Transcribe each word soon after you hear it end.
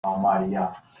Almighty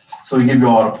Yah. So we give you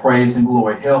all the praise and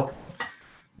glory. Help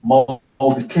mold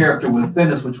the character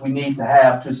within us, which we need to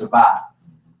have to survive.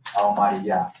 Almighty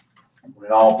Yah. When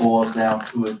it all boils down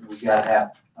to it, we got to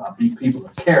have be people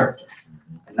of character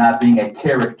and not being a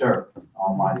character.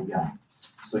 Almighty Yah.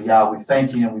 So Yah, we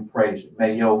thank you and we praise you.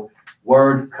 May your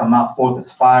word come out forth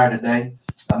as fire today.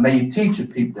 May you teach your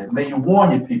people today. May you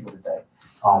warn your people today.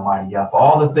 Almighty Yah, for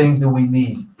all the things that we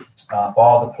need, for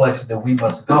all the places that we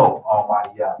must go.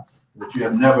 Almighty Yah, that you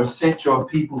have never sent your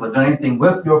people or done anything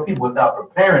with your people without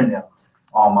preparing them.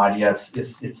 Almighty Yah,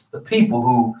 it's the people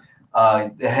who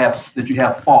that you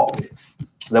have fought with,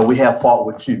 that we have fought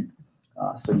with you.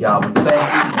 So Yah, we thank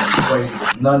you and we praise you.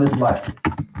 That none is like you.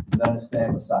 None is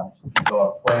stand beside you.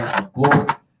 Lord, praise and glory.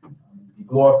 Be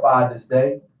glorified this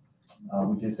day.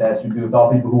 We just ask you to be with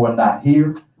all people who are not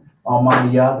here. Almighty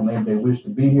Yah, maybe they wish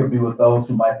to be here. Be with those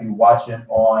who might be watching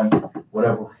on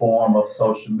whatever form of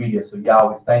social media. So Yah,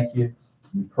 we thank you.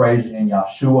 We praise you in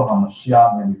Yahshua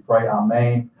HaMashiach, and we pray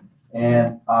Amen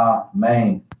and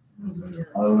Amen.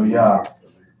 Hallelujah.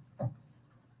 I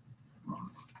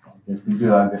guess we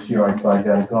good. I guess she already probably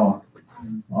got it going.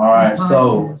 All right,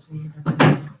 so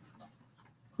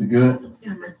we good?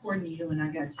 Yeah, I'm recording you, and I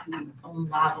got you on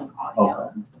live on audio. Okay.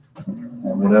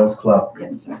 And what else, Club?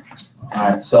 Yes, sir. All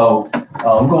right, so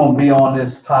we're going to be on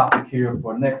this topic here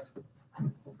for the next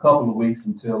couple of weeks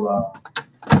until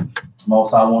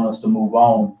most I want us to move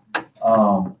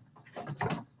on.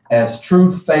 As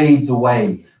truth fades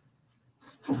away,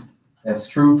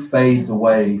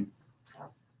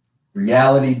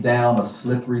 reality down a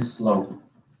slippery slope,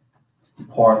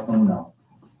 part uno.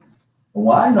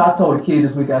 Well, I told a kid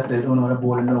this week, I said, uno, that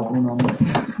boy didn't know uno.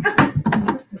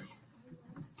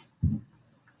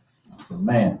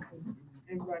 Man.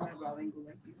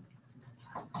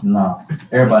 No,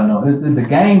 everybody knows. It's the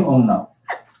game uno.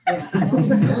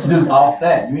 Just off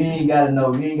that. You ain't got to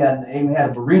know. You ain't got to even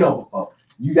have a burrito before.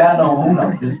 You got to know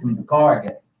uno just from the card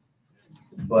game.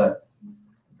 But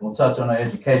we'll touch on our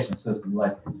education system.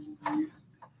 Like,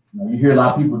 you hear a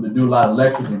lot of people that do a lot of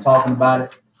lectures and talking about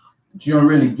it, but you don't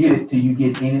really get it till you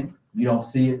get in it. You don't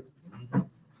see it.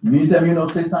 You mean to tell me you know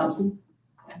 6 times 2?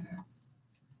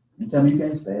 You tell me you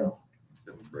can't spell.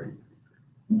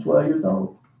 You're 12 years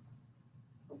old.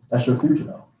 That's your future,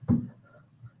 though.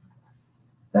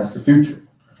 That's the future.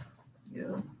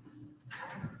 Yeah.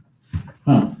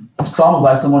 It's almost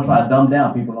like someone trying to dumb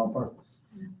down people on purpose.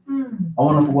 I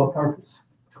wonder for what purpose.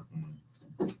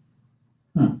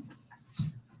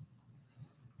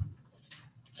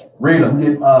 Read, let me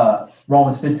get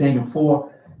Romans 15:4.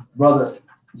 Brother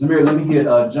Zamir, let me get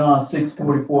John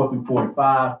 6:44 through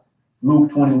 45,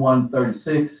 Luke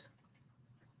 21:36.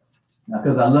 Now,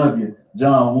 because I love you,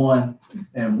 John 1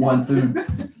 and 1 through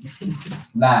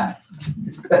 9.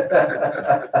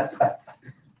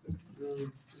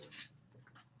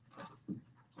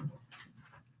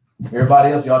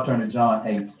 Everybody else, y'all turn to John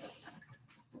 8.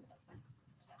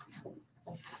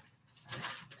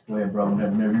 Go ahead, brother.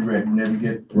 Whenever you're ready. Whenever you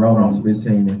get Romans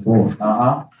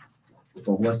 15:4.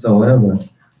 For whatsoever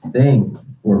things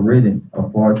were written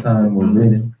aforetime were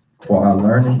written for our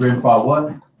learning. Written for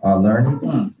what? Our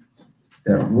learning.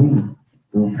 That we,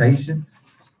 through patience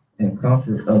and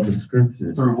comfort of the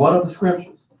scriptures. Through what of the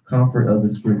scriptures? Comfort of the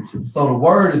scriptures. So the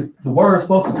word is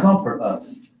supposed to comfort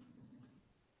us.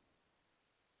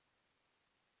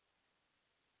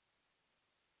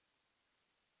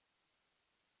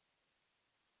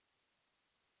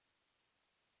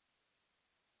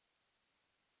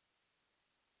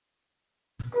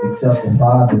 Except the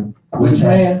Father. Which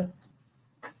man?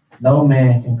 No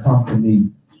man can come to me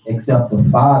except the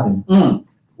Father,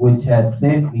 which has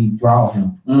sent me, draw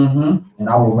him. And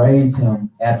I will raise him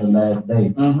at the last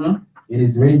day. It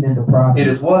is written in the prophets. It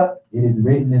is what? It is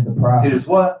written in the prophets. It is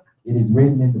what? It is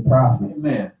written in the prophets.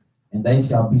 Amen. And they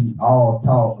shall be all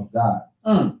taught of God.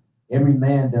 Every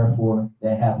man, therefore,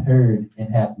 that hath heard and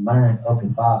hath learned of the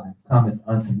Father cometh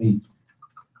unto me.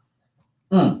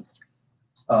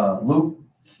 Luke.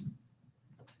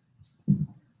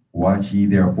 Watch ye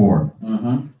therefore,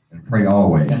 and pray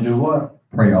always. And do what?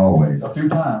 Pray always. A few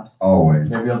times.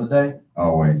 Always. Every other day.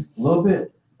 Always. A little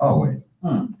bit. Always.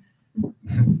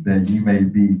 That ye may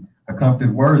be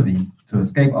accounted worthy to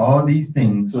escape all these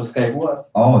things. To escape what?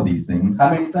 All these things.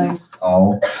 How many things?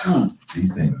 All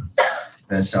these things.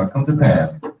 That shall come to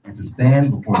pass, and to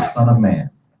stand before the Son of Man.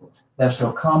 That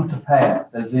shall come to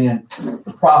pass, as in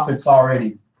the prophets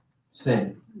already said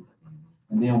it.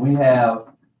 And then we have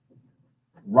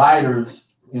writers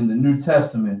in the New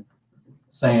Testament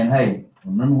saying, hey,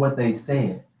 remember what they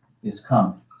said is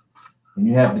coming. And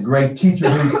you have the great teacher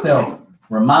himself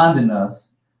reminding us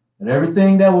that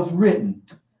everything that was written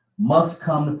must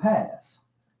come to pass.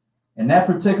 In that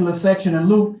particular section in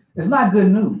Luke, it's not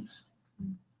good news.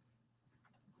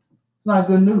 It's not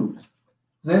good news.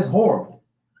 It's horrible.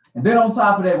 And then on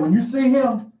top of that, when you see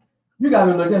him, you got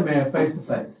to look at that man face to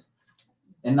face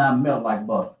and not melt like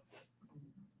butter.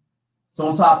 So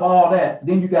on top of all that,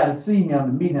 then you got to see him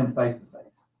to meet him face to face.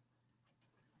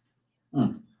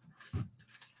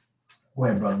 Go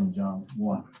ahead, Brother John.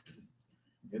 1.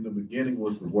 In the beginning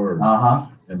was the Word, Uh-huh.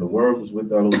 and the Word was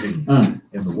with Elohim, Mm.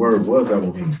 and the Word was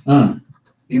Elohim. Mm.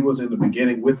 He was in the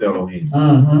beginning with Elohim.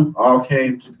 Mm-hmm. All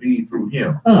came to be through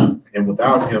him, Mm. and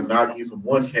without him, not even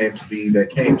one came to be that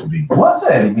came to be. What's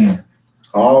that again?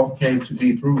 All came to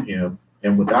be through him,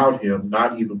 and without him,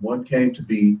 not even one came to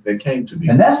be that came to be.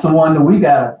 And that's the one that we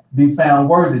got to be found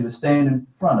worthy to stand in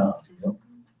front of. Yep.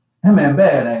 That man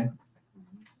bad, ain't it?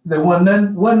 There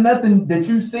wasn't nothing that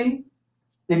you see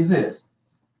exists.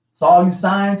 So all you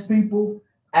science people,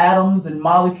 atoms and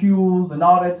molecules and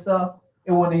all that stuff,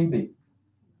 it wouldn't even be.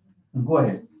 Go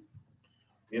ahead.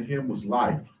 In him was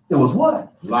life. It was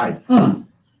what? Life. Mm.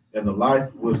 And the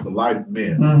life was the light of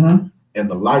men. Mm-hmm. And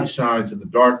the light shines in the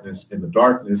darkness, and the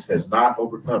darkness has not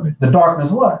overcome it. The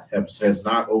darkness what? Has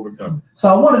not overcome it.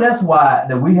 So I wonder that's why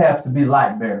that we have to be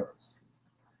light bearers,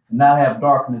 not have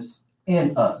darkness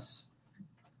in us.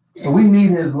 So we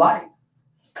need his light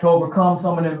to overcome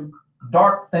some of them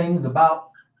dark things about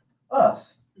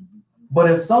us.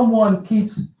 But if someone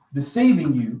keeps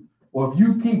deceiving you, or if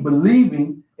you keep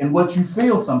believing in what you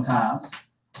feel sometimes,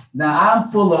 now I'm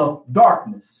full of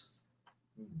darkness.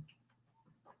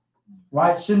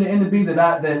 Right? Shouldn't it be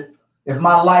that if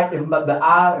my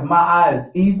eye is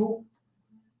evil,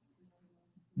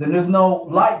 then there's no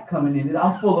light coming in it.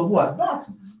 I'm full of what?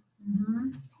 Darkness.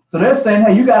 Mm-hmm. So they're saying,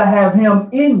 hey, you got to have him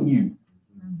in you.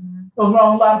 Mm-hmm. What's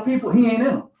wrong with a lot of people? He ain't in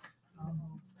them.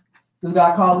 This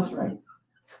guy called it straight.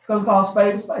 Because it's called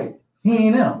spade to spade. He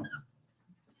ain't in them.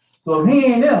 So if he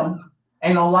ain't in them,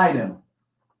 ain't no light in them.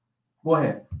 Go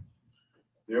ahead.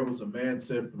 There was a man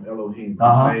sent from Elohim,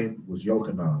 Uh-huh. his name was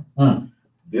Yochanan. Mm.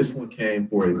 This one came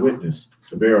for a witness,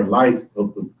 to bear light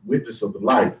of the witness of the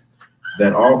light,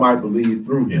 that all might believe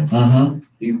through him. Mm-hmm.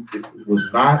 It was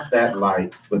not that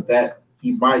light, but that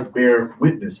he might bear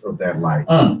witness of that light.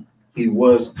 Mm. He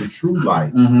was the true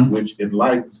light, Mm-hmm. which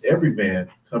enlightens every man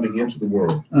coming into the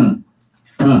world.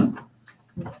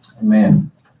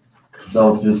 Amen.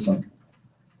 Those just some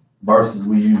verses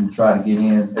we usually try to get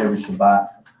in every Shabbat.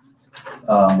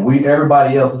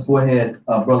 Everybody else, let's go ahead,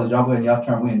 brothers, y'all go ahead and y'all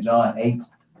turn. We in John 8,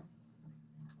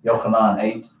 Yochanan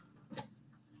 8.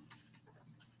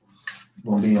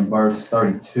 We're going to be in verse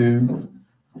 32.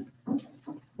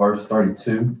 Verse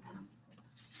 32.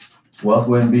 Well, else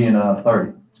we're going to be in 30.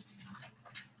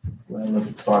 Go ahead and look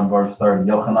at starting verse 30.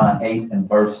 Yochanan 8 and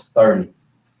verse 30.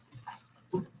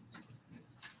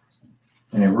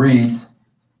 And it reads,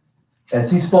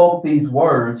 as he spoke these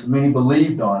words, many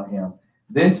believed on him.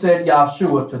 Then said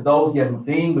Yahshua to those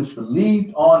Yehudim which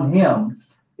believed on him,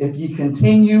 if ye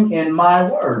continue in my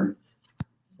word,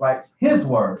 right? His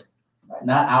word, right?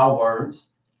 Not our words,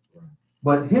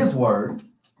 but his word,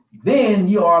 then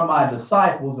you are my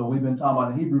disciples, or we've been talking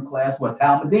about in Hebrew class, what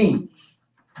Talmudim,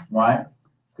 right?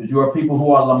 Because you are people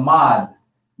who are lamad,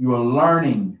 you are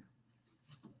learning,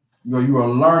 you are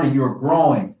learning, you are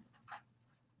growing.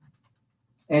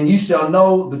 And you shall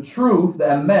know the truth, the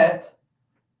emet,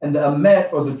 and the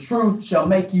emet, or the truth, shall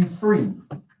make you free.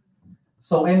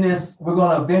 So in this, we're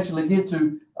going to eventually get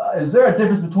to, is there a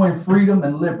difference between freedom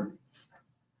and liberty?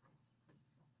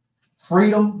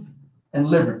 Freedom and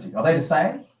liberty, are they the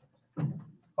same?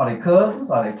 Are they cousins?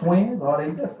 Are they twins? Or are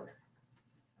they different?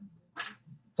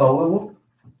 So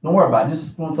don't worry about it.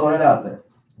 Just want to throw that out there.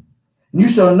 And you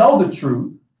shall know the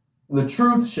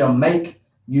truth shall make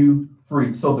you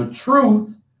free. So the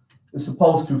truth is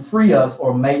supposed to free us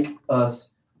or make us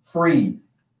free.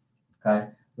 Okay,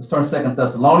 let's turn to 2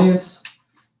 Thessalonians.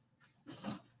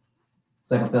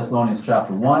 2 Thessalonians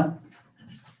chapter 1.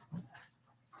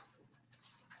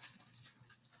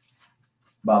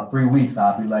 About 3 weeks,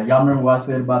 I'll be like, y'all remember what I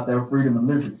said about their freedom and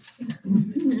liberty?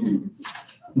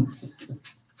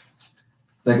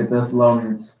 2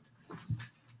 Thessalonians.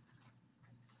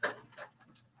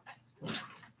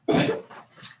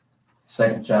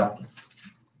 Second chapter.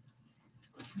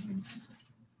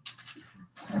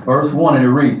 Verse 1, and it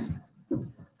reads,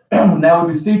 now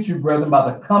we beseech you, brethren, by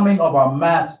the coming of our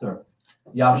Master,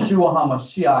 Yahshua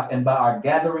HaMashiach, and by our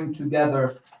gathering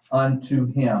together unto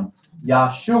him.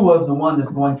 Yahshua is the one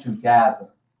that's going to gather.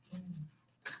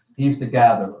 He's the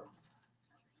gatherer.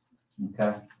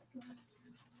 Okay?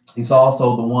 He's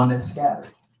also the one that's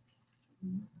scattered.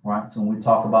 Right? So when we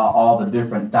talk about all the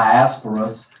different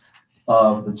diasporas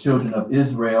of the children of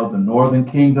Israel, the northern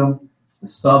kingdom, the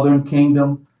southern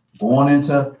kingdom, going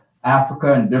into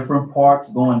Africa in different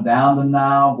parts, going down the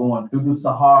Nile, going through the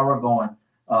Sahara, going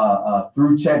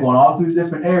through Czech, going all through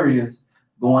different areas,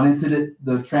 going into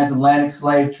the transatlantic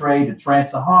slave trade, the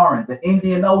trans-Saharan, the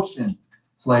Indian Ocean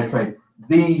slave trade,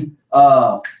 the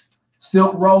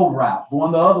Silk Road route,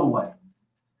 going the other way.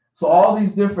 So all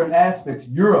these different aspects,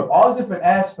 Europe, all these different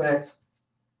aspects,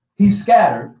 he's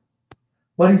scattered,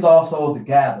 but he's also the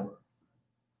gatherer.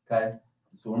 Okay?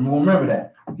 So remember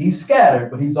that. He's scattered,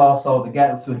 but he's also the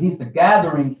gatherer. So he's the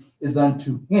gathering is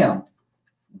unto him.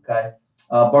 Okay?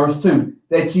 Verse 2,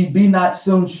 that ye be not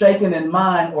soon shaken in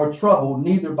mind or troubled,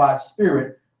 neither by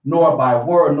spirit, nor by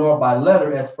word, nor by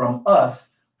letter, as from us,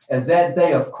 as that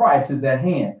day of Christ is at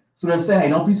hand. So they're saying, hey,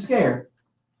 don't be scared.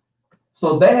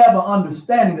 So they have an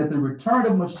understanding that the return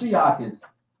of Mashiach is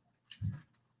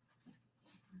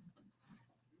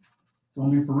it's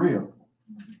going to be for real.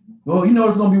 Well, you know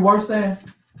it's going to be worse than?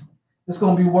 It's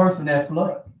going to be worse than that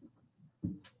flood.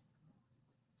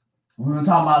 We were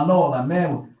talking about Noah, like,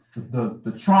 man,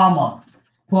 the trauma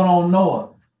put on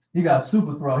Noah. He got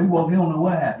super throw. He don't know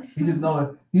what happened. He just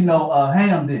know,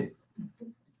 Ham did.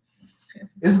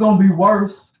 It's going to be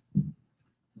worse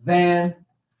than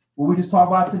what we just talked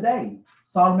about today,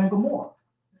 Sodom and Gomorrah.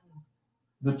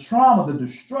 The trauma, the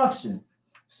destruction.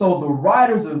 So the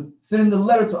writers are sending the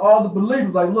letter to all the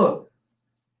believers like, look,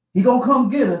 he going to come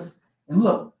get us. And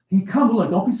look, he come, look,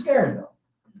 don't be scared though.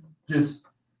 Just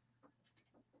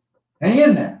hang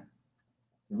in there.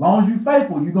 As long as you're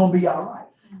faithful, you're going to be all right.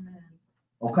 Amen.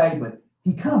 Okay, but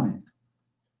he coming.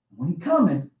 When he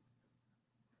coming,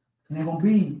 and they're going to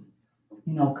be,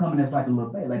 coming as like a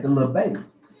little baby,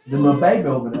 The little baby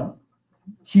over there,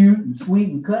 cute and sweet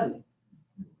and cuddly.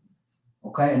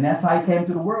 Okay, and that's how he came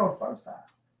to the world the first time.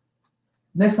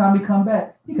 Next time he come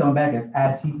back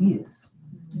as he is.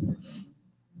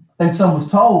 And someone was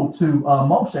told to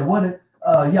Moshe, what did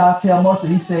Yah tell Moshe?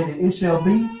 He said that it shall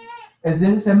be as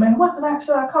if he said, man, what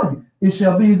should I call you? It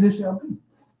shall be as it shall be.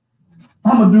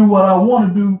 I'm going to do what I want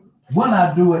to do, when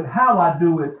I do it, how I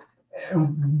do it,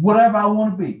 and whatever I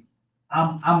want to be.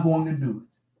 I'm going to do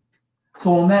it.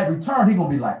 So on that return, he's going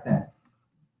to be like that.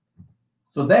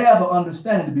 So they have an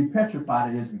understanding to be petrified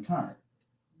at his return.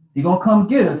 He's going to come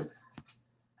get us.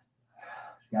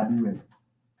 You got to be ready.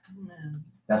 Amen.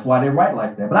 That's why they write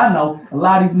like that. But I know a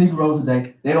lot of these Negroes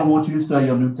today, they don't want you to study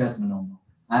your New Testament no more.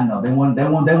 I know. They want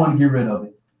to get rid of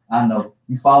it. I know.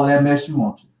 You follow that mess you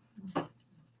want to.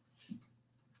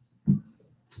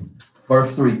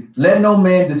 Verse 3, let no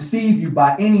man deceive you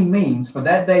by any means, for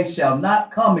that day shall not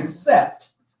come except.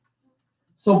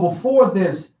 So before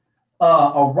this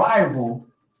arrival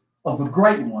of the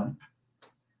great one,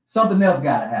 something else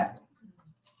got to happen.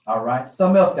 All right?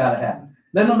 Something else got to happen.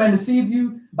 Let no man deceive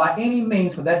you by any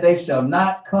means, for that day shall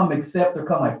not come except there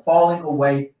come a falling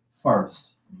away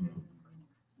first.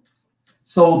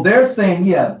 So they're saying,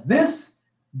 yeah, this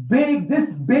big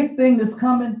thing that's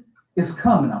coming is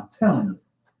coming, I'm telling you.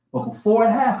 But before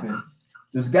it happened,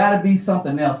 there's got to be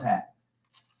something else happen.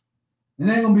 It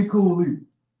ain't going to be cool either.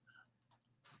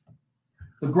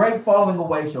 The great falling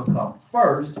away shall come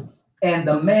first, and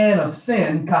the man of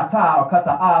sin, kata or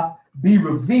kata'ath, be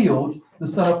revealed, the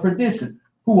son of perdition,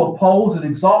 who oppose and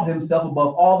exalt himself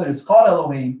above all that is called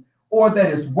Elohim, or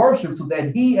that is worshipped, so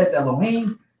that he as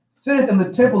Elohim sitteth in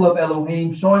the temple of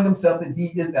Elohim, showing himself that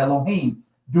he is Elohim.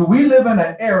 Do we live in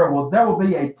an era where there will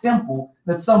be a temple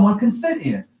that someone can sit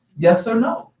in? Yes or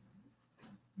no?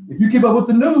 If you keep up with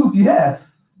the news,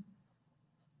 yes.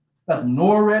 Got the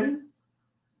Noah ready.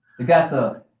 They got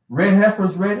the red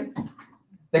heifers ready.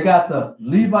 They got the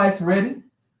Levites ready.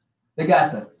 They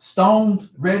got the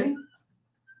stones ready.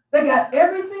 They got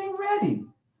everything ready.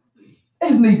 They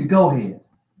just need to go ahead.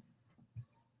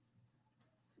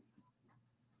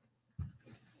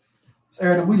 It's the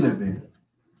era that we live in.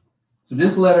 So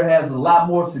this letter has a lot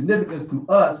more significance to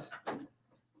us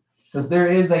because there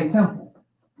is a temple.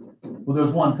 Well,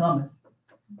 there's one coming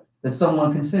that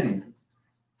someone can sit in.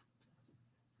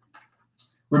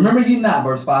 Remember ye not,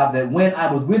 verse 5, that when I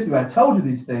was with you, I told you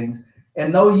these things,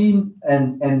 and know ye,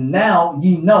 and now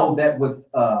ye know that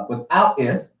without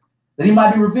if, that he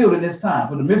might be revealed in this time.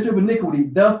 For the mystery of iniquity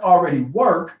doth already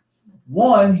work.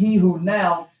 One, he who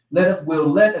now will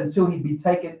let until he be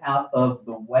taken out of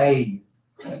the way.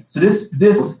 So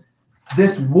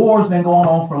this war's been going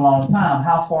on for a long time.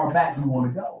 How far back do we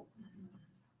want to go?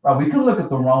 Right, we can look at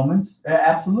the Romans,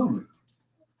 absolutely.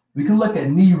 We can look at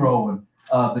Nero and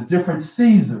the different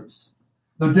Caesars,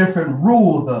 the different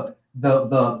rule,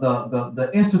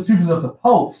 the institutions of the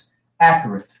popes,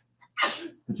 accurate.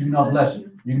 But you can bless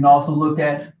you. You can also look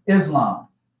at Islam.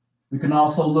 We can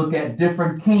also look at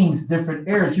different kings, different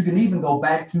eras. You can even go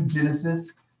back to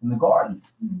Genesis in the garden.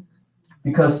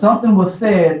 Because something was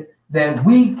said that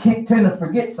we tend to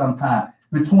forget sometimes.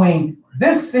 Between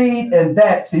this seed and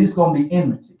that seed, it's going to be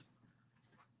enmity.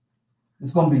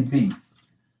 It's going to be beef.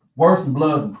 Worse than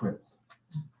Bloods and Crips.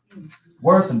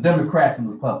 Worse than Democrats and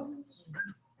Republicans.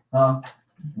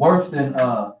 Worse than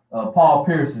Paul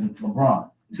Pierce and LeBron.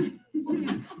 That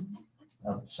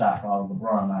was a shot for all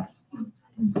LeBron nights.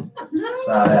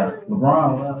 Shout out.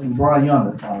 LeBron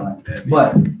younger. All right.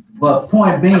 But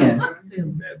point being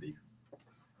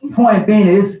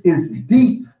is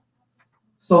deep.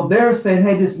 So they're saying,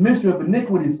 hey, this mystery of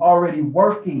iniquity is already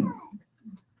working.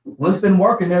 Well, it's been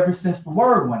working ever since the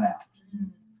word went out.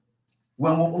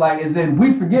 As in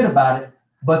we forget about it,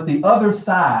 but the other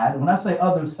side, when I say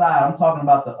other side, I'm talking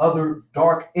about the other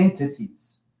dark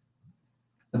entities,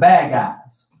 the bad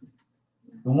guys,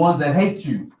 the ones that hate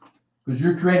you because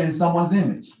you're created in someone's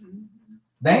image.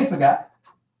 They ain't forgot.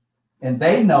 And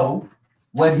they know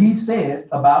what he said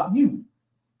about you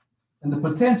and the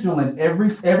potential in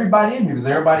everybody in here, because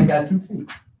everybody got 2 feet.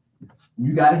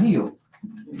 You got to heal.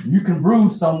 You can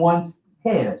bruise someone's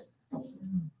head.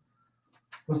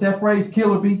 What's that phrase?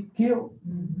 Kill or be killed.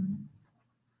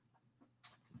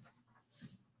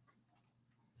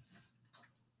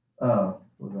 What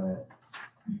was that?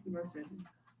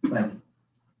 Thank you.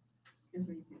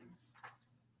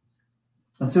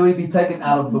 Until he be taken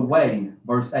out of the way,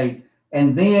 verse 8.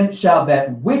 And then shall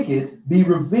that wicked be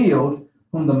revealed,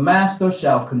 whom the master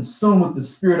shall consume with the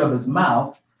spirit of his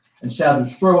mouth, and shall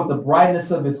destroy with the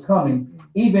brightness of his coming,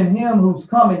 even him whose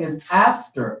coming is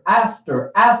after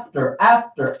the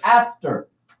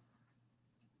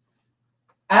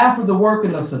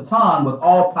working of Satan with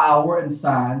all power and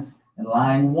signs and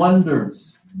lying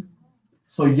wonders.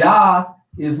 So Yah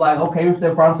is like, okay, what's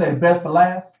that for? I'm saying best for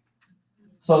last.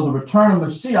 So the return of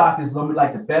Mashiach is going to be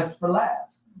like the best for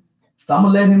last. So I'm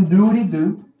going to let him do what he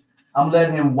do. I'm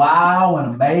letting him wow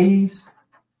and amaze.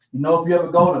 You know, if you ever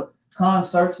go to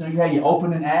concerts and you have your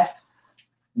opening act,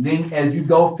 and then as you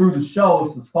go through the show,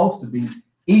 it's supposed to be,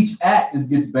 each act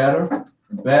gets better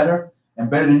and better and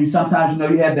better. And sometimes,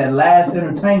 you have that last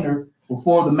entertainer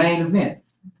before the main event.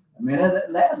 I mean,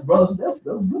 that last brother, that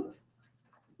was good.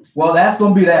 Well, that's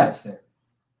going to be the adversary.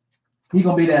 He's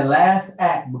going to be that last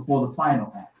act before the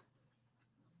final act.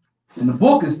 And the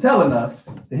book is telling us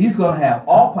that he's going to have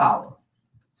all power,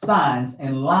 signs,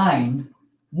 and lying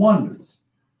wonders.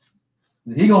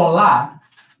 If he's going to lie,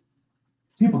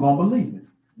 people are going to believe it.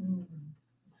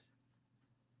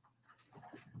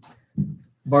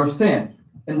 Verse 10,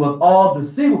 and with all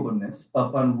deceivableness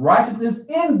of unrighteousness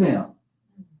in them.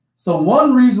 So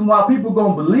one reason why people are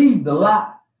going to believe the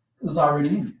lie is already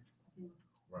in you.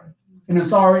 Right. And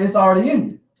it's already in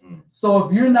you. So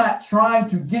if you're not trying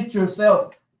to get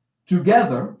yourself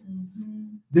together,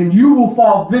 then you will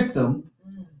fall victim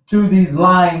to these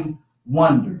lying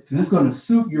wonders. It's going to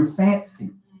suit your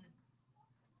fancy.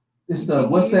 It's the,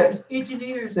 what's that? Itching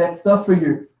ears. That stuff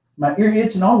for my ear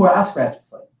itching, on where I scratch it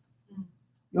for you.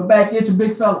 Your back itching,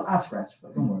 big fella, I scratch it for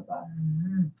you. Don't worry about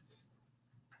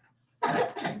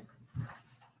it.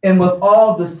 And with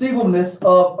all deceivableness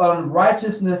of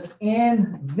unrighteousness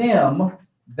in them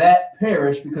that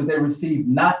perish, because they receive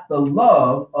not the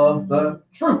love of the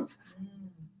truth,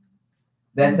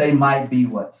 that they might be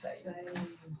what saved.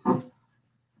 And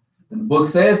the book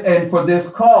says, and for this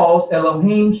cause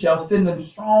Elohim shall send them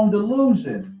strong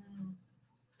delusion.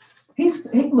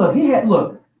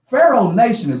 Look, Pharaoh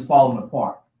nation is falling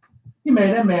apart. He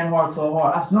made that man heart so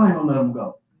hard. I said, no, I ain't gonna let him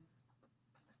go.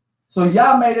 So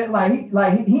y'all made it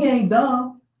like he ain't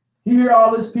dumb. He hear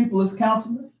all his people, his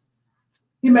counselors.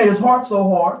 He made his heart so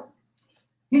hard.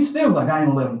 He still like, I ain't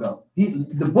gonna let him go.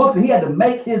 The book said he had to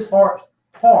make his heart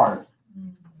hard.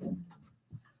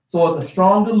 So it's a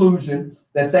strong delusion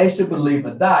that they should believe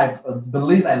a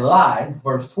lie,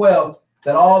 verse 12,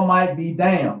 that all might be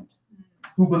damned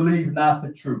who believe not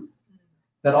the truth.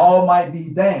 That all might be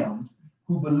damned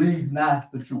who believe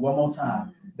not the truth. One more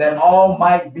time. That all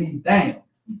might be damned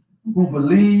who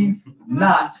believe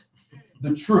not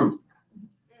the truth,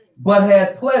 but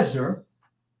had pleasure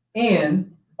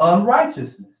in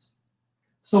unrighteousness.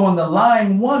 So in the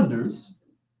lying wonders,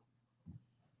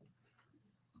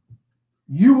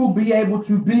 you will be able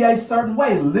to be a certain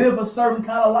way, live a certain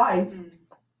kind of life,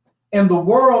 and the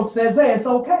world says, hey, it's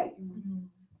okay.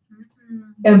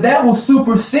 And that will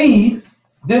supersede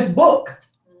this book.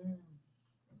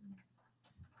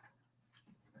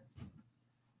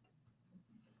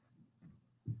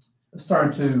 Let's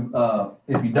turn to,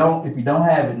 if you don't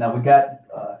have it, now we got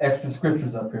extra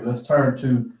scriptures up here. Let's turn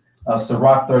to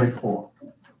Sirach 34.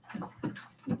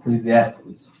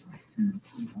 Ecclesiastes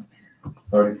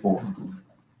 34.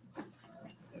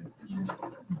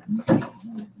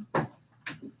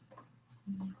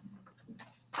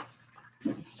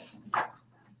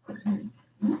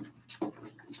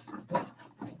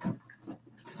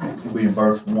 We'll be in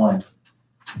verse 1.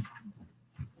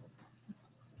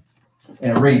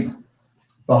 And it reads,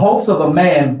 the hopes of a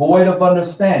man void of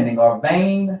understanding are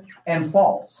vain and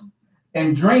false.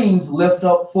 And dreams lift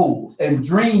up fools. And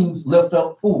dreams lift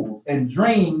up fools. And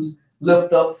dreams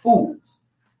lift up fools.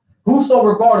 Whoso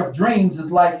regardeth dreams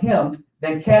is like him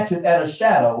that catcheth at a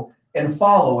shadow and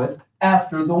followeth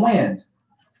after the wind.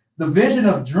 The vision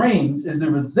of dreams is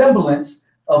the resemblance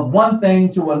of one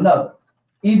thing to another,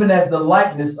 even as the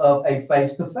likeness of a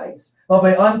face to face. Of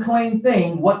an unclean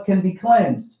thing, what can be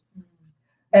cleansed?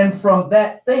 And from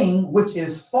that thing which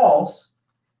is false,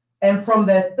 and from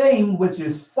that thing which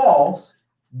is false,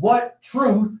 what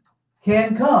truth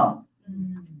can come?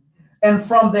 And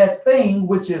from that thing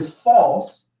which is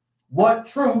false, what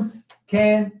truth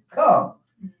can come?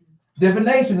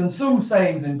 Divination and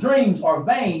soothsayings and dreams are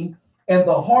vain, and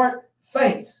the heart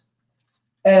faints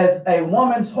as a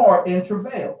woman's heart in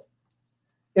travail.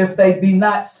 If they be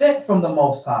not sent from the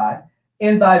Most High,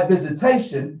 in thy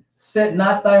visitation, set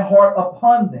not thy heart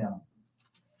upon them.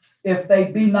 If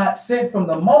they be not sent from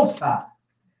the Most High,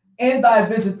 in thy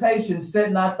visitation,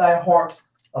 set not thy heart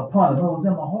upon them. What was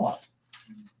in my heart?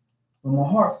 When my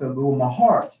heart felt good, with my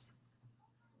heart,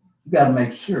 you got to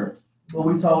make sure. What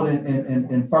we told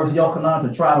in First Yochanan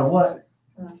to try to what?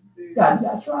 You got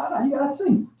to try it out. You got to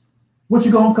see. What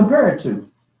you going to compare it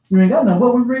to? You ain't got nothing.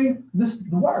 What we read, this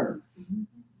the word.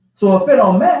 So if it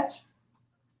don't match,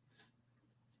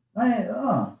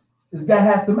 this guy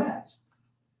has to match.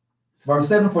 Verse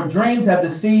 7, for dreams have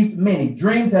deceived many.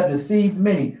 Dreams have deceived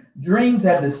many. Dreams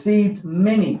have deceived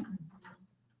many.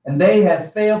 And they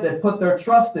have failed that put their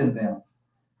trust in them.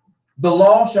 The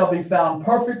law shall be found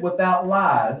perfect without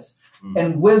lies,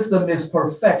 and wisdom is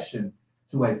perfection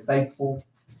to a faithful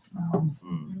mouth.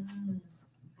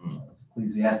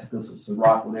 Ecclesiasticus,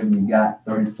 Sirach, whatever you got,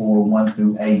 34, 1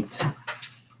 through 8.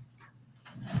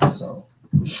 So,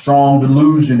 strong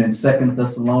delusion in 2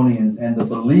 Thessalonians, and the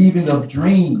believing of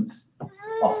dreams,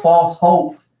 a false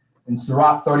hope in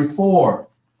Sirach 34.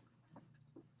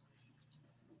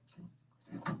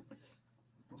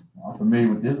 I'm familiar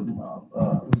with this.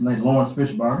 His name Lawrence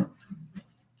Fishburne.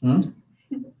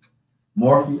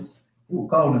 Morpheus. He was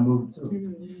cold in the movie too.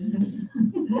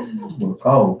 He was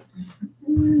cold.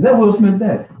 Is that Will Smith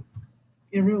Daddy?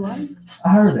 In real life? I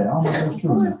heard that. I don't know if that's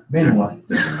true or not. But anyway,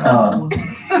 that's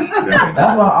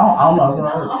why I don't know. That's what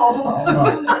I heard. I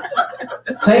don't know.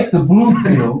 Take the blue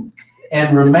pill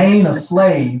and remain a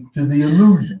slave to the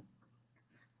illusion.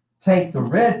 Take the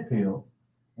red pill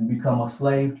and become a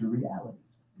slave to reality.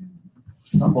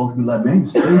 Some folks be like, man, you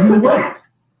slave you away.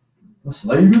 A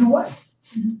slave you away.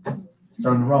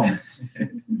 Turn to Romans.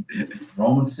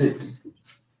 Romans 6.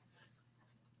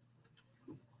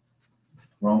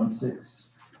 Romans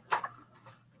 6.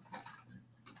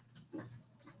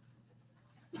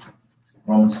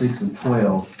 Romans 6 and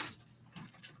 12.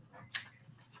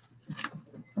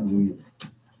 Hallelujah.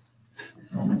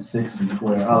 Romans 6 and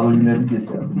 12. Hallelujah, never get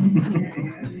there.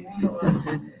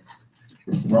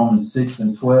 Romans 6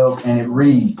 and 12, and it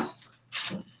reads,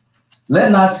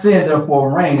 let not sin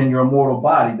therefore reign in your mortal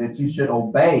body, that you should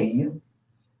obey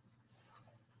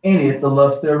in it the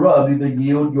lust thereof, neither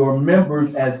yield your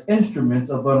members as instruments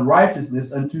of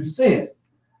unrighteousness unto sin,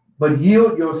 but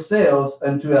yield yourselves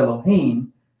unto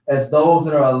Elohim as those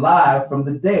that are alive from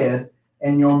the dead,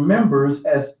 and your members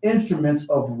as instruments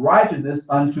of righteousness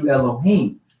unto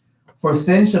Elohim. For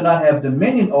sin shall not have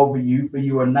dominion over you, for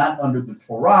you are not under the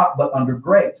Torah, but under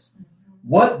grace.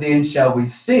 What then shall we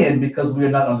sin, because we are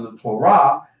not under the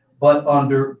Torah, but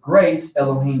under grace?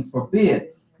 Elohim forbid.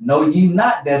 Know ye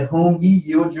not that whom ye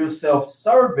yield yourselves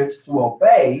servants to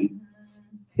obey,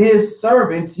 his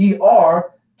servants ye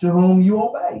are to whom you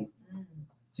obey.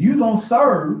 So you're going to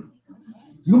serve.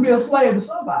 You're going to be a slave to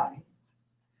somebody.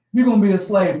 You're going to be a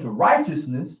slave to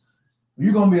righteousness. Or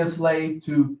you're going to be a slave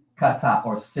to kata,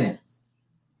 or sin.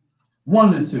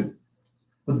 One of the two.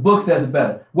 But the book says it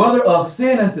better. Whether of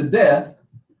sin unto death,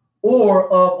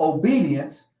 or of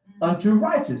obedience unto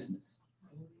righteousness.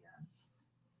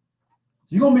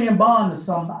 So you're going to be in bond to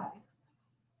somebody.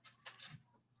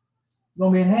 You're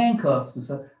going to be in handcuffs to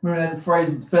somebody. Remember that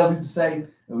phrase fellas used to say,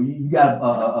 you got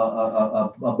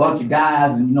a bunch of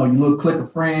guys, and you little clique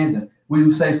of friends, and we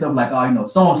would say stuff like,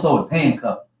 so-and-so is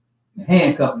handcuffed. You're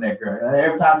handcuffing that girl.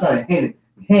 Every time I try to hit it,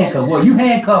 handcuffed. Well, you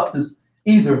handcuffed to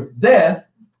either death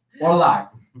or life.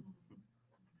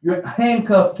 You're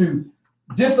handcuffed to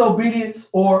disobedience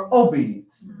or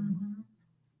obedience.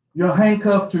 You're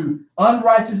handcuffed to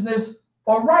unrighteousness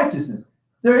or righteousness.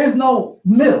 There is no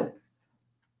middle.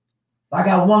 I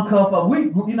got one cuff up. I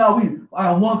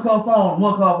got one cuff on,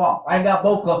 one cuff off. I ain't got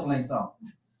both cuff links on.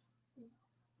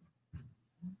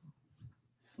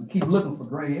 We keep looking for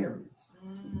gray areas.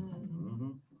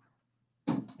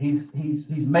 He's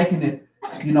making it,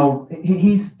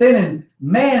 he's thinning.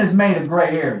 Man is made a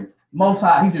gray area. Most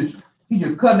High, he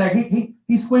just cutting that,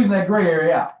 he's squeezing that gray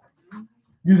area out.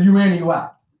 Either you in or you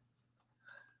out.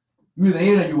 You either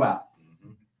in or you out.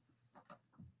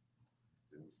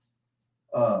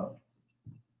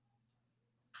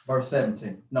 Verse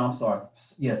 17. No, I'm sorry.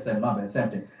 Yes, my bad.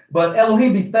 17. But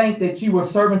Elohim be thanked that ye were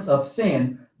servants of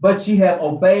sin, but ye have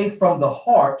obeyed from the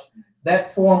heart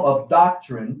that form of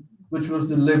doctrine which was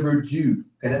delivered you.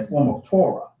 Okay, that form of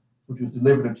Torah, which was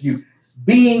delivered unto you.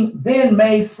 Being then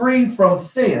made free from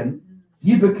sin,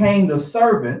 ye became the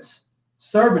servants,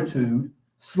 servitude,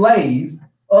 slave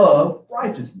of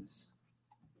righteousness.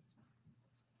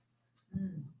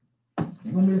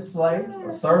 You're going to be a slave,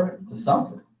 a servant to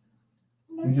something.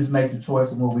 You just make the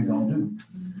choice of what we're going to do.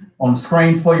 On the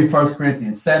screen for you, 1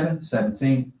 Corinthians 7,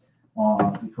 17,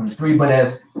 23. But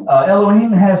as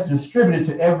Elohim has distributed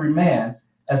to every man,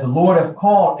 as the Lord hath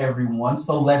called everyone,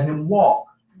 so let him walk.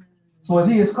 So as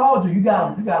he has called you, you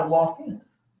gotta walk in it.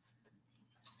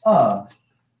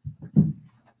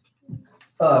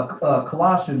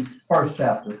 Colossians 1st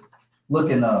chapter, look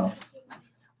in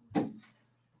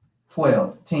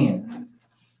 12:10.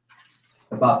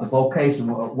 About the vocation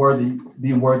of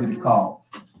being worthy to call.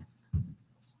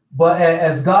 But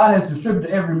as God has distributed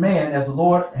to every man, as the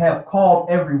Lord hath called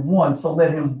every one, so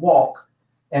let him walk.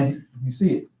 And you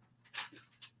see it.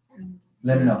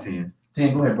 Let me know. 10.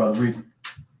 Go ahead, brother. Read.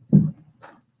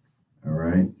 All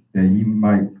right. That ye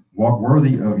might walk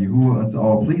worthy of Yahuwah unto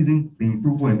all pleasing, being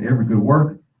fruitful in every good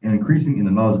work, and increasing in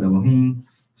the knowledge of Elohim,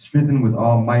 strengthened with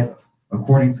all might,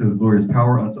 according to his glorious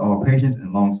power, unto all patience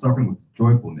and long suffering with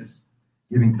joyfulness,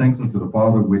 giving thanks unto the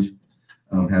Father, which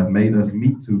hath made us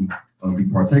meet to be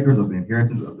partakers of the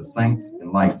inheritance of the saints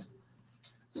in light.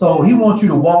 So he wants you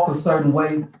to walk a certain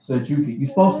way so that we're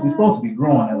supposed to be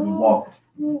growing as we walk.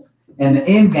 And the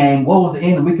end game, what was the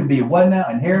end? We could be a what now?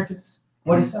 Inheritance?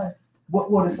 What did he say?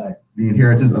 What did it say? The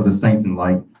inheritance of the saints in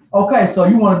light. Okay, so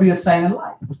you want to be a saint in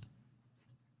light.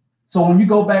 So when you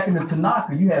go back into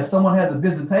Tanakh, you have someone has a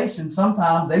visitation.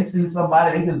 Sometimes they see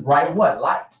somebody, they just bright what?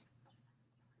 Light.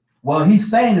 Well, he's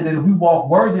saying that if you walk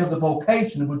worthy of the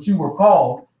vocation of which you were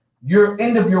called, your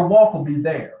end of your walk will be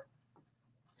there.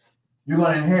 You're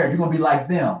going to inherit. You're going to be like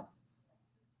them.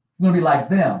 You're going to be like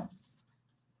them.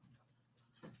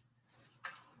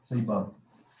 See, brother,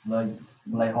 love you.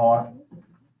 Play hard.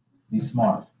 Be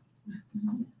smart.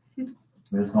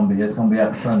 But it's gonna be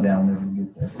after sundown whenever we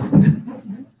get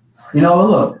there.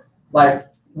 Look, like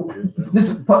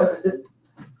this.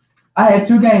 I had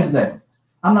 2 games today.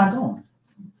 I'm not going.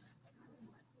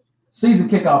 Season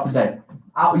kickoff today.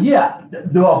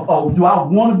 Do I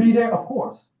want to be there? Of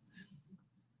course.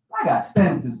 I got to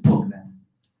stand with this book now.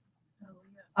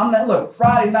 I'm not. Look,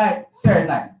 Friday night, Saturday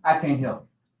night, I can't help.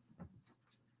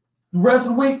 The rest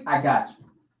of the week, I got you.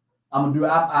 I'm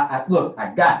gonna do. Look,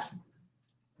 I got you.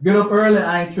 Get up early,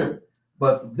 I ain't tripping.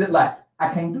 But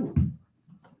I can't do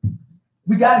it.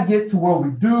 We got to get to where we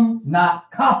do not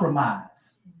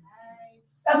compromise.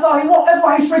 That's all he wants. That's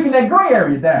why he's shrinking that gray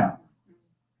area down.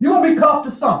 You're gonna be cuffed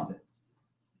to something.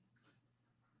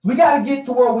 We got to get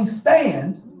to where we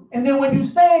stand, and then when you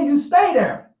stand, you stay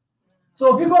there.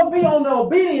 So if you're gonna be on the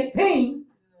obedient team,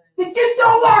 then get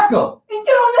your locker and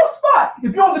get on your spot.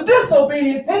 If you're on the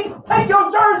disobedient team, take your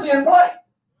jersey and play.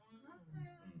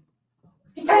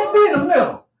 You can't be in the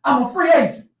middle. I'm a free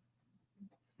agent.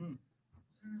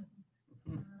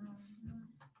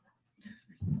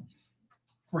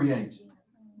 Free agent.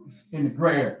 In the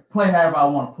gray area. Play however I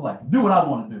want to play. Do what I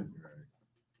want to do.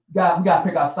 We got to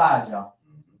pick our sides, y'all.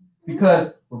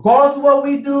 Because regardless of what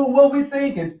we do, what we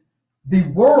think, the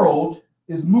world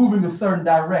is moving a certain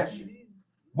direction.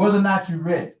 Whether or not you're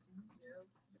ready.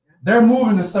 They're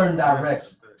moving a certain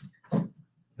direction.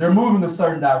 They're moving a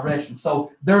certain direction.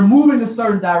 So they're moving a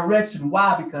certain direction.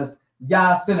 Why? Because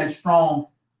Yah sent a strong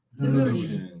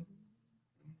delusion.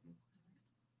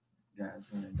 Guys,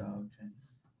 running dog chains.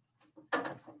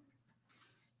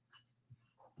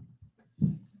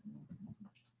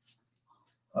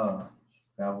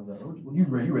 You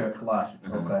read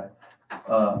Colossians, okay?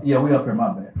 Yeah, we up here,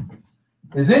 my bad.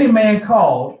 Is any man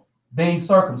called being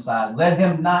circumcised? Let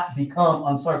him not become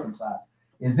uncircumcised.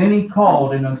 Is any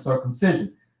called in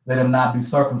uncircumcision? Let him not be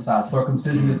circumcised.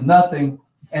 Circumcision is nothing,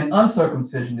 and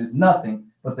uncircumcision is nothing,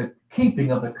 but the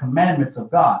keeping of the commandments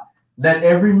of God. Let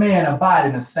every man abide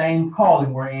in the same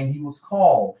calling wherein he was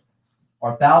called.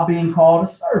 Art thou being called a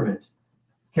servant?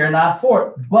 Care not for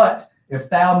it, but if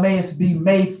thou mayest be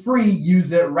made free,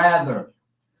 use it rather.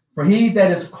 For he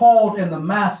that is called in the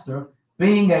master,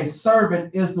 being a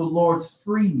servant, is the Lord's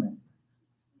freeman.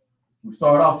 We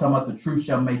start off talking about the truth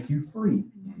shall make you free.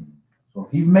 So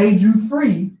if he made you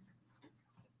free,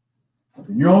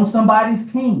 then you're on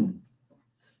somebody's team.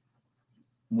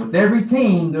 With every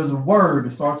team, there's a word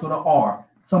that starts with an R.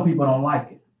 Some people don't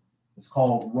like it. It's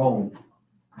called role.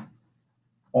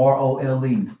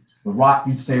 R-O-L-E. The Rock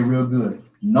used to say real good.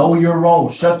 Know your role.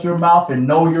 Shut your mouth and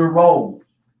know your role.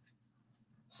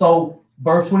 So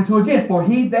verse 22 again. For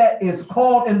he that is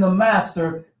called in the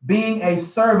master, being a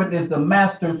servant, is the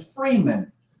master's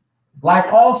freeman.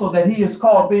 Like also that he is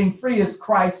called, being free, is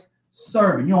Christ's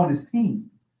servant. You're on his team.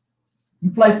 You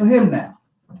play for him now.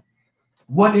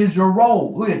 What is your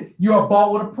role? You are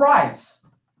bought with a price.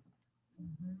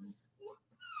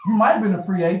 You might have been a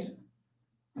free agent.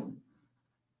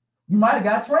 You might have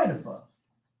got traded for.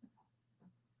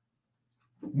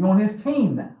 You're on his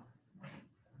team now.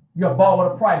 You're bought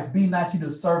with a price. Be not ye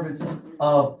the servants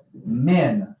of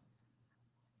men.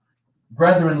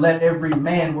 Brethren, let every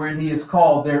man wherein he is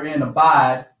called therein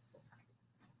abide.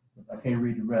 I can't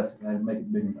read the rest. I have to make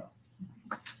it big enough.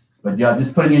 But y'all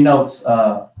just put in your notes,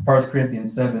 1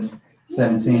 Corinthians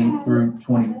 7:17 through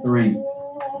 23.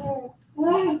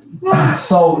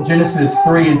 So Genesis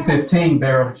 3:15,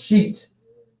 bear a sheet.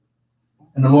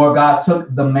 And the Lord God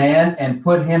took the man and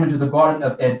put him into the garden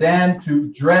of Eden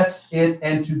to dress it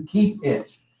and to keep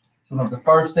it. So one of the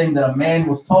first thing that a man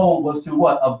was told was to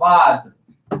what? Avad.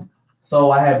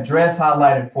 So I have dress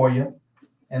highlighted for you.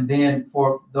 And then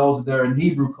for those that are in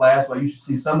Hebrew class, well, you should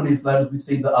see some of these letters. We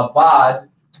see the avad,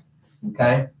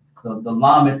 okay? The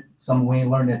lamed, some we ain't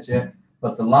learned that yet.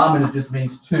 But the lamed, it just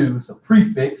means two. It's a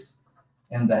prefix.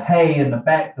 And the hey in the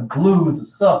back, the blue is a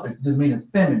suffix. It just means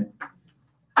it's feminine.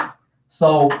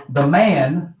 So the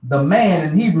man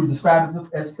in Hebrew described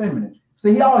as feminine.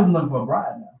 See, he always been looking for a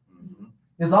bride now.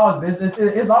 It's always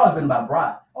been about a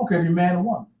bride. I don't care if you're a man or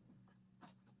woman.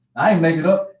 I ain't make it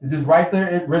up. It's just right there.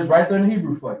 It's right there in the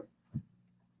Hebrew for you.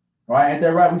 Right? Ain't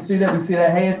that right? We see that. We see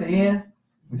that hey at the end.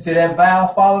 We see that vowel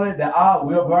followed it. That ah,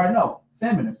 we already know.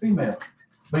 Feminine, female.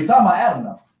 But he's talking about Adam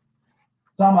now.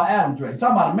 He's talking about Adam dress. He's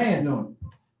talking about a man doing it.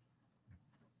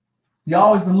 He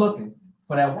always been looking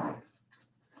for that wife.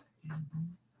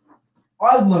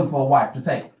 Always looking for a wife to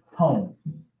take home.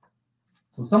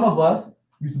 So some of us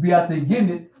used to be out there getting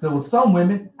it. So with some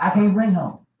women, I can't bring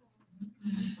home.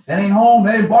 That ain't home.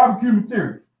 That ain't barbecue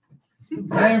material.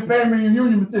 That ain't family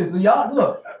reunion material. So y'all,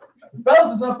 look,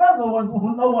 fellas and some fellas know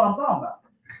what I'm talking about.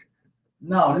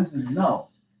 No, this is no.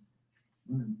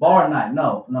 This is bar night.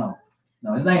 No.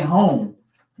 This ain't home.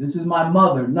 This is my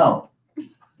mother. No.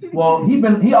 Well,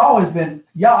 y'all always been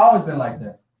like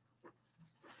that.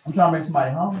 I'm trying to make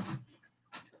somebody home.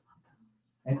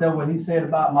 Ain't that what he said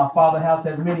about my father's house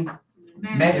has many?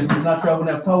 Man, if it's not true, I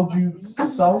wouldn't have told you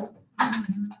so.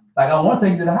 Like, I want to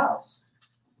take you to the house.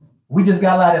 We just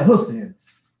got a lot of hussy in it.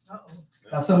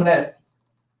 Got some of that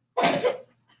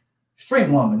street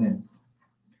woman in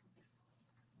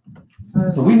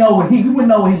it. So we know what he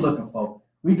looking for.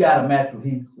 We got to match what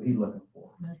he looking for.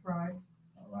 That's right.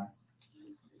 All right.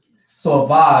 So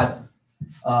avad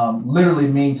literally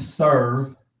means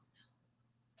serve.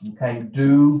 Okay,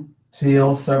 do,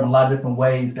 till, serve in a lot of different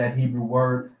ways. That Hebrew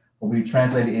word will be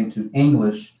translated into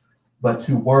English, but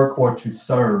to work or to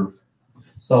serve.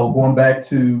 So going back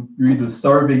to, you're either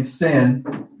serving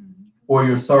sin or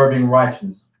you're serving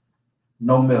righteousness.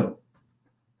 No middle.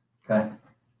 Okay?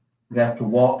 You have to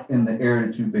walk in the area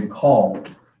that you've been called.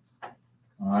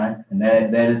 All right? And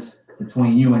that is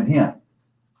between you and him.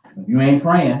 If you ain't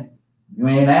praying, you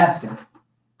ain't asking,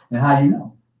 then how you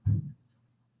know?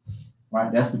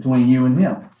 Right? That's between you and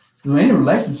him. So any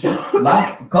relationship, a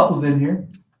lot of couples in here,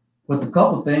 but the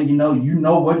couple thing, you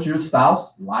know what your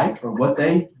spouse like or what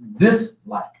they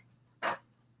dislike.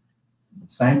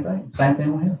 Same thing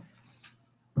with him.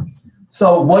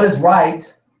 So what is right?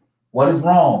 What is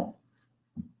wrong?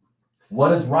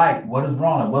 What is right? What is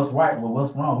wrong? And what's right? Well,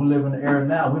 what's wrong? We live in the era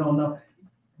now. We don't know.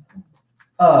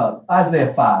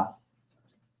 Isaiah 5.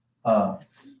 I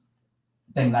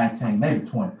think 19, maybe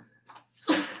 20.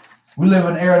 We live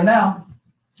in an era now.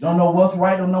 Don't know what's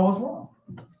right, don't know what's wrong.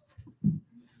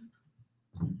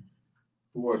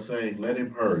 Who are saying, let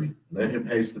him hurry, let him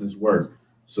hasten his work,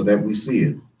 so that we see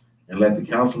it. And let the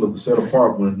counsel of the set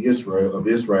apart one of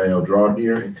Israel draw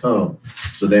near and come,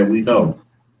 so that we know.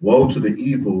 Woe to the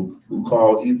evil who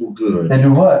call evil good. And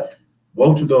do what?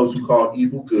 Woe to those who call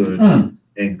evil good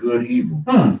and good evil,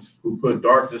 Mm. who put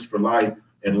darkness for light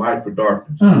and light for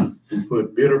darkness, Mm. who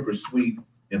put bitter for sweet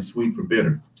and sweet for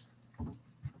bitter.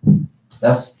 Is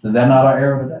that not our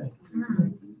era today?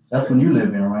 That's when you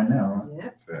live in right now,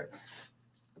 right? Yep.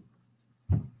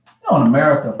 You know, in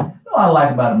America, you know what I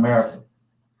like about America?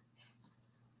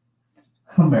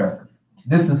 America,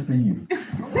 this is for you.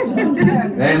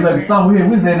 Hey, look, some we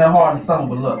saying that hard and some,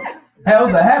 but look. Hey, it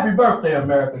was a happy birthday,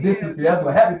 America. This is for you. That's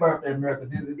a happy birthday, America.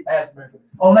 This is past America.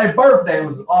 On their birthday, it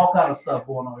was all kind of stuff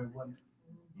going on here, wasn't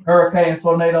it? Hurricanes,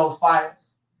 tornadoes,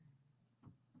 fires,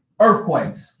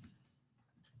 earthquakes.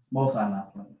 Most are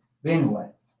not playing. But anyway,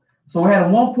 so we had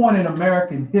one point in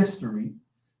American history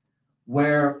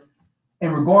where,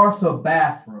 in regards to a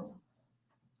bathroom,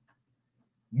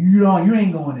 you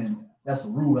ain't going in there. That's a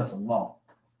rule. That's a law.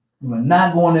 You are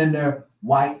not going in there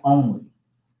white only.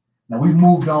 Now we've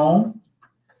moved on.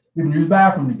 We can use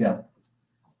bathroom together,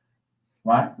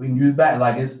 right? We can use back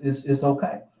like it's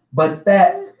okay. But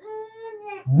that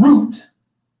root,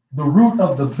 the root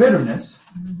of the bitterness,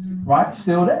 right,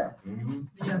 still there.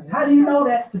 How do you know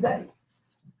that today?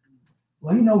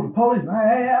 Well, you know the police.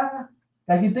 I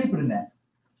gotta get deeper than that.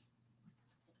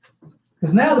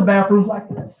 Because now the bathroom's like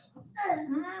this.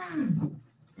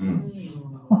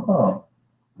 Oh.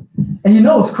 And you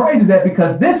know what's crazy that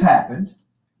because this happened,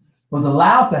 was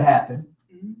allowed to happen,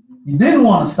 you didn't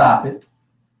want to stop it.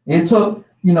 It took,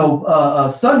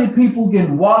 Sunday people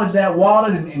getting watered and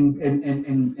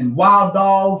wild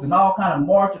dogs and all kind of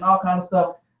march and all kind of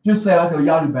stuff. Just say, okay,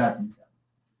 y'all do bathroom.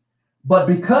 But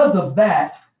because of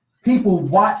that, people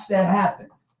watch that happen.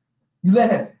 You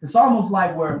let it. It's almost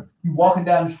like where you walking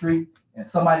down the street and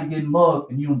somebody getting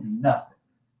mugged and you don't do nothing.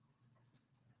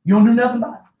 You don't do nothing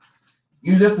about it.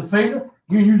 You lift a finger,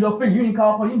 you didn't use your finger, you didn't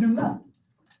call for, you didn't do nothing.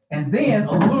 And then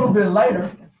a little bit later,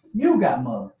 you got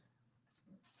mugged.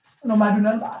 Nobody do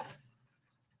nothing about it.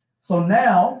 So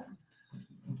now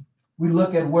we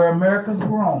look at where America's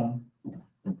grown,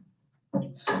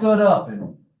 stood up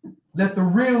and let the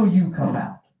real you come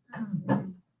out.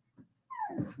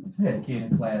 We had a kid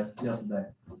in class yesterday.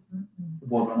 The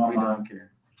boy went on my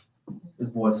care. This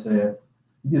boy said,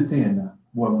 "You just 10 now."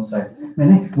 Boy gonna say,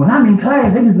 "Man, when I'm in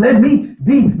class, they just let me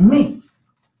be me."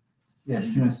 Yeah, but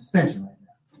you're in suspension right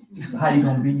now. So how you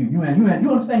gonna be you? You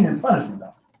understand you're in punishment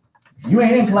though. You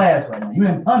ain't in class right now. You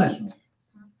in punishment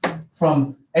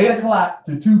from 8 o'clock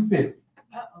to 2:50.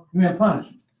 You in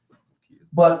punishment.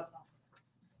 But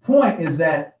point is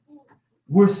that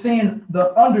we're seeing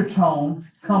the undertone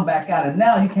come back out, and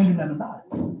now you can't do nothing about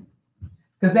it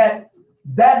because that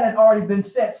had already been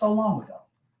set so long ago.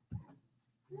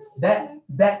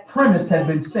 That premise had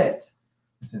been set.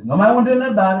 It says nobody want to do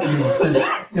nothing about it.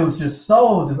 It was just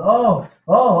oh.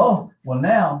 Well,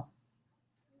 now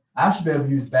I should be able to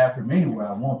use the bathroom anywhere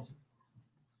I want to.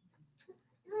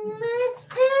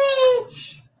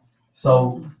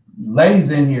 So,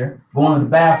 ladies in here going to the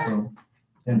bathroom,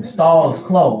 and the stall is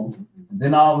closed. And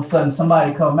then all of a sudden,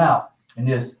 somebody come out and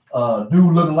this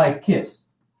dude looking like Kiss,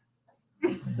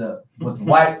 with the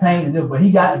white paint, but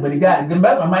he got it. The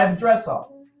best one might have a dress on.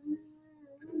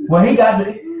 Well, he got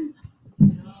it.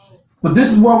 But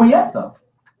this is where we at, though.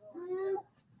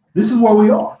 This is where we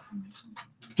are.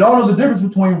 Y'all know the difference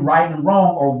between right and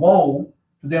wrong, or woe.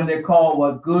 To them, they call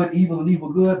what good, evil, and evil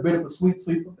good, bitter for sweet,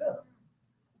 sweet for bitter.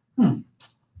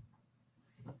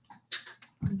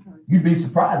 You'd be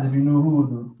surprised if you knew who was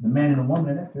the man and the woman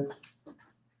in that picture.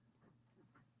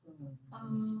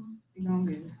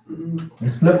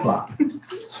 It's flip-flop.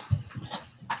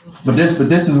 But this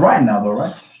is right now, though,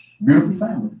 right? Beautiful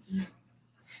family.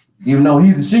 Even though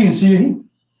he's a she and she a he.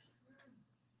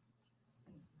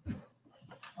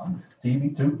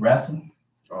 TV too, wrestling.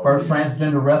 First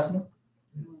transgender wrestler.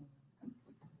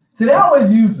 See, they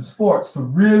always use the sports to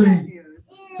really,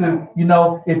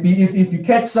 if you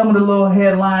catch some of the little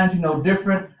headlines,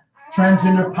 different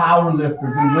transgender power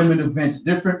lifters and women events,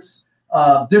 different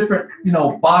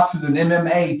boxers and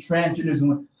MMA transgenders,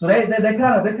 and so they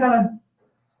kind of,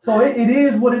 so it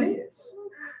is what it is.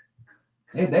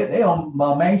 They on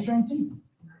mainstream TV.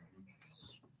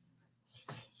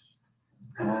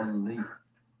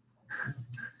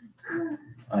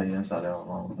 Oh yeah, I saw that one a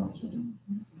long time.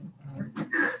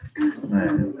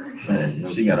 Man,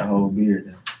 she got a whole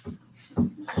beard.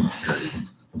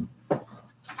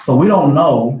 So we don't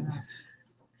know.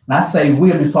 And I say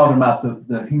we are just talking about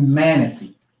the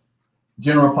humanity.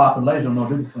 General population don't know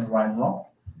the difference between right and wrong.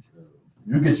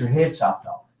 You get your head chopped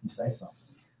off, you say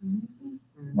something.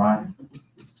 Right?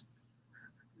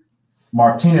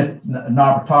 Martina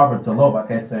Navratilova, I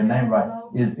can't say her name right,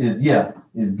 is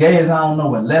gay as I don't know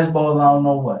what, lesbos I don't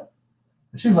know what.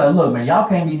 But she was like, look, man, y'all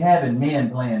can't be having men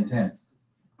playing tennis.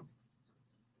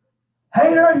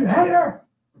 hater, you hater.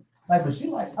 Like, but she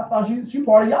like, I thought she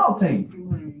part of y'all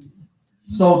team.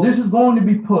 So this is going to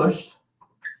be pushed.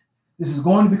 This is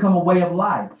going to become a way of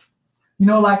life. You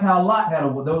know, like how Lot there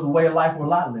was a way of life where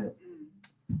Lot lived.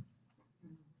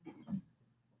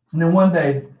 And then one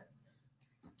day,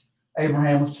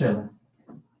 Abraham was chilling.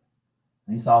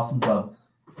 And he saw some brothers.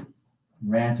 He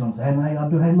ran to him and said, hey, man, how y'all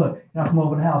doing? Hey, look, y'all come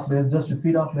over to the house. Let's dust your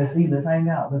feet off. Let's eat. Let's hang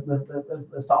out.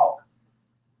 Let's talk.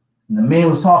 And the man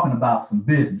was talking about some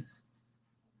business.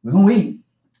 We're going to eat.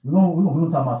 We're going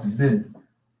to talk about some business.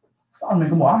 Solomon,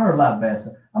 come on. I heard a lot of bad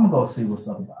stuff. I'm going to go see what's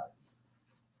up about it.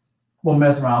 We'll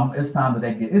mess around. It's time that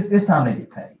they get, it's time they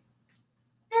get paid.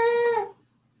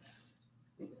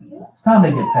 It's time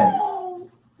they get paid.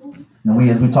 And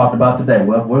as we talked about today,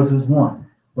 well, what is this 1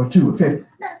 or 2 or 50?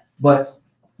 But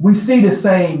we see the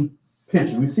same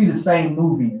picture. We see the same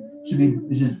movie should be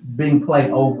just being played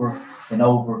over and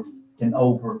over and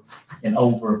over and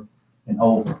over and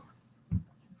over.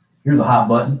 Here's a hot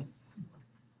button.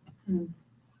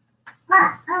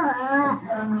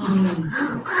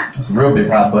 It's a real big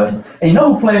hot button. And you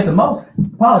know who plays the most?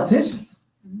 Politicians.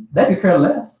 They could care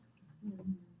less.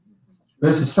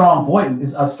 There's a strong voting.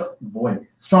 It's a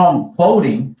strong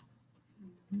voting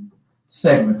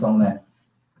segments on that.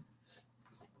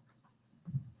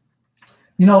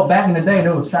 You know, back in the day,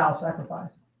 there was child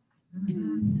sacrifice.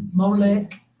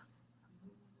 Molech.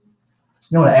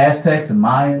 You know, the Aztecs and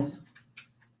Mayans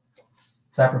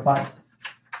sacrifice,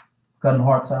 cutting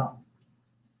hearts out.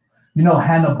 You know,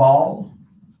 Hannibal,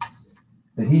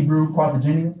 the Hebrew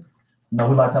Carthaginian. You know,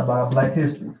 we like to talk about Black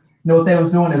history. You know what they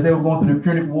was doing is they were going through the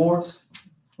Punic Wars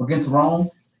against Rome,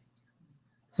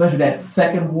 especially that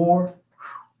second war.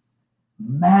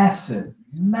 Massive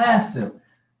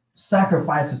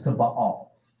sacrifices to Baal.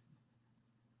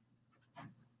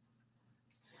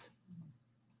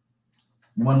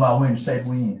 You wonder why we're in the shape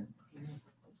we're in.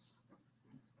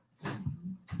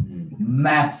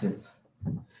 Massive.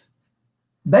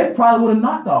 They probably would have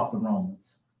knocked off the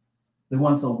Romans. They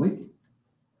weren't so wicked.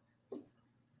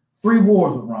 3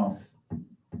 wars with Rome.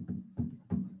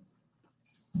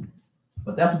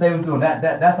 But that's what they was doing.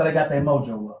 That's how they got their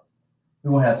mojo up.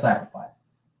 We're going to have sacrifice.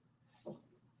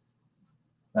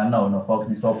 I know folks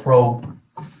be so pro,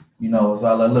 you know, so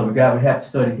I like, look, we have to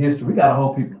study history. We got to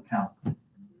hold people accountable.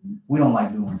 We don't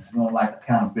like doing it. We don't like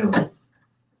accountability.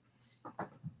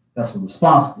 That's what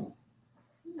responsible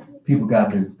people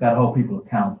got to do. Got to hold people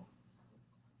accountable.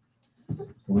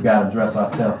 We got to address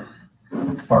ourselves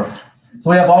first. So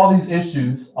we have all these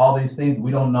issues, all these things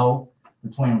we don't know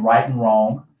between right and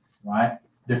wrong, right?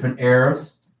 Different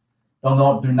errors. Do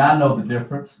not know the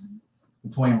difference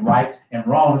between right and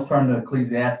wrong. Let's turn to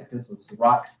Ecclesiasticus of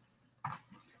Sirach.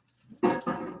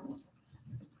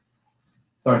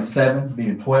 37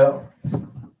 being 12.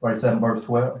 37 verse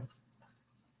 12.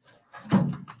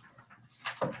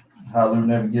 Hallelujah,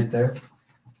 never get there.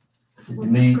 If you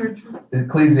need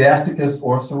Ecclesiasticus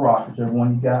or Sirach, whichever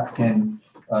one you got, in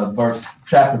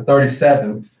chapter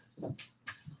 37,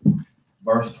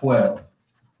 verse 12.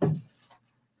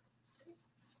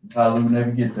 Hallelujah,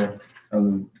 never get there.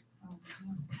 Hallelujah.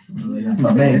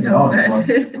 My man's all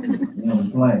the you know,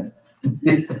 playing.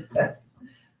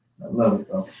 I love it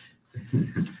though.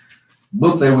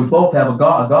 Book say we're supposed to have a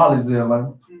godly zeal, like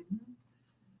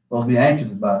supposed to be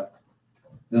anxious about it.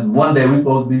 There's one day we're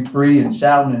supposed to be free and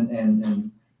shouting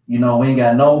and you know, we ain't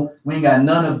got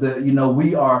none of the, you know,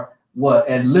 we are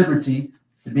at liberty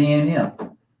to be in him.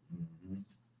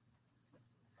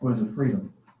 Where's the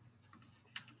freedom?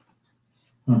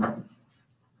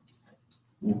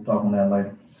 We'll talk on that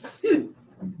later.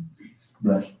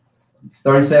 Bless you.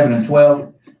 37 and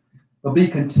 12. But be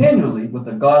continually with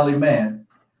a godly man,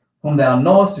 whom thou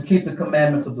knowest to keep the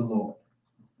commandments of the Lord,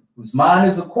 whose mind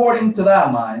is according to thy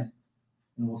mind,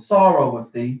 and will sorrow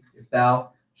with thee if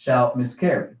thou shalt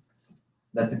miscarry.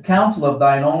 Let the counsel of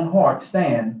thine own heart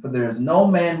stand, for there is no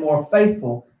man more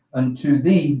faithful unto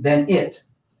thee than it.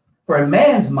 For a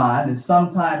man's mind is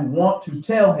sometime wont to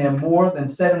tell him more than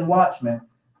 7 watchmen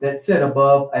that sit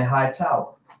above a high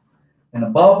tower. And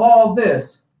above all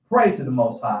this, pray to the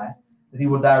Most High, that he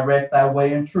will direct thy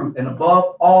way in truth. And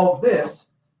above all this,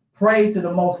 pray to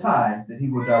the Most High, that he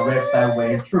will direct thy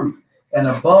way in truth. And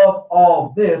above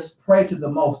all this, pray to the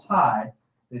Most High,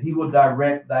 that he will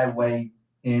direct thy way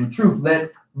in truth.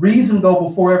 Let reason go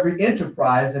before every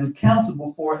enterprise, and counsel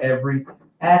before every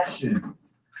action.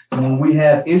 So when we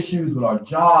have issues with our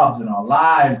jobs and our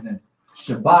lives and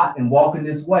Shabbat and walking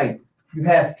this way, you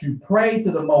have to pray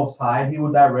to the Most High, and he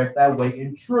will direct thy way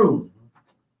in truth.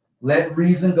 Let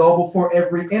reason go before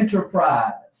every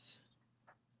enterprise.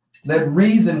 Let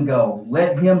reason go.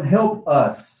 Let him help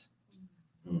us.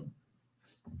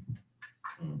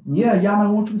 Yeah, y'all might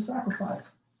want you to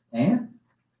sacrifice. And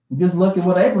you just look at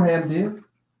what Abraham did.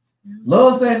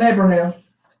 Love saying Abraham.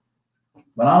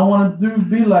 But I don't want to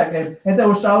be like, ain't that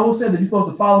what Shaul said? That you're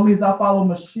supposed to follow me as I follow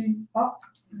Mashiach?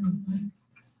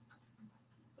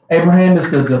 Abraham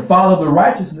is the father of the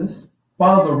righteousness,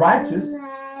 father of the righteous.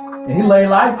 And he laid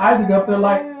Isaac up there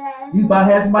like he's about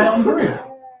to have somebody on the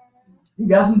grill. He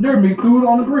got some deer meat, threw it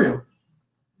on the grill.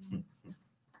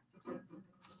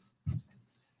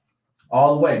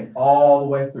 All the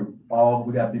way through.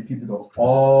 We got big people to go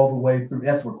all the way through.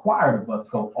 That's required of us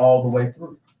to go all the way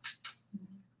through.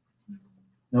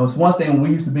 Now, it's one thing when we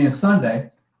used to be in Sunday.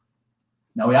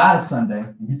 Now we're out of Sunday,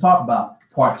 and you talk about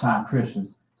part-time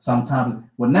Christians. Sometimes,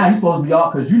 well, now you're supposed to be all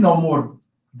because you know more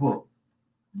book,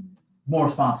 more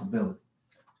responsibility.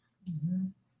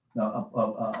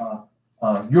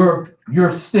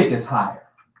 Your stick is higher.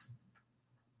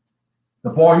 The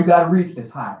bar you got to reach is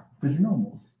higher because you know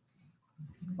more.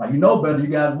 Like you know better, you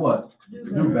got to what?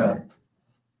 Do better.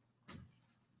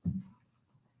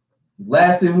 The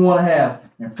last thing we want to have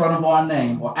in front of our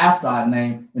name or after our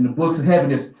name in the books of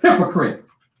heaven is hypocrite.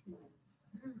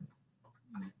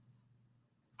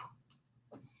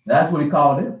 That's what he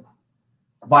called it.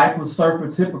 Vipers,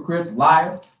 serpents, hypocrites,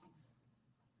 liars.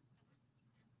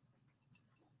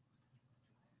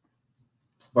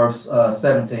 Verse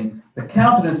 17. The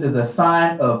countenance is a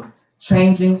sign of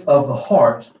changing of the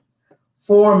heart.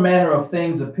 Four manner of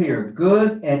things appear,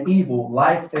 good and evil,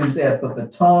 life and death, but the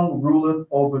tongue ruleth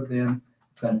over them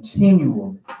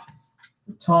continually.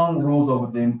 The tongue rules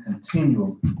over them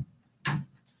continually.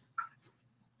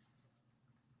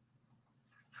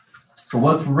 So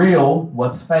what's real?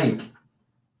 What's fake?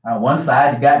 On one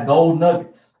side, you got gold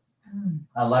nuggets.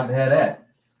 I'd like to have that.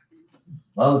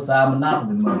 The other side,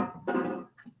 monopoly money.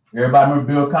 Everybody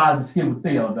remember Bill Cosby skit with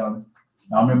Theo, don't you?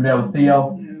 I remember that with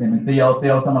Theo. And Theo,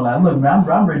 someone like, look, man,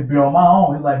 I'm ready to be on my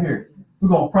own. He's like, here, we're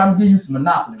going to probably give you some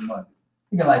monopoly money.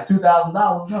 You get like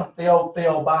 $2,000. No,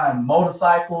 Theo buying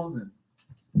motorcycles.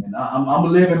 And I'm going to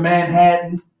live in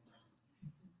Manhattan.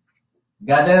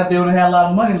 Goddamn, they didn't have a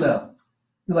lot of money left.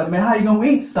 He's like, man, how you going to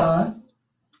eat, son?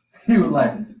 He was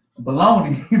like,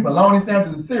 bologna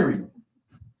sandwiches and cereal.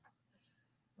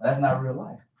 That's not real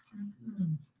life.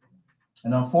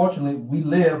 And unfortunately, we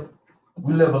live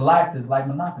a life that's like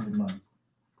monopoly money.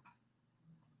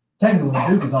 Technically, what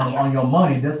you do is on your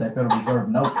money, that's a Federal Reserve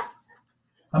note.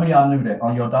 How many of y'all knew that?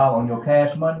 On your dollar, on your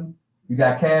cash money, you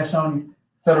got cash on you,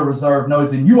 Federal Reserve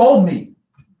notes, and you owe me.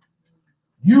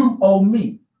 You owe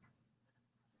me.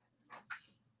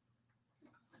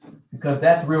 Because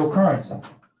that's real currency.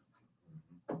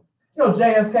 You know,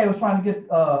 JFK was trying to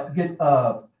get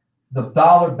the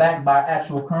dollar backed by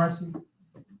actual currency.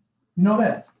 You know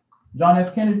that? John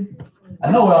F. Kennedy? I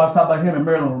know we always talk about him and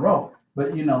Marilyn Monroe,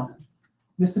 but you know,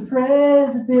 Mr.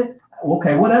 President,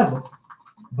 okay, whatever.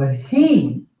 But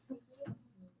he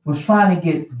was trying to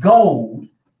get gold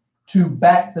to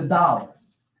back the dollar,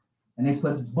 and they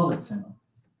put bullets in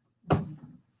them.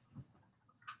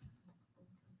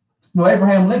 No,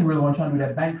 Abraham Lincoln really wasn't trying to do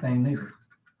that bank thing neither.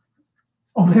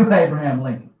 Oh, look at Abraham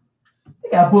Lincoln. He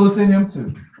got bullets in him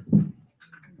too.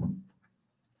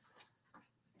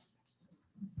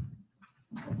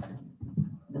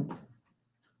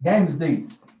 Game is deep.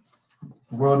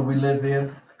 The world that we live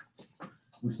in,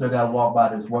 we still got to walk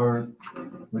by this word.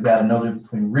 We got to know the difference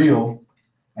between real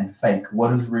and fake.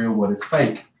 What is real? What is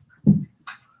fake? Who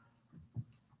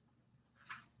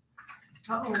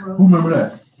remember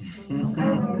that?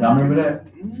 Y'all remember that?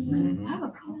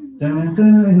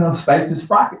 You know, Space and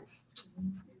Sprockets,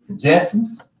 the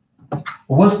Jetsons. But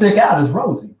what stick out is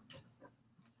Rosie,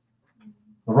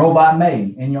 the robot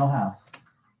maid in your house.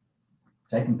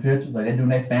 Taking pictures, like they're doing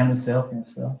their family selfie and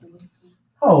stuff.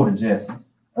 How old are the Jetsons?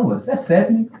 Oh, was that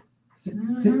 70s?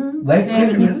 Late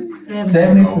 60s?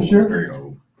 70s for sure. Very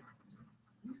old.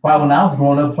 Probably when I was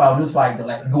growing up, probably just like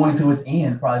going into its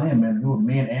end, probably then, man. It was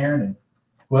me and Aaron and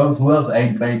who else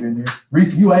 80 baby in there?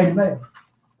 Reese, you 80 baby?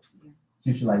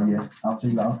 She's like, yeah. I'm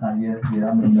kind of, yeah,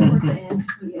 I'm in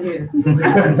there.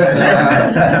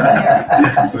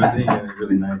 So it's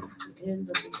really nice.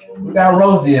 We got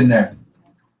Rosie in there.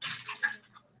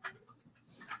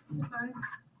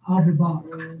 Aubrey Bach.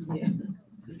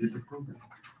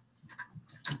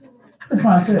 I'm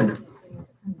trying to tell you.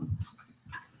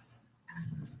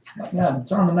 Yeah,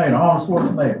 Terminator, Arnold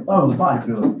Schwarzenegger. Oh, it was a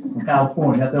bodybuilder from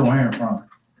California. Out there where Aaron from.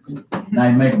 Now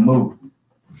he make a movie.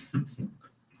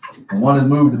 And one of the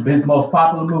movies, the most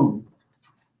popular movie.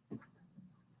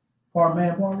 Part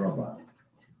man, part robot.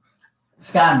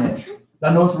 Skynet.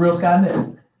 I know it's a real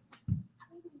Skynet.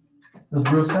 It's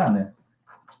a real Skynet.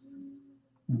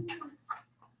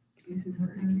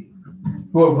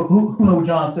 Who know who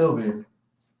John Silver is?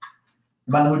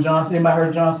 Anybody know who anybody heard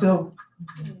of John Silver?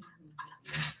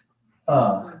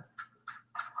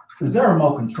 Is there a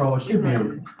remote control? It should be.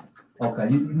 Okay,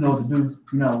 you know what to do.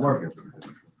 You know how to work.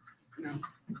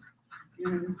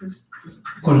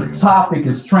 So the topic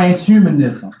is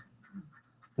transhumanism.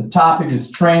 The topic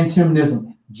is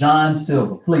transhumanism. John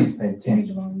Silver, please pay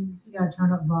attention. You gotta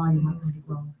turn up volume. I think it's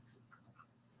low.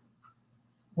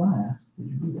 Why did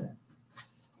you do that?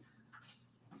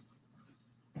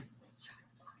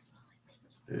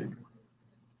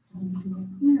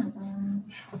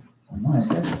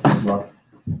 That's rough.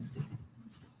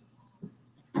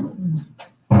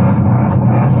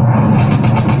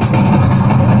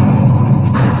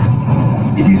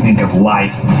 If you think of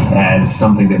life as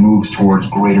something that moves towards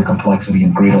greater complexity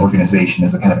and greater organization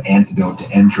as a kind of antidote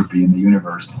to entropy in the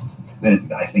universe,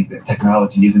 then I think that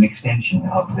technology is an extension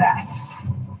of that.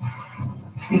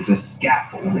 It's a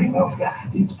scaffolding of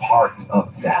that. It's part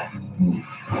of that move.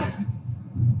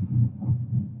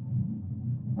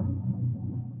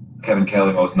 Kevin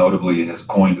Kelly, most notably, has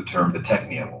coined the term the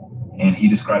technium, and he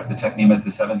describes the technium as the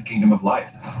seventh kingdom of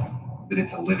life. That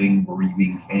it's a living,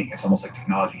 breathing thing. It's almost like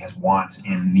technology has wants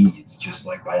and needs, just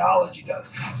like biology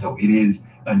does. So it is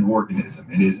an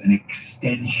organism. It is an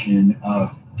extension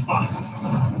of us.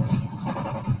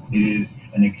 It is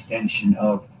an extension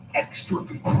of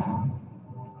entropy.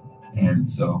 And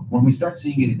so when we start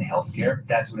seeing it in healthcare,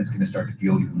 that's when it's going to start to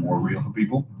feel even more real for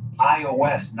people.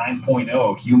 iOS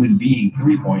 9.0, human being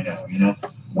 3.0, you know?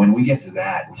 When we get to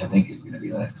that, which I think is going to be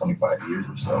the next 25 years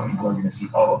or so, people are going to see,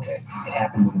 oh, okay, it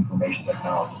happened with information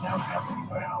technology. Now it's happening in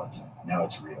biology. Now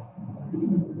it's real.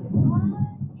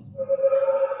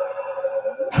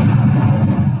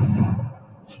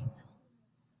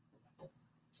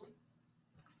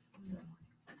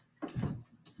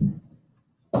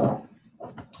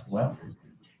 Well,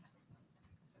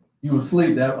 you were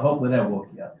asleep. Hopefully that woke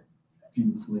you up.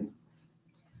 You were asleep.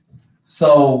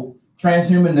 So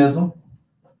transhumanism.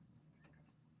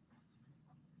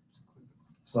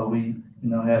 So we,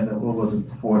 had the, what was it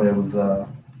before? There was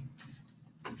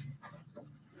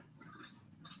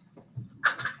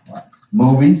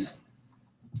movies,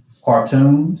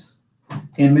 cartoons,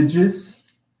 images.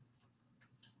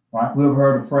 Right? We've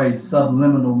heard the phrase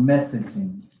subliminal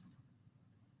messaging.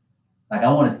 Like,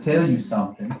 I want to tell you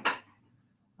something.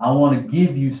 I want to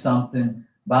give you something,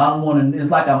 but I don't want to.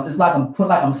 It's like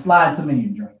I'm sliding something in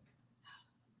your drink.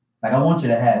 Like, I want you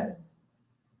to have it.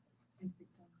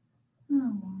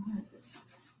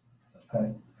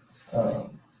 Okay.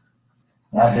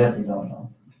 I definitely don't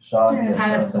know. Sean,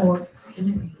 Passport.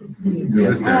 This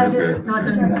is good. No, it's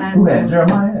in the Who passport. had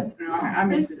Jeremiah? I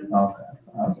missed it. Okay.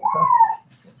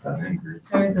 Very good.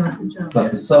 Good job.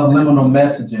 But the subliminal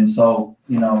messaging, so,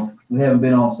 we haven't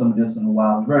been on some of this in a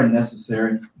while. It's very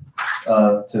necessary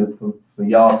for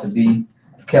y'all to be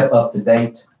kept up to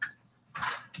date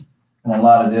on a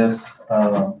lot of this.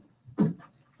 I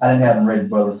didn't have them ready,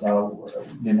 brother, so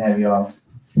I didn't have y'all.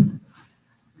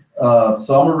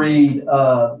 So I'm going to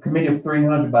read Committee of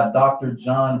 300 by Dr.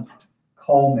 John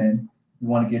Coleman. You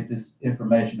want to get this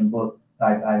information in book,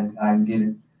 I can get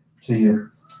it to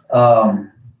you. I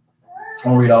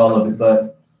won't read all of it,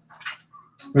 but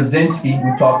Brzezinski,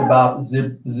 we talked about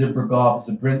Zibragov,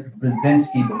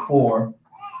 Brzezinski before,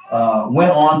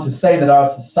 went on to say that our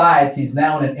society is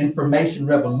now in an information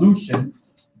revolution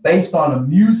based on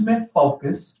amusement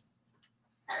focus,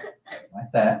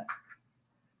 like that,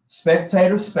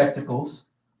 spectator spectacles,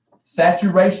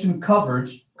 saturation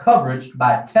coverage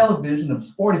by television of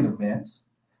sporting events,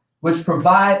 which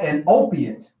provide an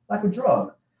opiate, like a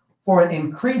drug, for an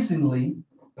increasingly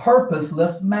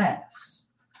purposeless mass.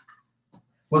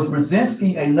 Was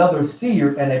Brzezinski another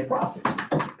seer and a prophet?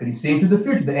 Could he see into the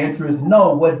future? The answer is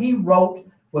no. What he wrote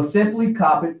was simply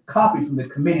copied from the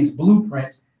committee's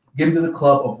blueprint given to the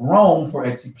Club of Rome for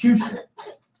execution.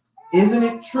 Isn't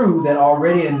it true that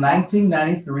already in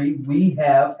 1993, we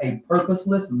have a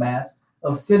purposeless mass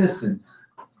of citizens?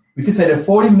 We could say that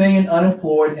 40 million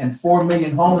unemployed and 4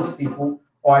 million homeless people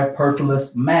are a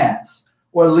purposeless mass,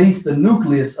 or at least the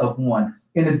nucleus of one.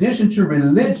 In addition to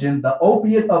religion, the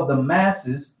opiate of the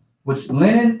masses, which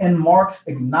Lenin and Marx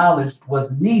acknowledged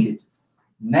was needed.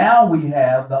 Now we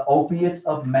have the opiates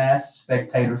of mass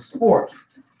spectator sport,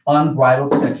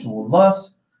 unbridled sexual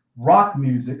lust, rock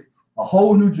music, a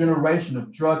whole new generation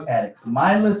of drug addicts,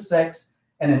 mindless sex,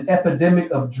 and an epidemic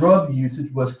of drug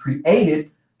usage was created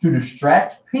to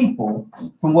distract people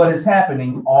from what is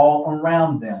happening all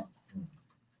around them.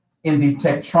 In the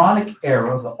Tectonic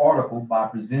Era, the article by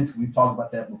Brzezinski, we've talked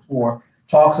about that before,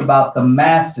 talks about the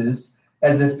masses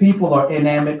as if people are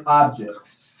inanimate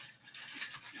objects.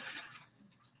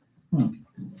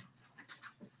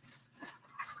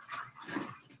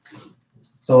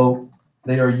 So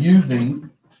they are using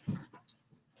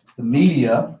the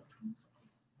media,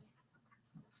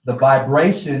 the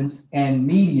vibrations and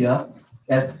media.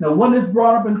 As now, when this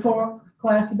brought up in Torah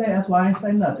class today, that's why I ain't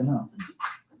say nothing, huh?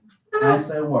 I ain't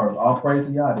say a word. All praise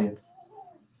to Yah there.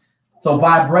 So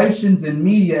vibrations and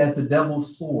media as the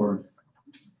devil's sword.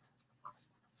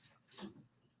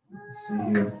 Let's see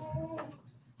here.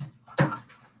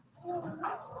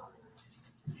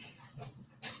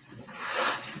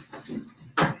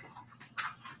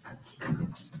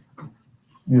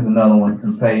 Here's another one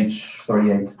from page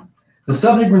 38. The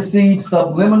subject receives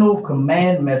subliminal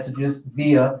command messages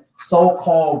via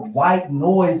so-called white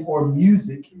noise or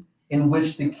music in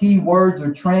which the key words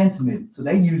are transmitted. So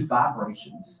they use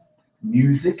vibrations,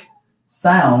 music,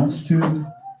 sounds to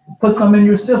put some in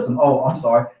your system. Oh, I'm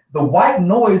sorry. The white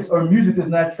noise or music does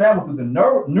not travel through the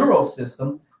neural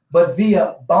system, but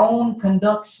via bone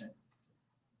conduction.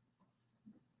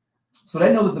 So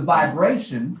they know that the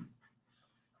vibration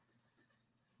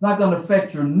not going to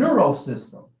affect your neural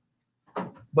system,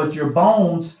 but your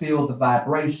bones feel the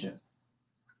vibration.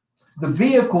 The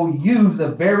vehicle used a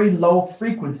very low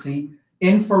frequency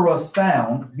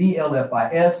infrasound,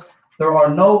 VLFIS. There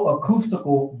are no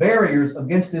acoustical barriers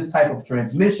against this type of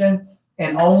transmission,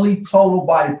 and only total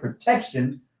body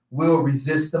protection will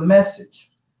resist the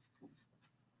message.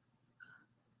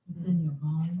 It's in your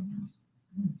bones.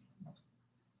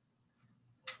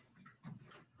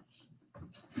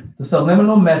 The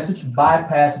subliminal message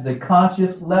bypasses the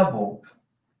conscious level.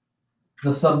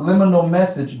 The subliminal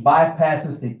message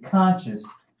bypasses the conscious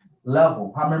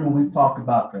level. I remember we've talked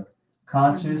about the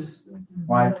conscious,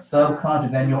 right,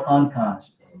 subconscious, and your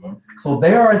unconscious. So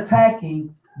they are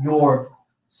attacking your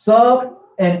sub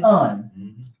and un,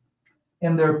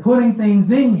 and they're putting things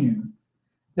in you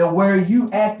that where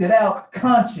you acted out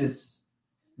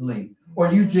consciously,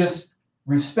 or you just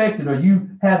respected, or you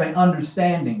have an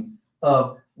understanding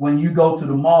of when you go to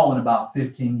the mall in about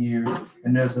 15 years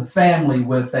and there's a family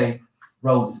with a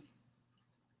Rosie.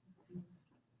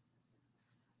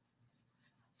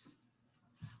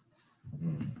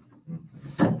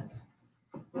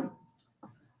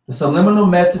 The subliminal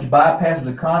message bypasses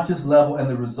the conscious level and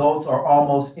the results are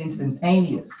almost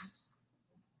instantaneous.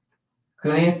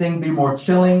 Could anything be more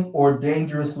chilling or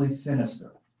dangerously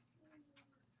sinister?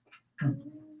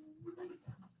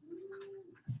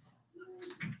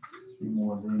 See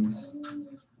more of these.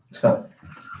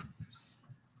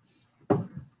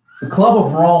 The Club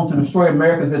of Rome to destroy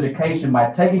America's education by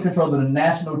taking control of the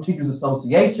National Teachers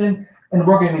Association and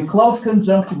working in close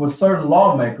conjunction with certain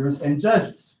lawmakers and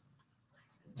judges.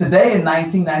 Today in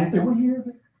 1993, what year is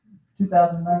it?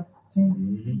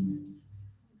 2019?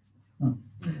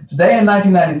 Today in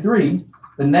 1993,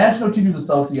 the National Teachers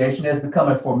Association has become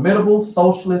a formidable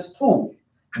socialist tool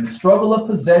in the struggle of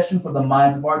possession for the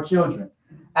minds of our children.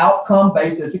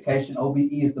 Outcome-based education, OBE,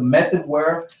 is the method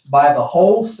whereby the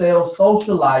wholesale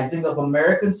socializing of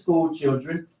American school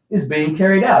children is being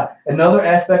carried out. Another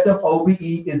aspect of OBE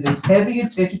is its heavy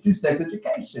attention to sex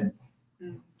education.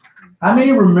 How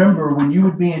many remember when you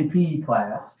would be in PE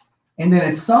class, and then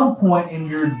at some point in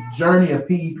your journey of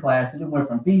PE class, it went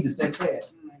from PE to sex ed?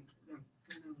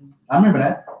 I remember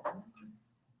that.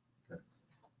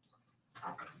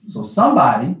 So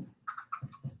somebody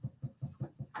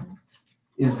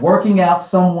is working out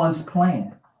someone's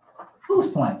plan. Whose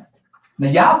plan? Now,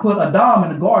 y'all put Adam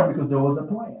in the garden because there was a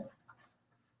plan.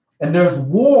 And there's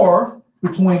war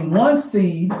between one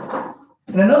seed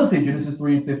and another seed, Genesis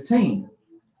 3:15.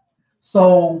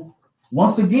 So,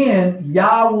 once again,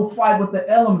 Yah will fight with the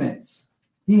elements.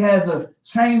 He has a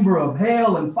chamber of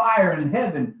hell and fire in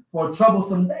heaven for a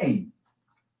troublesome day.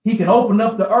 He can open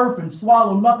up the earth and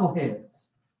swallow knuckleheads.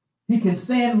 He can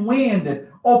send wind and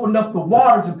open up the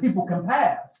waters and people can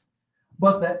pass.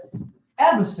 But the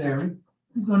adversary,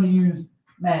 he's going to use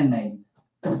man-made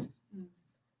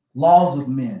laws of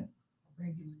men.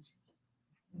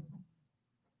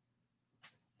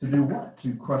 To do what?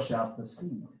 To crush out the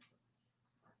seed.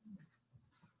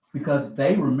 Because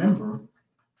they remember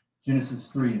Genesis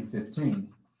 3:15.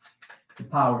 The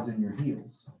power's in your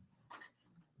heels.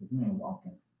 You ain't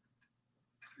walking.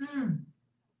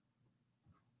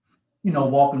 You know,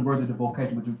 walking worthy of the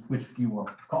vocation which you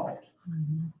are called.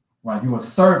 Right? You're a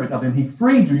servant of him. He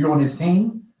freed you. You're on his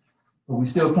team. But we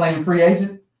still claim free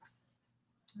agent.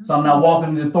 So I'm not walking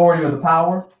in the authority or the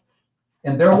power.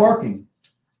 And they're working.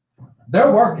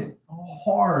 They're working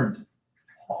hard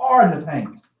in the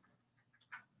paint.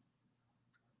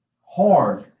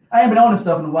 Hard. I haven't been on this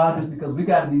stuff in a while just because we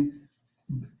got to be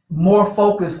more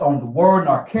focused on the word and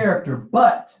our character.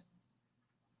 But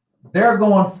they're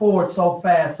going forward so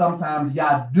fast. Sometimes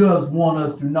y'all does want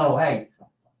us to know, hey,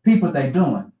 people what they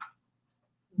doing.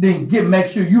 Then make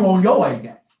sure you on your A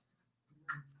game.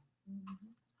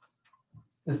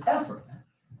 It's effort.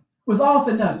 What's all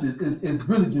said and done is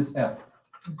really just effort.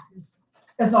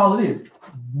 That's all it is.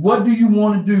 What do you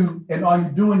want to do, and are you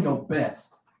doing your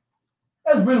best?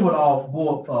 That's really what all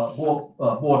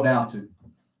boiled down to.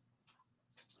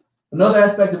 Another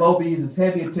aspect of OB is its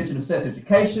heavy attention to sex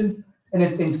education and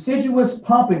its insidious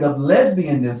pumping of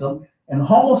lesbianism and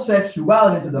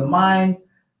homosexuality into the minds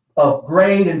of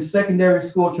grade and secondary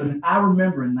school children. I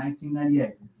remember in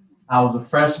 1998, I was a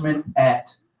freshman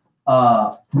at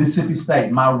Mississippi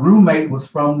State. My roommate was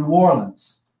from New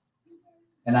Orleans.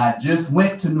 And I just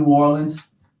went to New Orleans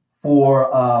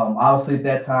for, obviously at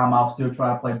that time, I was still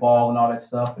trying to play ball and all that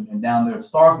stuff. And down there at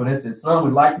Starkville, they said, son,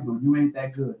 we like you, but you ain't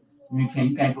that good. You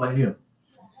can't play here.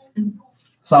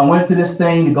 So I went to this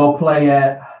thing to go play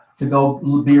at, to go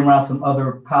be around some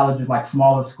other colleges, like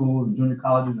smaller schools and junior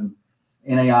colleges and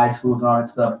NAI schools and all that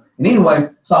stuff. And anyway,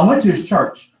 so I went to his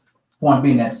church, point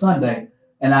being that Sunday,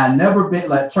 and I never been,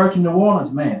 like church in New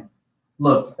Orleans, man.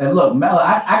 Look,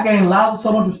 I gained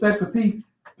so much respect for Pete.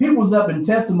 Pete was up in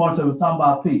testimony, so we was talking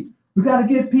about Pete. We got to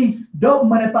get Pete dope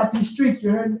money about these streets,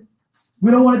 you heard me?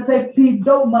 We don't want to take Pete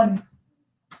dope money.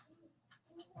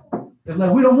 It's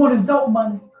like, we don't want his dope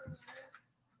money.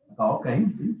 Oh, okay,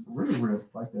 he's really real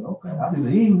like that. Okay, I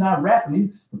mean, he ain't not rapping.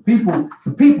 He's the people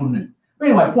knew. But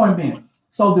anyway, point being,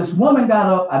 so this woman got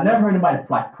up. I never heard anybody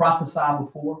like prophesy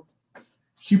before.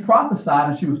 She prophesied,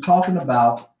 and she was talking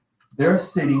about their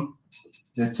city,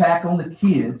 the attack on the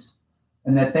kids,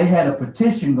 and that they had a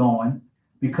petition going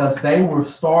because they were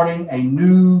starting a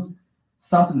new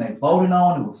something they voted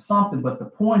on. It was something, but the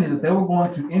point is that they were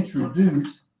going to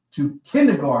introduce to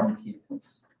kindergarten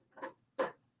kids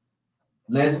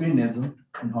lesbianism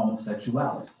and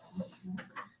homosexuality.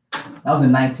 That was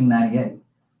in 1998.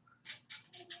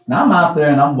 Now I'm out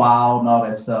there and I'm wild and all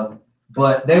that stuff,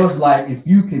 but they was like, if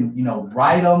you can,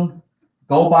 write them,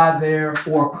 go by there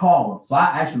or call them. So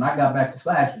I got back to,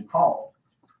 so I actually called.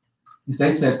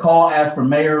 They said, call, ask for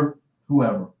mayor,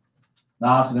 whoever.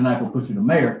 Now, obviously, they're not going to put you to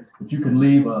mayor, but you can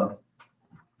leave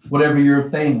whatever your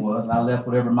thing was. And I left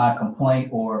whatever my complaint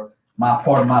or my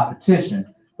part of my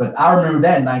petition. But I remember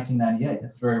that in 1998.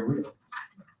 That's very real.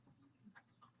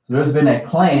 So there's been a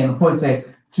claim,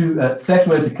 to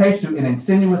sexual education and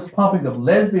insidious pumping of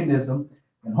lesbianism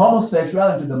and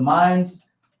homosexuality into the minds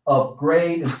of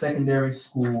grade and secondary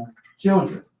school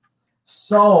children.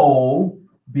 So,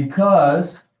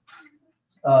 because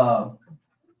that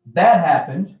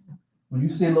happened, when you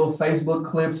see little Facebook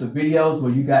clips or videos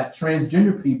where you got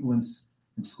transgender people in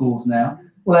schools now,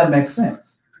 well, that makes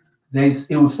sense.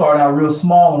 It would start out real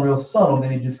small and real subtle,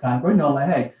 then it just kind of, like,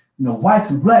 hey, whites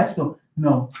and blacks don't,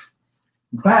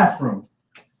 bathroom.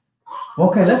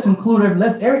 Okay, let's include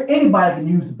anybody can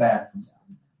use the bathroom.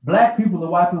 Black people, the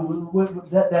white people,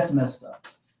 that's messed up.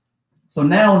 So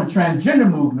now in the transgender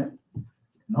movement,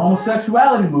 the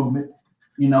homosexuality movement,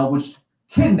 which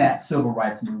kidnapped civil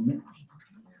rights movement,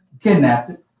 kidnapped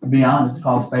it, to be honest,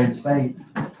 called spade a spade,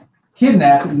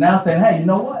 kidnapped it, and now saying, hey, you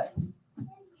know what?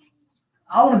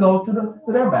 I want to go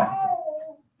to their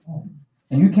bathroom.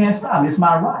 And you can't stop me. It's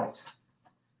my right.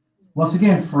 Once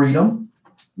again, freedom,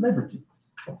 liberty.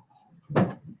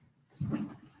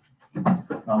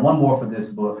 One more for this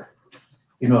book.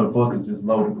 The book is just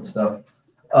loaded with stuff.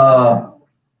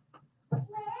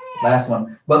 Last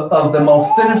one. But of the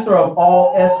most sinister of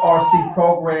all SRC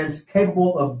programs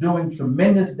capable of doing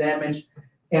tremendous damage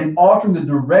and altering the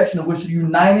direction in which the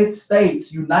United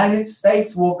States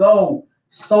will go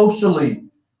socially,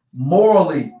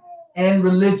 morally, and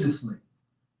religiously.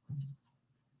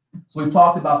 So we've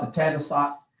talked about the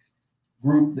Tavistock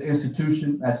group, the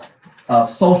institution, that's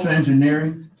social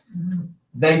engineering.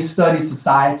 They study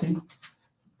society.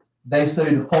 They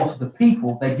study the pulse of the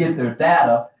people. They get their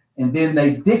data, and then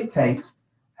they dictate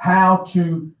how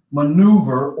to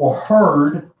maneuver or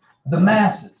herd the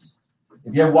masses.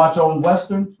 If you ever watch on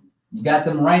Western, you got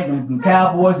them ranking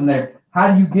cowboys, and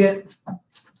how do you get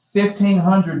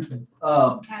 1,500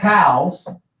 cows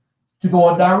to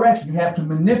go a direction? You have to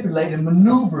manipulate and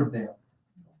maneuver them.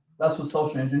 That's what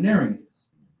social engineering is.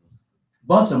 A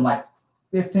bunch of them, like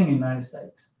 15 in the United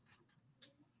States.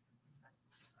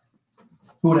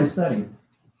 Who are they studying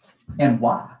and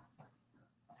why?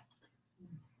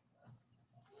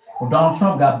 Well, Donald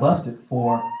Trump got busted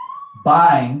for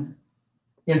buying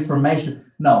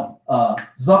information. No,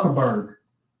 Zuckerberg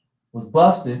was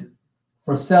busted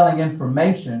for selling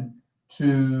information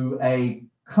to a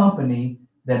company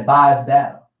that buys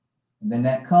data. And then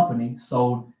that company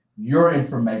sold your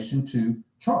information to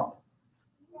Trump.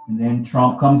 And then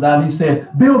Trump comes out and he says,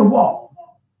 build a wall.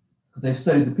 Because they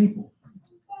studied the people.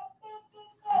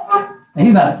 And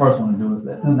he's not the first one to do it.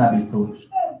 Let's not be foolish.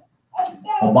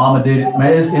 Obama did it.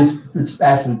 Man, it's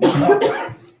actually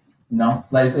cheap. You know,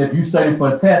 it's like if you study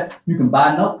for a test, you can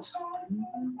buy notes.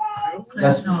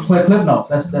 That's clip notes.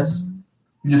 That's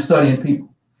you're just studying people.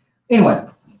 Anyway,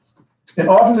 in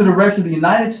altering the direction of the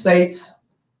United States,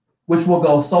 which will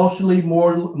go socially,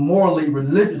 morally,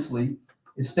 religiously,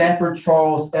 is Stanford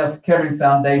Charles F. Kettering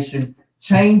Foundation,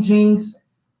 changing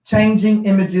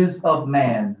images of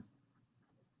man.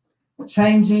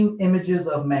 Changing images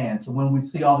of man. So when we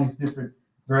see all these different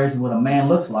versions of what a man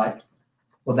looks like,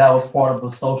 well, that was part of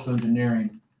the social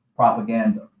engineering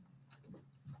propaganda.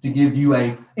 To give you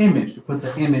a image, to put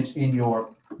an image in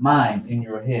your mind, in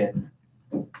your head.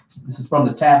 This is from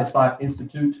the Tavistock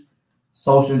Institute,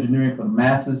 Social Engineering for the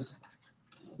Masses,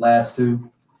 last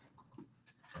two.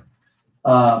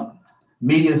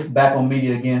 Media, back on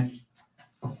media again.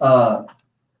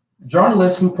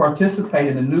 Journalists who participate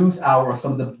in the news hour are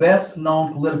some of the best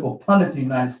known political pundits in the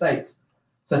United States,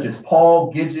 such as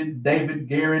Paul Gidget, David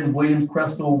Guerin, William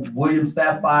Crystal, William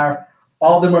Safire.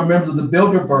 All of them are members of the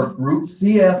Bilderberg Group,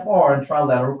 CFR, and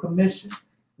Trilateral Commission.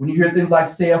 When you hear things like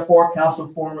CFR, Council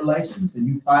of Foreign Relations, and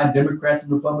you find Democrats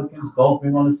and Republicans both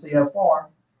being on the CFR,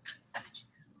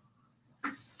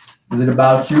 is it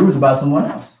about you or is it about someone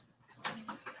else?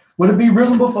 Would it be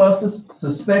reasonable for us to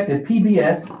suspect that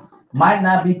PBS might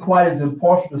not be quite as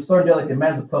impartial to certain delicate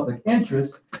matters of public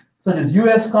interest, such as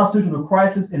U.S. constitutional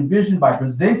crisis envisioned by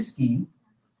Brzezinski,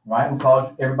 right, who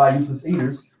called everybody useless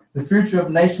eaters, the future of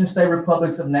nation-state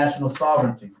republics of national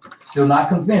sovereignty? Still not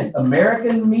convinced.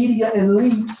 American media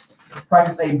elites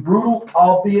practice a brutal,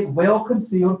 albeit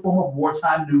well-concealed form of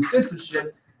wartime news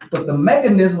censorship, but the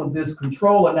mechanism of this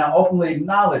control are now openly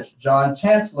acknowledged. John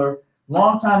Chancellor,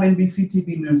 longtime NBC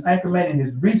TV news anchorman, in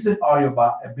his recent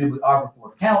bibliographical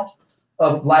account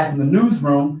of life in the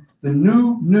newsroom, the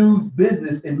new news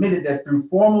business admitted that through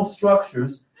formal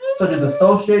structures such as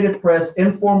Associated Press,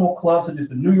 informal clubs such as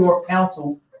the New York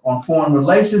Council on Foreign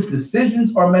Relations,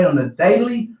 decisions are made on a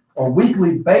daily or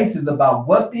weekly basis about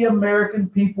what the American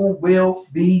people will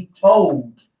be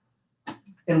told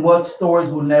and what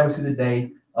stories will never see the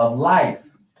day of life.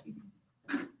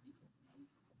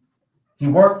 He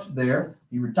worked there,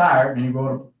 he retired, and he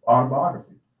wrote an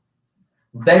autobiography.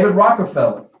 David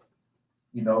Rockefeller.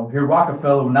 You know, here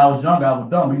Rockefeller, when I was younger, I was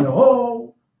dumb. You know,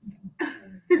 oh.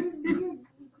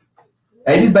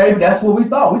 80s, baby, that's what we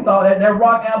thought. We thought that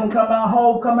rock album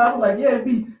come out, like, yeah,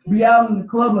 be out in the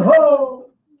club and ho.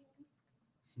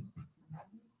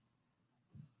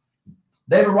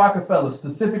 David Rockefeller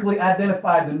specifically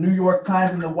identified the New York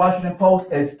Times and the Washington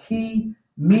Post as key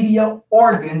media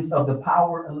organs of the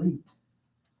power elite.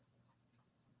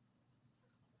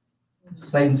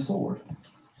 Satan's sword.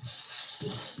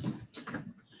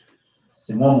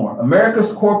 See, one more.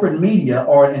 America's corporate media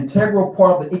are an integral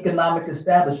part of the economic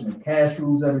establishment. Cash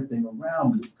rules everything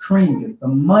around you. Cream it, the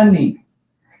money.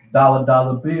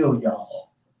 Dollar bill, y'all.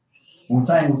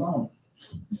 Wu-Tang was on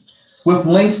it. With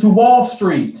links to Wall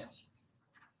Street,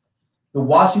 the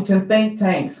Washington think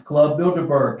tanks, Club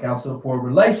Bilderberg, Council of Foreign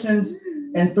Relations,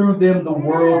 and through them, the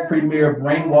world premier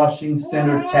brainwashing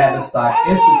center, Tavistock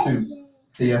Institute.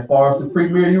 CFR is the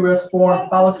premier U.S. foreign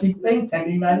policy think tank in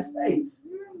the United States.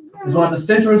 It's one of the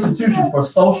central institutions for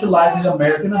socializing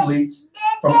American elites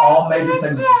from all major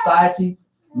segments of society,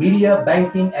 media,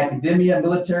 banking, academia,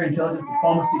 military, intelligence,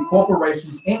 diplomacy,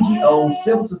 corporations, NGOs,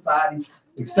 civil society,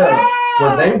 etc.,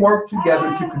 where they work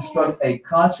together to construct a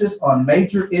conscience on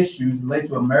major issues related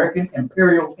to American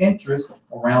imperial interests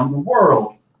around the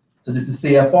world. So that the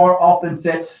CFR often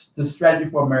sets the strategy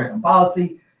for American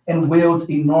policy and wields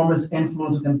enormous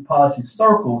influence in policy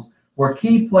circles, where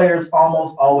key players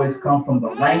almost always come from the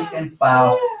rank and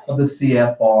file of the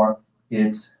CFR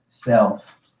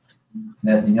itself. And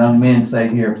as the young men say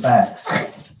here,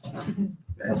 facts.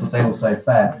 That's what they will say,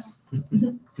 facts.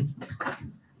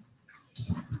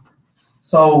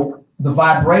 So the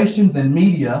vibrations in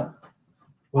media,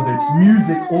 whether it's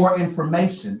music or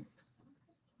information,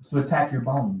 is to attack your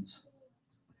bones.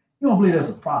 You don't believe there's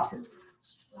a prophet.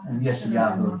 And yes, you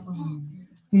got to.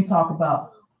 He talk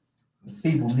about the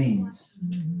feeble knees.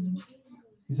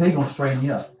 He said he's gonna straighten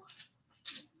you up.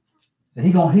 He said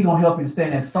he gonna help you to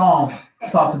stand. That song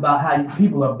talks about how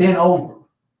people are bent over.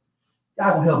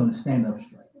 God gonna help them to stand up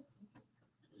straight.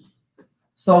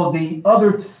 So the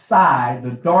other side,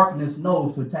 the darkness,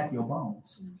 knows to attack your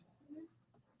bones.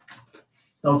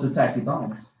 Knows to attack your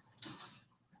bones.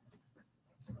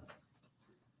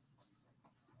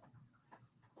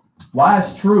 Why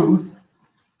is truth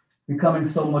becoming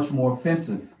so much more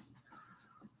offensive?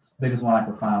 Biggest one I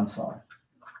could find, I'm sorry.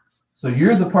 So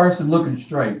you're the person looking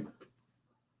straight,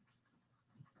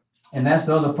 and that's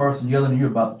the other person yelling at you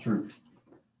about the truth.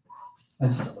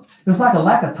 There's like a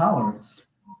lack of tolerance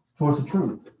towards the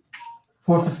truth,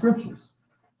 towards the scriptures.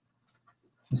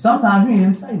 And sometimes you didn't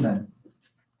even say nothing.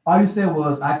 All you said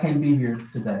was, I can't be here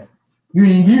today. You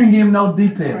didn't give him no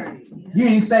detail. Right. You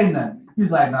didn't say nothing.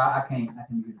 He's like, no, I can't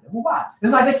be here today. Well, why?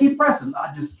 It's like they keep pressing.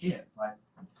 I just can't.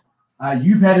 Like,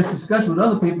 you've had this discussion with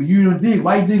other people. You don't dig.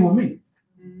 Why you dig with me?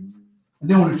 And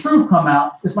then when the truth come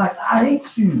out, it's like, I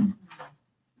hate you.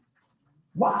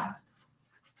 Why?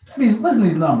 Please listen to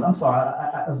these numbers. I'm sorry.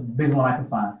 That's the biggest one I can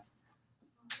find.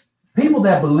 People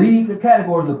that believe, the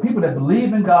categories of people that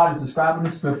believe in God is described in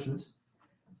the scriptures.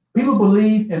 People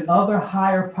believe in other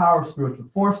higher power spiritual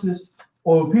forces,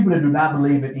 or people that do not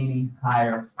believe in any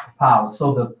higher power.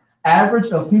 So the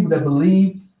average of people that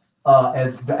believe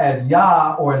as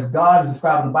Yah or as God is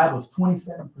described in the Bible is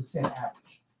 27%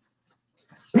 average.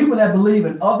 People that believe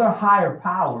in other higher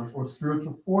powers or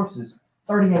spiritual forces,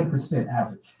 38%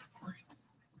 average.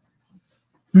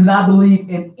 Do not believe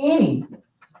in any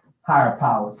higher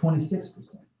power,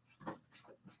 26%.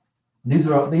 These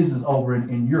is over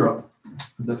in Europe.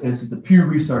 It's the Pew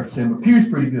Research Center. Pew's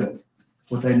pretty good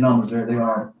with their numbers. They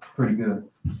are pretty good.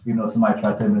 You know, somebody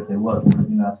tried to tell me that they wasn't,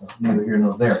 but so neither here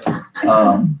nor there.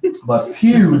 But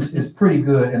Pew's is pretty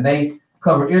good, and they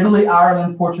cover Italy,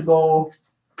 Ireland, Portugal,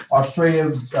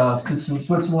 Australia,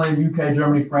 Switzerland, UK,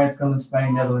 Germany, France, Finland,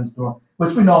 Spain, Netherlands,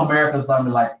 which we know America's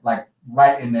like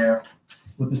right in there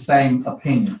with the same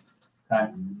opinion.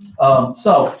 Okay,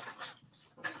 so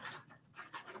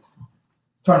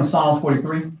turn to Psalms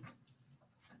 43.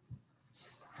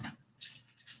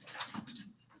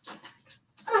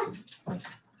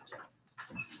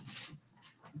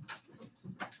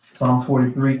 Psalms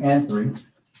 43 and 3.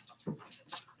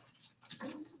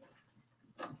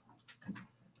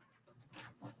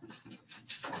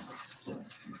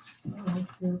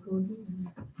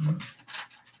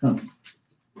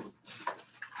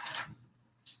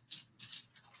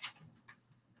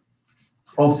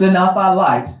 Oh, send out thy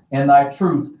light and thy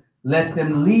truth. Let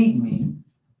them lead me.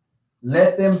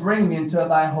 Let them bring me into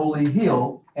thy holy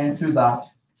hill and to thy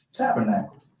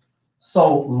tabernacle.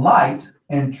 So light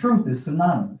and truth is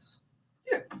synonymous.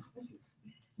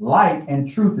 Light and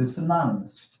truth is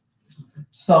synonymous.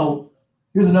 So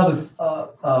here's another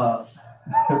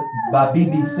by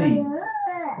BBC.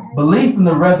 Belief in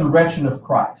the resurrection of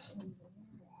Christ.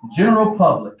 General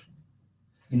public,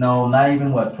 not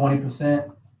even 20%.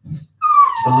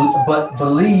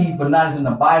 Believe, but not as in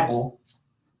the Bible,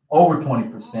 over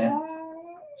 20%.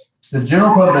 The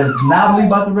general public that does not believe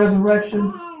about the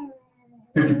resurrection,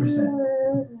 50%.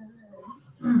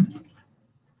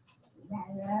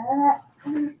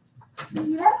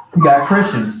 You got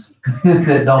Christians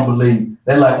that don't believe.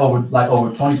 They're like over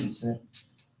 20%.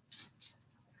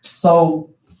 So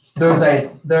there's a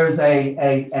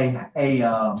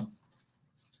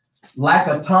lack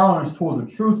of tolerance toward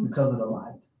the truth because of the light.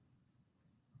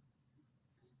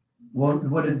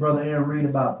 What did Brother Aaron read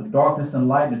about the darkness and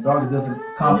light? The darkness doesn't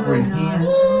comprehend,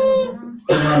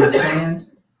 doesn't understand.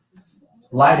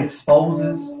 Light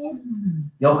exposes.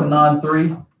 Yochanan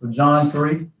 3 or John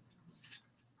 3.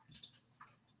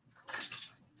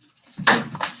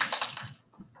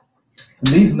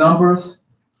 And these numbers,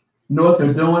 you know what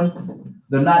they're doing?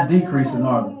 They're not decreasing,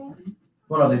 are they?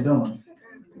 What are they doing?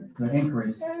 They're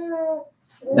increasing.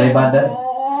 Day by day.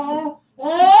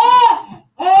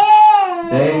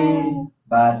 Day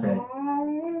by day.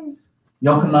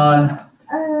 Yochanan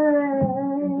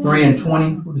 3 and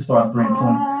 20. We'll just start at 3 and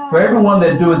 20. For everyone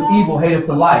that doeth evil hateth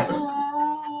the light.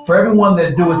 For everyone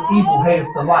that doeth evil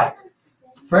hateth the light.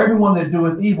 For everyone that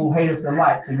doeth evil hateth the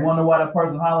light. So you want to know why that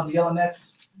person hollering and yelling at you?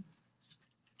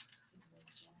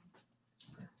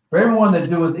 For everyone that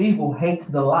doeth evil hates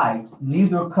the light,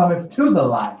 neither cometh to the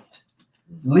light,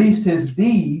 lest his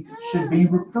deeds should be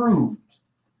reproved.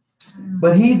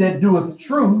 But he that doeth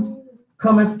truth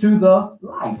cometh to the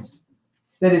light,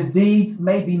 that his deeds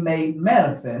may be made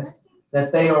manifest,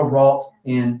 that they are wrought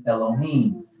in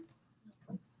Elohim.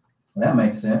 Well, that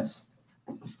makes sense.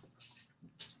 You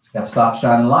have to stop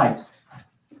shining light.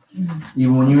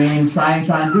 Even when you ain't even trying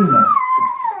to do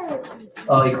nothing.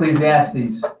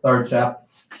 Ecclesiastes, 3rd chapter.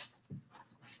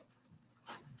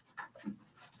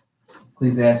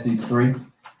 Ecclesiastes 3.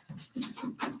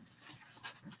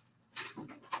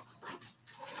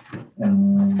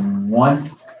 And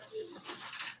 1.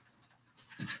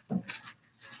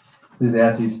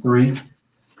 Ecclesiastes 3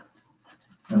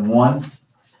 and 1.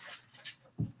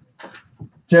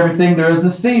 To everything there is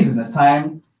a season, a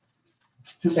time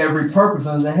to every purpose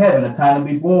under heaven, a time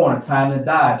to be born, a time to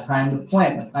die, a time to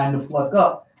plant, a time to pluck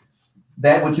up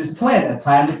that which is planted, a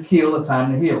time to kill, a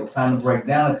time to heal, a time to break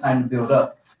down, a time to build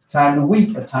up, a time to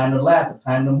weep, a time to laugh, a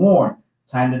time to mourn,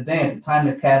 a time to dance, a time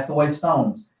to cast away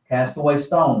stones, cast away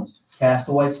stones, cast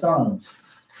away stones,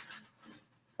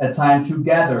 a time to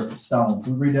gather stones.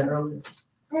 We read that earlier.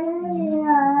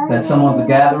 That someone's a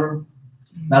gatherer,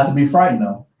 not to be frightened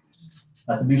though,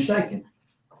 not to be shaken,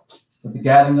 but the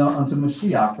gathering unto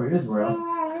Mashiach for Israel,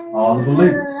 all the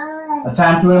believers. A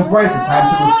time to embrace, a time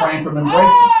to refrain from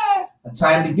embracing, a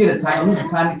time to get, a time to lose, a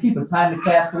time to keep, a time to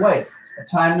cast away, a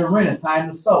time to rent, a time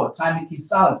to sow, a time to keep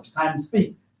silence, a time to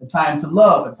speak, a time to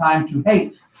love, a time to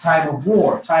hate, time of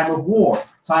war, time of war,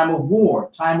 time of war,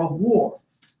 time of war.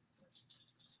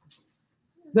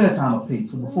 Then a time of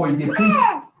peace. So before you get peace,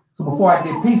 before I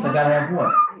get peace, I gotta have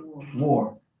what?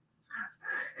 War.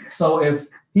 So if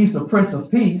he's the Prince of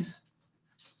Peace,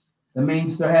 that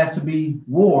means there has to be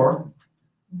war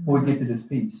before we get to this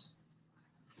peace.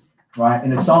 Right?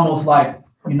 And it's almost like,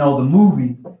 the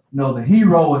movie, the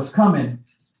hero is coming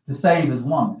to save his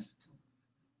woman.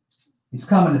 He's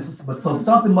coming but so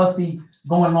something must be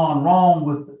going on wrong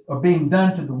with or being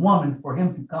done to the woman for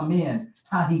him to come in.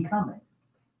 How he coming?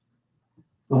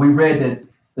 But we read that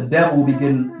the devil will be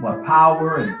getting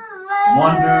power and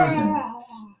wonders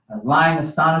and lying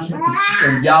astonishment,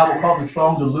 and Yah will cause a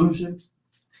strong delusion.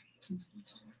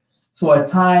 So a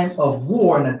time of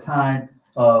war and a time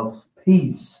of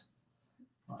peace.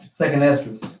 Second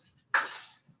Esdras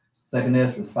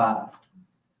 5.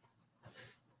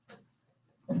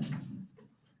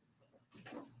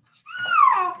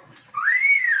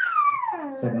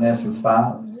 Second Esdras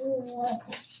 5.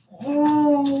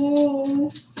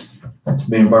 It's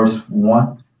be in verse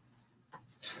 1.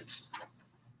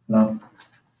 No.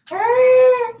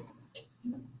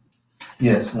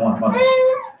 Yes, 1. My bad.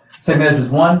 Second Esdras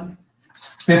 1,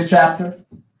 5th chapter.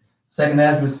 Second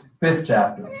Esdras 5th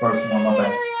chapter, verse 1. My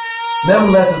bad.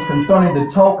 Nevertheless, as concerning the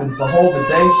tokens, behold, the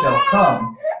day shall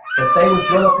come that they which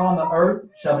dwell upon the earth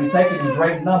shall be taken in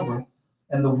great number,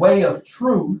 and the way of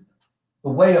truth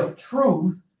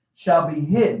shall be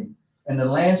hidden, and the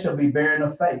land shall be barren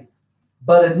of faith.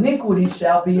 But iniquity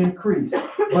shall be increased.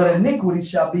 But iniquity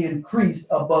shall be increased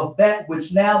above that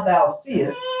which now thou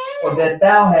seest, or that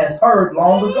thou hast heard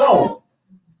long ago.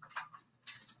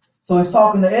 So he's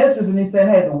talking to Esdras, and he's saying,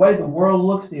 hey, the way the world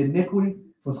looks, the iniquity,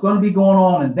 what's going to be going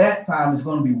on in that time is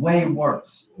going to be way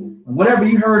worse. And whatever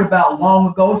you heard about long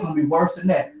ago is going to be worse than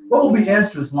that. What will be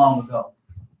Esdras long ago?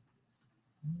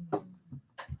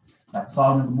 Like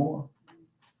Sodom and Gomorrah.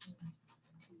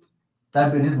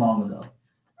 That'd been his long ago.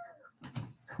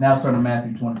 Now let's turn to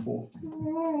Matthew 24.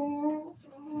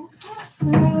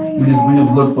 We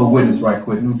just look for a witness right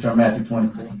quick. We'll turn to Matthew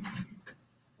 24.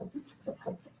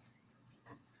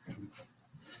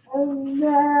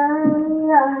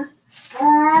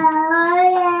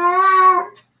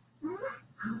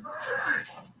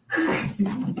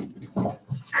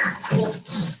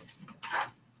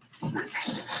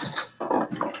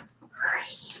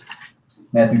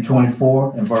 Matthew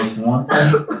 24 and verse 1.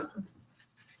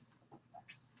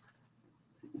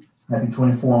 Matthew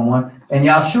 24 and 1. And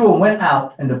Yahshua went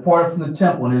out and departed from the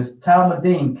temple, and his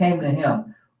Talmudim came to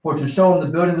him for to show him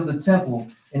the building of the temple.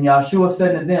 And Yahshua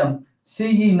said to them, see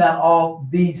ye not all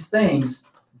these things?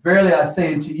 Verily I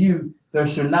say unto you, there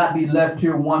shall not be left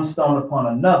here one stone upon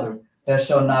another that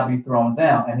shall not be thrown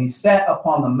down. And he sat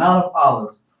upon the Mount of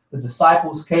Olives. The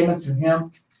disciples came unto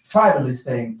him privately,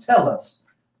 saying, tell us,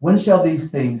 when shall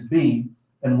these things be,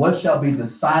 and what shall be the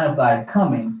sign of thy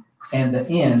coming and the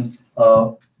end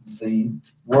of the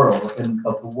world and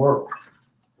of the world?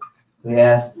 So they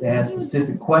asked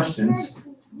specific questions.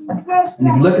 And if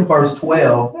you look at verse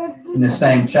 12 in the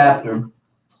same chapter,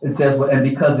 it says, and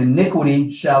because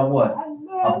iniquity shall what?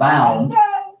 Abound,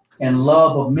 and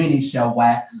love of many shall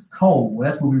wax cold. Well,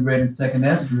 that's what we read in 2nd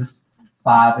Esdras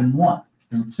 5 and 1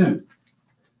 through 2.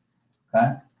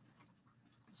 Okay?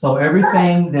 So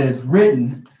everything that is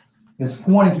written is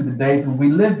pointing to the days that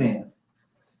we live in.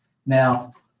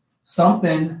 Now,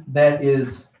 something that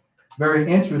is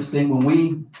very interesting, when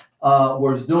we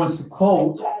were doing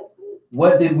Sukkot,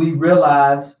 what did we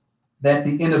realize that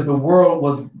the end of the world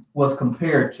was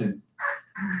compared to?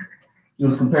 It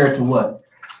was compared to what?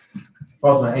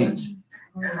 Starts with an H.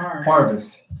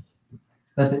 Harvest.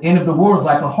 That the end of the world is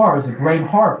like a harvest, a great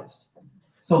harvest.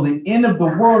 So the end of the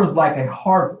world is like a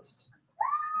harvest.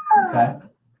 Okay?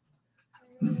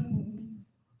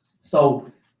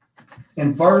 So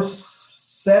in verse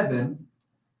 7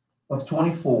 of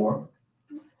 24,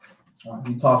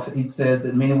 he says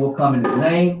that many will come in his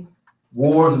name,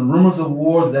 wars and rumors of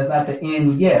wars. That's not the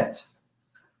end yet.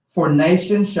 For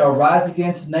nation shall rise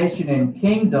against nation and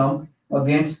kingdom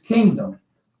against kingdom.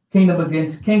 Kingdom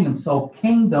against kingdom. So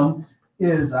kingdom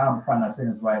is, I'm probably not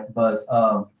saying this right, but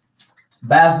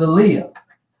Basileia.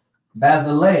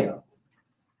 Basileia.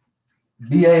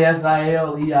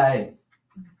 Basileia.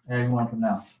 However you want to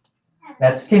pronounce.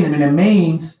 That's kingdom. And it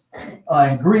means,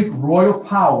 in Greek, royal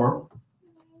power,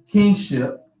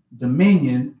 kingship,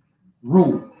 dominion,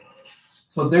 rule.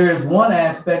 So there is one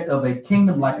aspect of a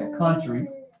kingdom like a country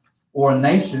or a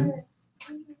nation.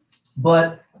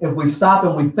 But if we stop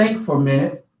and we think for a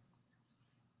minute,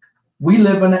 we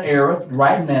live in an era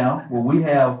right now where we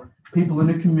have people in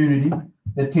the community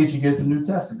that teach against the New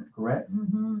Testament, correct?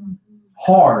 Mm-hmm.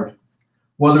 Hard.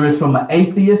 Whether it's from an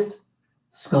atheist,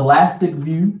 scholastic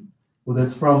view, whether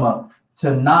it's from a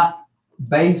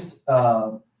Tanakh-based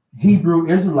Hebrew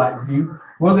Israelite view,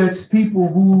 whether it's people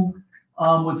who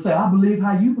would say, I believe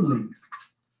how you believe.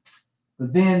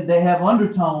 But then they have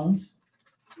undertones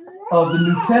of the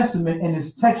New Testament and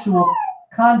its textual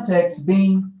context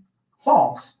being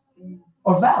false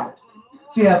or valid.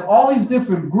 So you have all these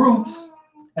different groups,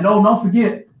 and don't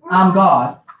forget, I'm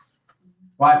God,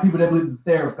 right? People that believe that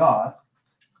they're God,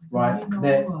 right?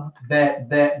 That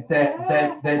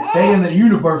they in the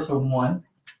universe are one.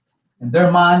 In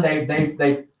their mind,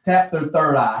 they tap their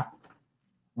third eye,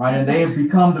 right? And they have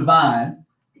become divine,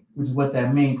 which is what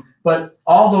that means. But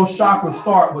all those chakras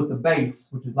start with the base,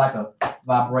 which is like a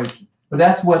vibration. But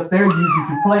that's what they're using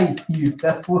to play you.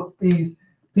 That's what these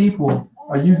people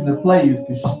are using to play you,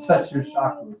 to touch your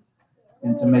chakras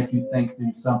and to make you think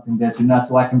through something that you're not.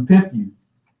 So I can pimp you.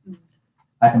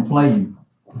 I can play you.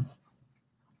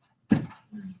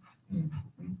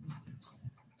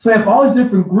 So you have all these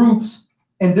different groups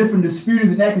and different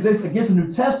disputes and accusations against the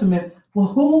New Testament. Well,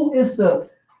 who is the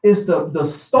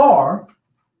star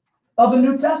of the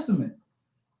New Testament?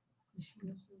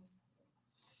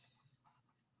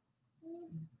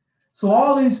 So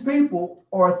all these people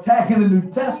are attacking the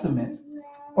New Testament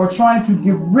or trying to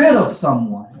get rid of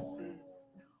someone,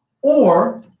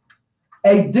 or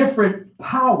a different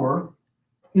power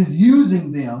is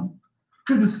using them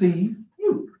to deceive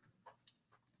you.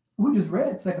 We just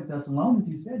read 2 Thessalonians.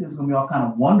 He said there's going to be all kind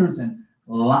of wonders and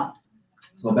light.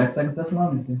 Let's go back to 2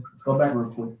 Thessalonians. Let's go back real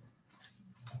quick.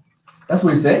 That's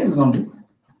what he said he was going to do.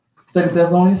 2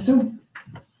 Thessalonians 2.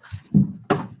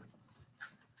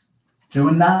 2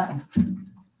 and 9.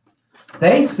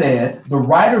 They said, the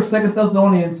writer of 2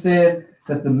 Thessalonians said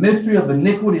that the mystery of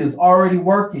iniquity is already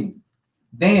working.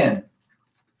 Then,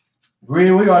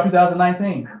 here we are,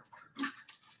 2019.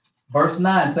 Verse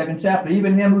 9, second chapter.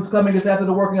 Even him who's coming is after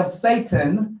the working of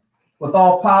Satan with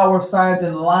all power, signs,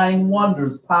 and lying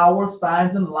wonders. Power,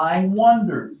 signs, and lying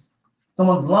wonders.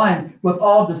 Someone's lying with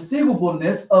all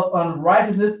deceivableness of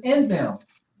unrighteousness in them.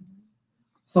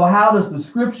 So how does the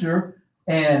scripture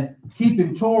and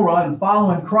keeping Torah and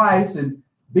following Christ and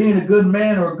being a good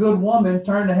man or a good woman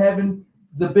turn to having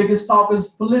the biggest talk is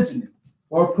polygyny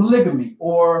or polygamy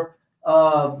or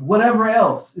whatever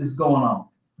else is going on?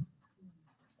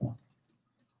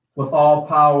 With all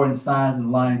power and signs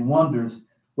and lying wonders,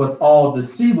 with all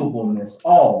deceivableness,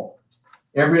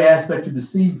 every aspect to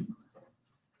deceive you.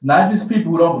 It's not just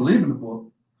people who don't believe in the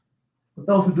book, but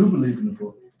those who do believe in the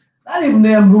book. Not even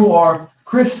them who are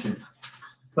Christian,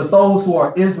 but those who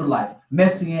are Israelite,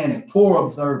 Messianic, Torah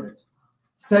observant,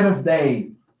 Seventh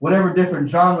Day, whatever different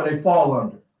genre they fall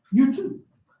under. You too.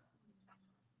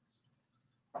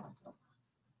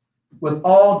 With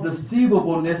all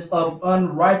deceivableness of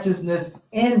unrighteousness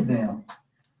in them.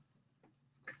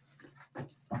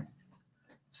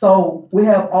 So we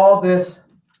have all this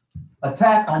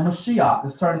attack on Mashiach.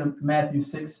 Let's turn to Matthew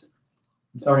 6:33.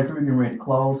 We're getting ready to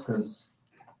close because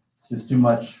it's just too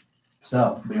much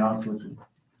stuff, to be honest with you.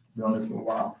 Been on this for a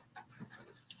while.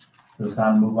 So it's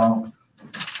time to move on.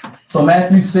 So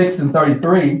Matthew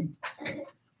 6:33.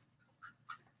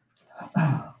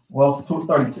 Well,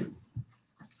 32.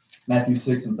 Matthew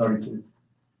 6:32.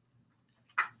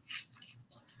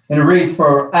 And it reads,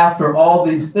 for after all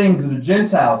these things the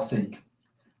Gentiles seek,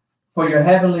 for your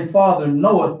heavenly Father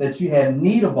knoweth that ye have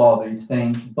need of all these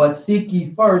things, but seek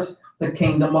ye first the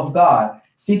kingdom of God.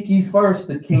 Seek ye first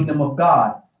the kingdom of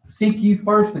God. Seek ye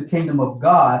first the kingdom of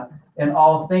God, and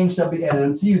all things shall be added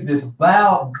unto you. This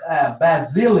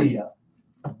Basileia,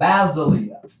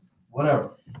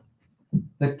 whatever.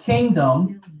 The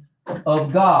kingdom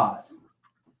of God.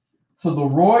 So the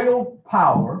royal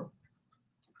power,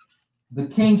 the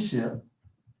kingship,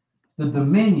 the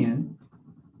dominion,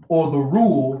 or the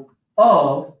rule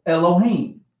of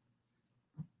Elohim.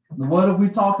 What have we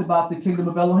talked about the kingdom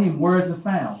of Elohim? Where is it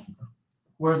found?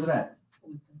 Where is it at?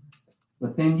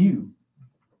 Within you.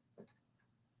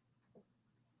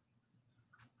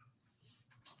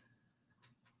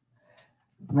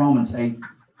 Romans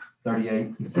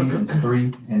 8:38, Ephesians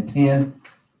 3:10.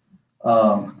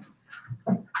 Got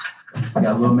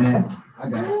a little man? I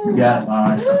got it. You got it, all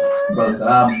right. Brother said,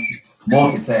 I'm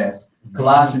multitask.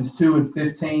 Colossians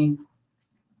 2:15,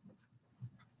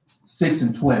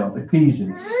 6:12,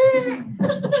 Ephesians.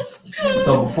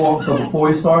 So before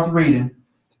he starts reading,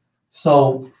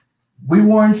 so we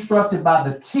were instructed by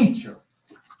the teacher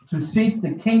to seek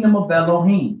the kingdom of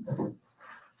Elohim.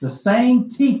 The same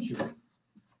teacher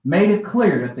made it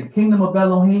clear that the kingdom of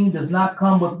Elohim does not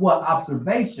come with what?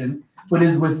 Observation, but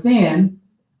is within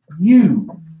you.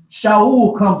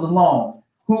 Shaul comes along,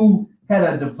 who had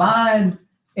a divine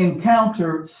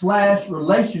encounter /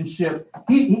 relationship.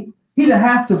 He didn't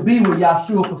have to be with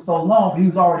Yahshua for so long. He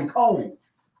was already cold.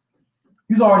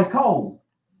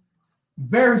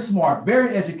 Very smart,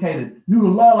 very educated, knew the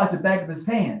law like the back of his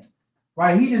hand.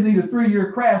 Right? He just needed a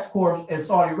 3-year crash course in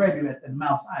Saudi Arabia at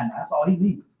Mount Sinai. That's all he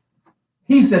needed.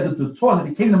 He said that the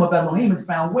kingdom of Elohim is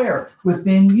found where?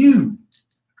 Within you.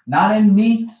 Not in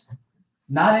meats,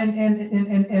 not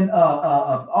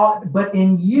but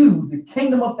in you, the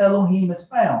kingdom of Elohim is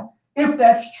found. If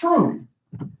that's true,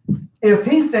 if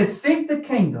he said, seek the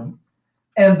kingdom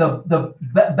and the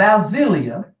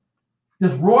basilia,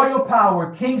 this royal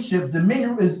power, kingship,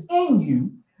 dominion is in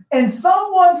you, and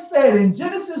someone said in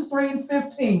Genesis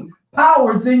 3:15,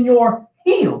 power's in your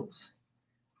heels.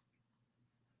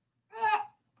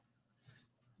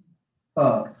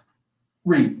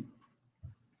 Read.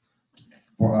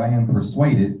 For I am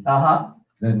persuaded that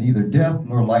neither death,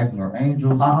 nor life, nor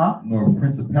angels, nor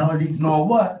principalities, Nor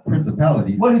what?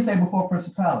 Principalities, What did he say before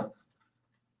principalities?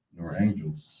 nor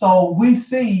angels. So we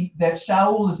see that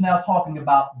Shaul is now talking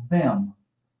about them.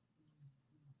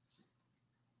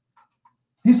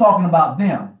 He's talking about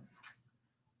them.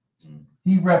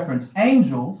 He referenced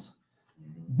angels,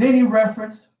 then he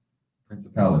referenced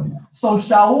Principalities. So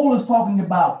Shaul is talking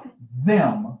about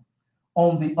them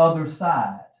on the other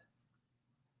side.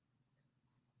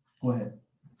 Go ahead.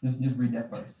 Just read that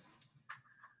first.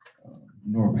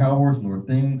 Nor powers, nor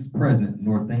things present,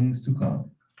 nor things to come.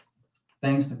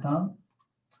 Things to come?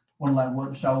 What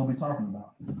Shaul be talking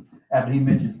about? After he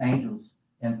mentions angels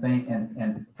and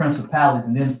principalities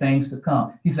and then things to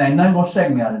come. He's saying, nothing gonna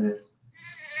shake me out of this.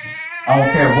 I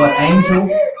don't care what angel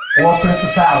or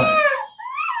principality.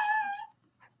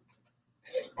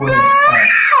 Go ahead.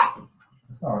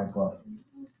 It's all right, bud.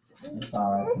 It's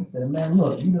all right. He said, man,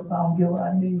 look, if I don't get what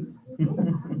I need,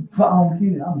 if I don't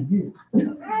get it, I'm gonna get it.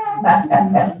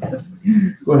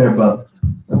 Go ahead, brother.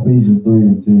 Ephesians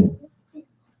 3:10.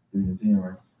 3:10,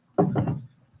 right?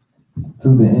 To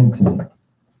the intent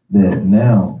that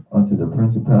now unto the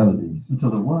principalities,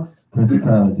 Until the what?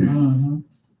 Principalities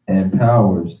and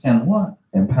powers, And what?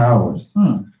 and powers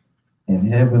in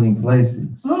heavenly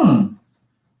places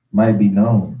might be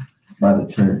known by the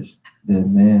church the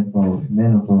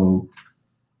manifold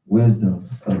wisdom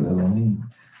of Elohim.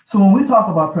 So when we talk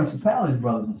about principalities,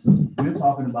 brothers and sisters, we're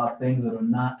talking about things that are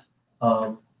not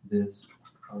of this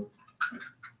earth.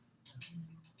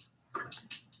 A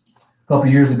couple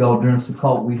of years ago during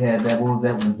Sukkot, we had that. What was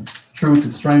that one? Truth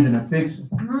is stranger than fiction.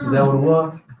 Is that what it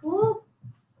was?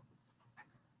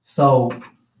 So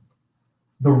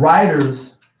the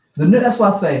writers, that's why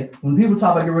I say when people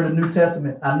talk about get rid of the New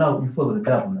Testament, I know you're full of the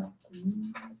devil now.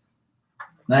 And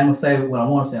I ain't gonna say what I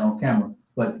want to say on camera,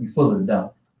 but you're full of the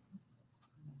devil.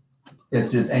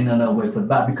 It's just ain't no other way to put it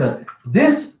about, because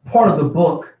this part of the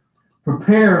book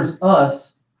prepares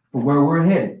us for where we're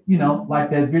headed. You know,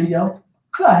 like that video.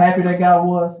 See how happy that guy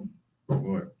was?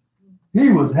 Boy.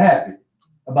 He was happy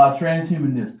about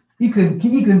transhumanism. He couldn't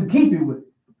keep it with.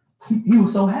 He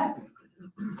was so happy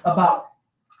about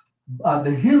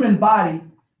the human body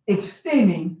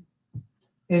extending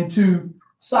into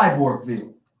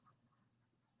cyborgville.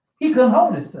 He couldn't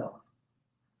hold himself.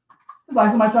 It's like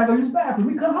somebody trying to go use the bathroom.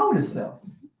 He couldn't hold himself.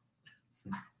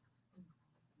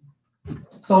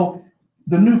 So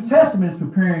the New Testament is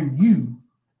preparing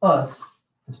us,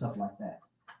 for stuff like that.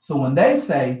 So when they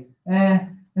say, that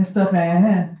stuff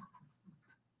ain't,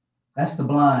 that's the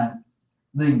blind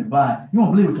leading the blind. You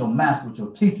won't believe what your master, what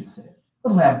your teacher said.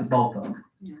 That's what happened to both of them.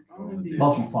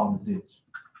 Both of them fall in the ditch.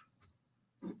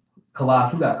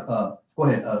 Colossians, go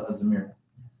ahead, Zamir.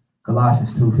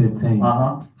 Colossians 2:15.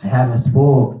 And having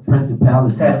spoiled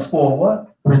principalities. Having spoiled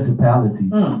what?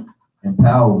 Principalities and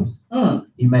powers.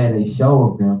 He made a show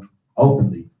of them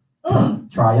openly,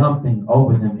 triumphing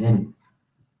over them in it.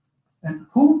 And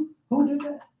who did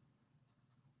that?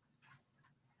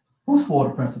 Who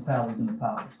spoiled the principalities and the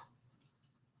powers?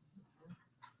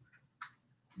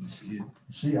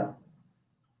 Shia.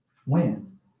 When?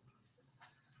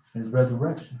 His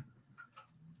resurrection.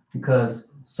 Because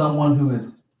someone who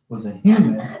was a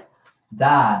human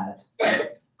died.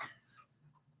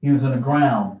 He was in the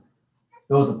ground.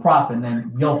 There was a prophet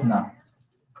named Yochanan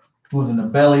who was in the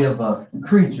belly of a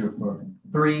creature for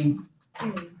 3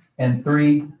 and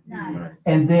 3. Nice.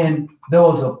 And then there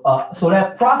was so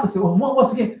that prophecy was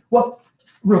once again,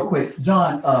 real quick,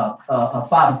 John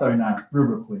 5:39,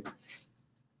 real quick.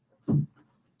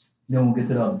 Then we'll get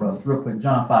to the other brothers. Real quick,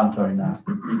 John 5:39.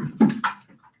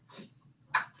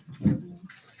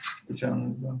 What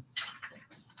channel is on?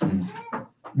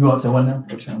 You want to say what now?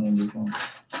 What channel is this on?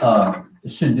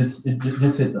 It should just hit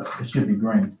it should be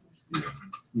green.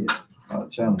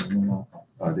 Channel, you know.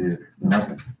 I did.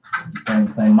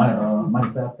 Thing might have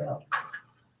zapped out.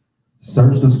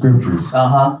 Search the scriptures,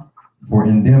 for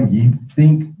in them ye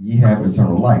think ye have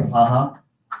eternal life,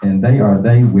 and they are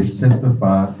they which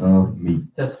testify of me.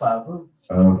 Testify of who?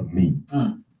 Of me.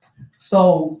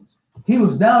 So he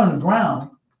was down on the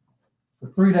ground for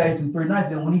 3 days and 3 nights.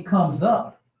 Then when he comes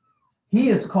up, he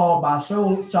is called by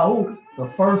Shaul the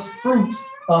first fruits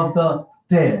of the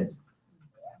dead.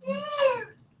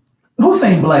 Who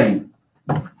seen Blade?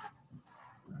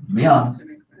 Be honest.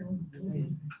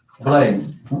 Blade.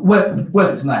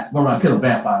 What's his name? Go around killing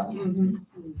vampires.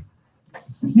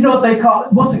 You know what they call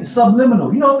it? What's it?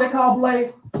 Subliminal. You know what they call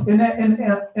Blade in that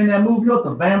movie? You know,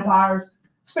 the vampires.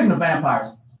 Speaking of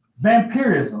vampires,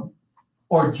 vampirism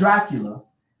or Dracula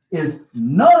is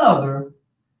none other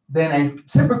than a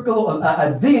typical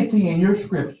a deity in your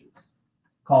scriptures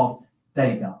called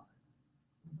Dagon.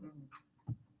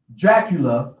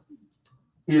 Dracula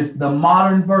is the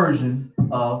modern version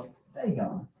of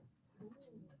Dagon.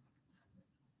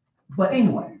 But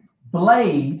anyway,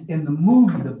 Blade in the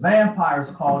movie, the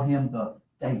vampires called him the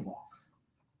Daywalker.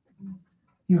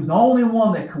 He was the only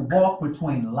one that could walk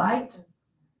between light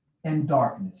and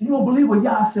darkness. You don't believe what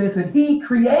Yah says, that he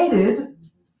created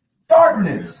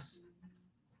darkness.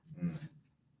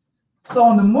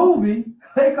 So in the movie,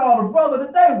 they call the brother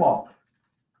the Daywalker.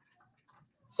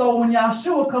 So when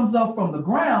Yahshua comes up from the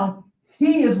ground,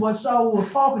 he is what Shaul was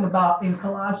talking about in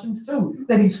Colossians 2,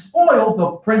 that he spoiled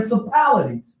the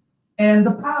principalities and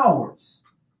the powers.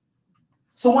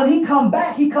 So when he come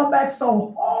back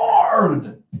so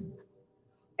hard.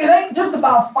 It ain't just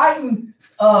about fighting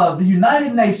the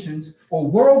United Nations or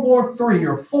World War III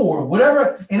or IV, or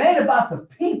whatever. It ain't about the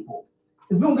people.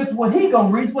 It's going to get to what he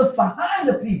going to reach, what's behind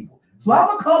the people. So I'm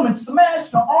going to come and smash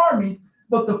the armies,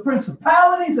 but the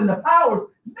principalities and the powers,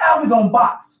 now we're going to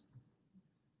box.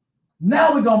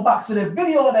 Now we're going to box. So that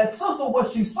video of that sister, what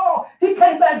she saw, he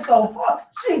came back so hard.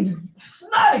 She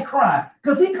snotty crying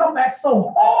because he come back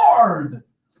so hard.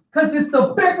 Because it's the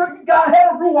bigger, God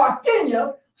had a Ruach in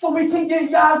you so we can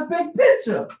get Yah's big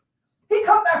picture. He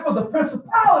come back for the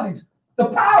principalities, the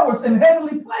powers in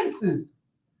heavenly places.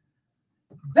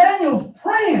 Daniel's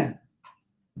praying.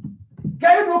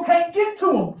 Gabriel can't get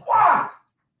to him. Why?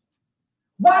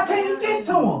 Why can't he get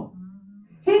to him?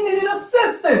 He needed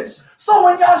assistance. So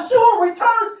when Yahshua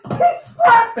returns, he's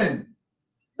slapping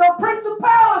the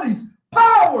principalities,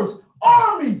 powers,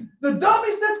 armies, the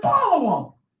dummies that follow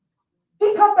him.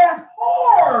 He come back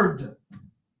hard.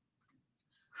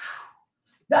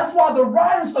 That's why the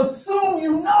writers assume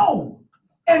you know.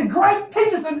 And great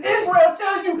teachers in Israel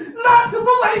tell you not to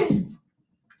believe.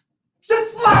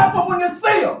 Just slap them when you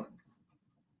see them.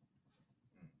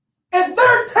 And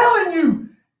they're telling you,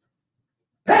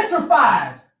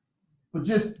 petrified, but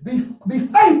just be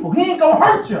faithful. He ain't gonna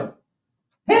hurt you.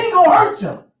 He ain't gonna hurt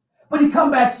you. But he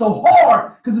come back so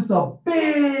hard because it's a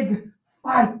big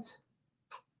fight.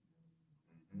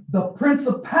 The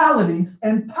principalities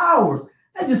and powers,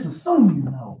 they just assume you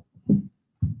know.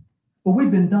 But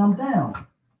we've been dumbed down.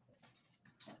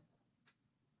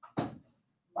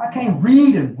 I can't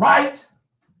read and write,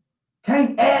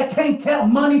 can't add, can't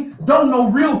count money, don't know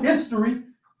real history.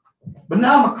 But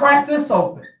now I'm going to crack this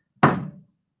open.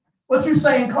 What you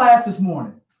say in class this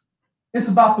morning? It's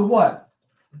about the what?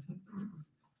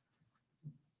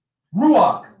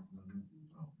 Ruach.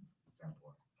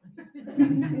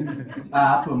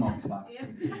 I put him on the spot.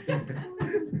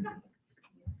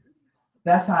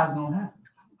 That's how it's going to happen.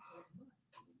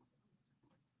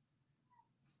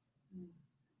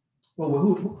 Well,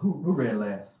 who read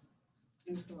last?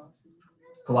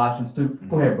 Colossians 2.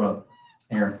 Go ahead, brother.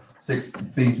 Aaron. 6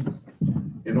 Ephesians.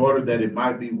 In order that it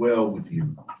might be well with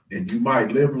you, and you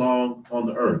might live long on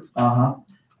the earth.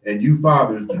 And you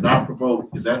fathers do not provoke.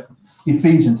 Is that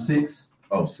Ephesians 6?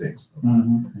 Oh, 6.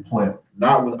 12.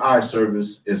 Not with eye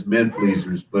service as men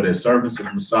pleasers, but as servants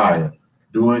of Messiah,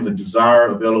 doing the desire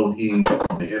of Elohim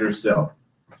in the inner self,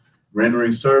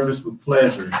 rendering service with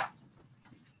pleasure.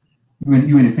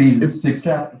 You in Ephesians 6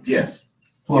 chapter? Yes.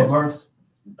 12 verse?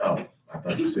 Oh, I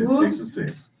thought you said 6 and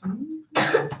 6.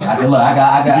 I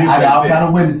got all kind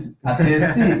of witnesses. I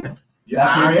said 6. Yeah,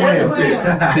 I am 6.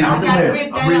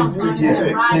 I'm reading 6 and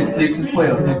 6. 6 and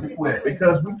 12. 6 and 12.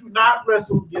 Because we do not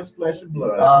wrestle against flesh and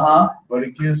blood, but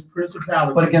against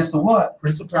principalities. But against the what?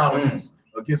 Principalities,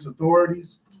 against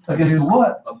authorities. Against the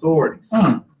what? Authorities.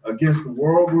 Against the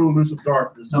world rulers of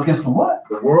darkness. So against the what?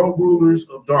 The world rulers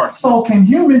of darkness. So can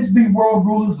humans be world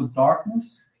rulers of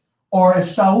darkness? Or is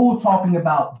Shaul talking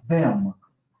about them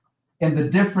and their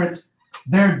different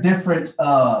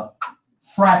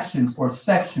fractions or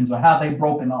sections or how they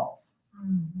broken off?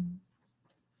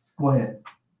 Go ahead.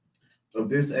 Of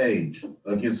this age,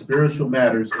 against spiritual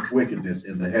matters of wickedness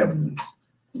in the heavenlies.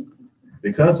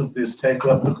 Because of this, take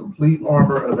up the complete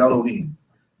armor of Elohim,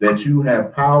 that you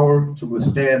have power to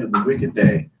withstand in the wicked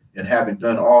day, and having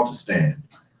done all to stand.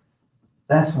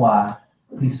 That's why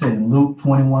he said in Luke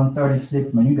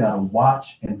 21:36, man, you got to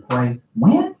watch and pray.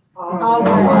 When?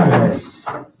 Always.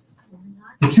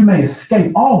 That you may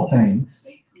escape all things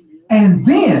and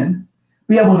then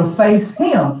be able to face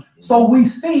him. So we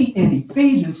see in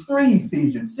Ephesians 3,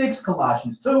 Ephesians 6,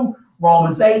 Colossians 2,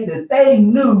 Romans 8, that they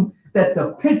knew that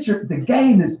the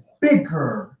game is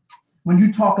bigger when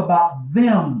you talk about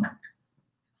them,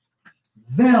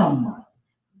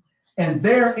 and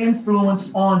their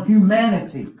influence on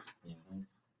humanity.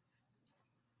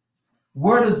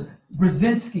 Where does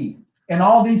Brzezinski and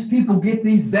all these people get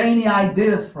these zany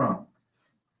ideas from?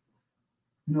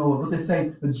 You know what they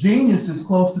say? A genius is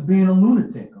close to being a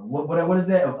lunatic. Or what is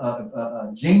that?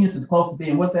 A genius is close to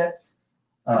being what's that?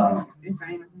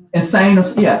 Insane.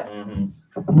 Yeah.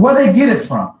 Where they get it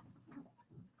from,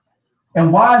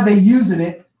 and why are they using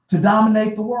it to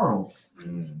dominate the world?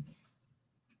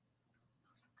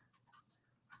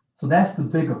 So that's the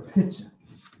bigger picture.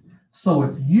 So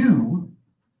if you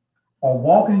are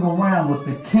walking around with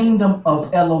the kingdom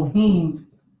of Elohim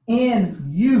in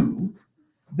you,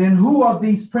 then who are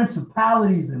these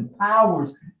principalities and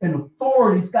powers and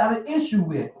authorities got an issue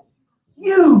with?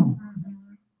 You.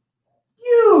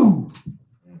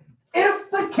 If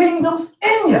the kingdom's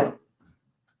in you.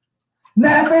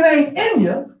 Now, if it ain't in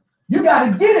you, you got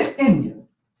to get it in you.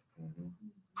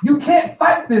 You can't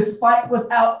fight this fight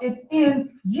without it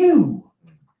in you.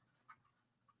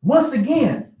 Once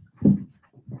again,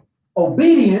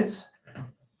 obedience,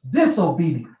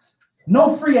 disobedience.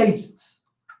 No free agents.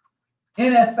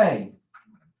 NFA,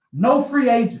 no free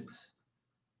agents.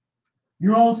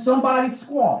 You're on somebody's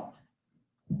squad.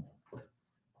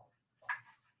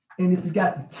 And if you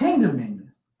got the kingdom in you,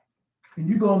 then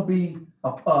you're going to be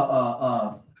a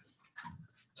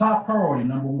top priority,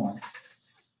 number one.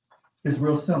 It's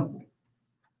real simple.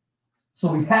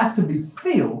 So we have to be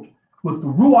filled with the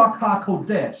Ruach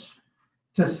HaKodesh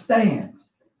to stand.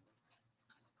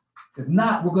 If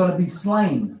not, we're going to be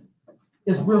slain.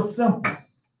 It's real simple.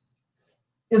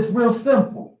 It's real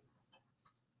simple.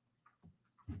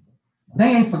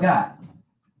 They ain't forgot.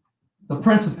 The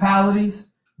principalities,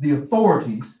 the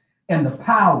authorities, and the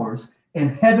powers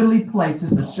in heavenly places,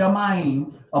 the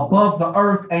Shemaim, above the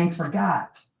earth, ain't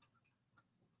forgot.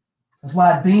 That's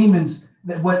why demons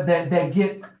that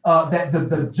get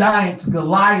the giants,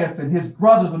 Goliath and his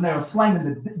brothers, when they were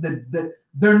slain,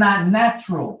 they're not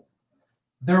natural.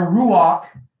 Their ruach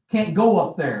can't go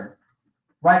up there,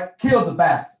 right? Kill the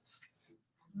bastards,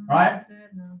 right?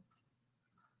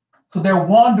 So they're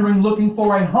wandering, looking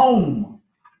for a home.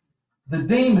 The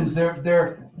demons,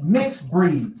 they're mixed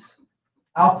breeds.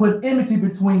 I'll put enmity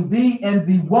between thee and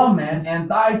the woman, and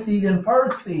thy seed and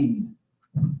her seed.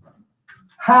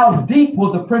 How deep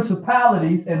will the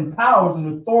principalities and powers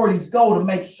and authorities go to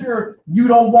make sure you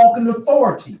don't walk in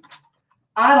authority?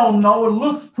 I don't know. It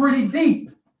looks pretty deep.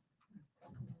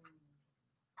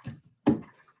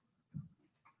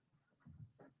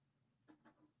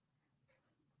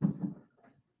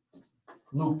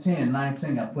 Luke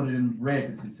 10:19, I put it in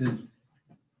red because it's his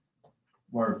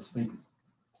word speaking.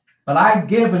 But I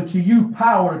give unto you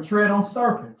power to tread on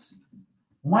serpents.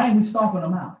 Why ain't we stomping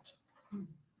them out?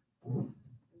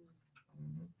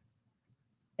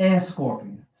 And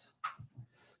scorpions.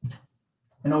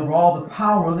 And over all the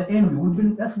power of the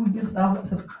enemy. That's what we get out of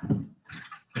the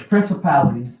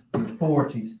principalities, the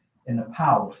authorities, and the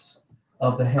powers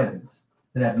of the heavens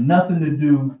that have nothing to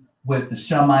do with the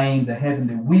Shemaim, the heaven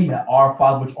that we have, our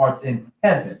Father which art in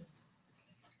heaven.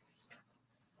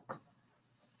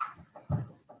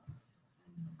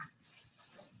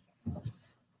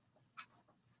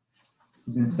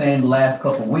 We've been saying the last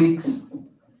couple of weeks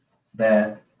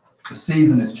that the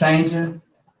season is changing.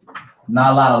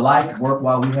 Not a lot of light, work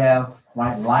while we have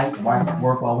light,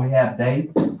 work while we have day,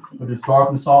 but there's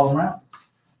darkness all around us.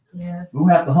 Yes. We'll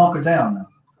have to hunker down now.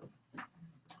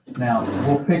 Now,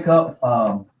 we'll pick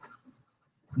up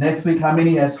next week. How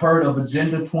many has heard of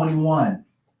Agenda 21?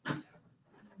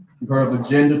 You've heard of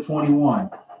Agenda 21?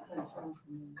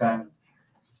 Okay.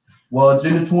 Well,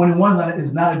 Agenda 21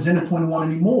 is not Agenda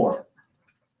 21 anymore.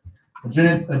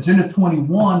 Agenda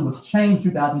 21 was changed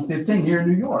 2015 here in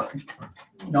New York,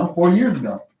 4 years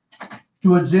ago,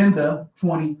 to Agenda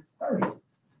 2030.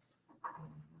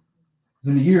 It's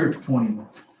in the year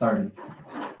 2030.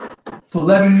 So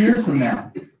 11 years from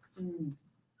now.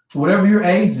 So whatever your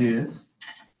age is,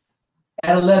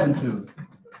 add 11 to it.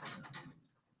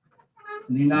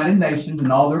 The United Nations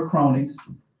and all their cronies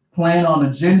plan on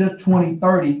Agenda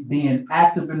 2030 being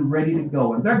active and ready to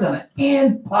go. And they're going to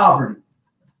end poverty.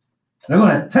 They're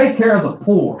going to take care of the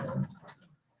poor.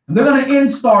 And they're going to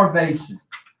end starvation.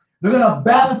 They're going to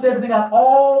balance everything out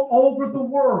all over the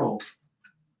world.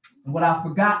 And what I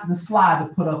forgot the slide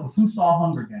to put up was who saw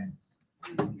Hunger Games?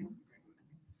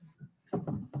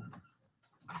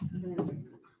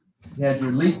 You had your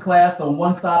elite class on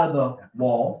one side of the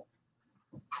wall.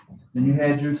 Then you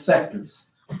had your sectors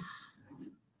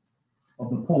of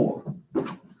the poor.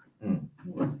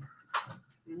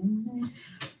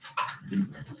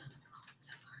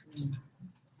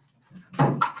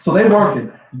 So they work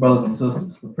it, brothers and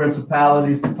sisters, the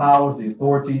principalities, the powers, the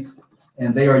authorities,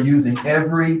 and they are using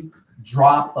every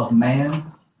drop of man.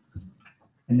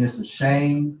 And it's a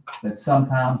shame that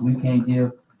sometimes we can't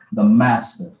give the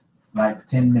master like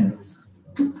 10 minutes,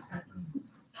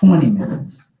 20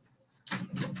 minutes,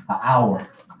 an hour,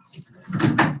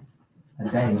 a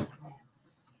day.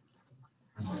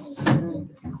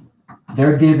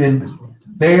 They're giving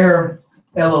their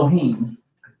Elohim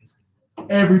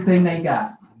everything they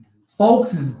got.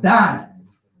 Folks is dying,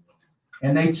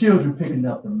 and they children picking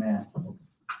up the mantle.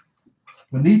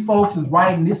 When these folks is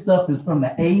writing, this stuff is from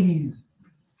the 80s,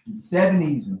 and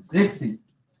 70s, and 60s.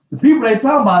 The people they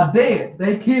talking about are dead.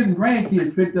 Their kids and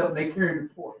grandkids picked up and they carried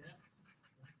the torch.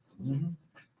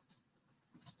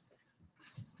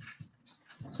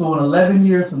 So in 11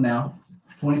 years from now,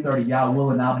 2030, y'all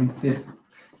will and I'll be 50.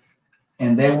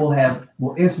 And they will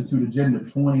institute Agenda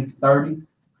 2030.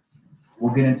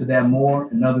 We'll get into that more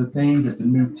and other things that the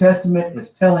New Testament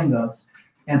is telling us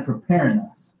and preparing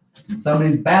us. And some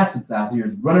of these bastards out here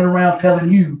is running around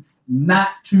telling you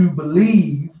not to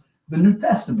believe the New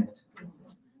Testament.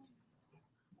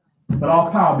 But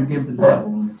all power be given to the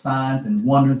devil and signs and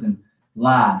wonders and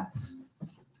lies.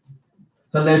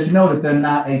 So let you know that they're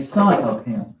not a son of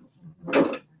him.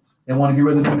 They want to get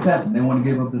rid of the New Testament. They want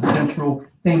to give up the central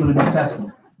theme of the New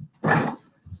Testament.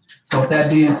 So with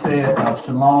that being said,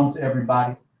 shalom to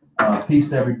everybody. Peace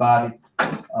to everybody.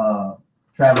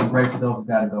 Traveling grace to those who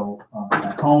got to go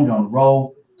back home, on the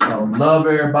road. We love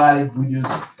everybody. We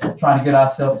just trying to get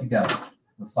ourselves together.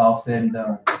 It's all said and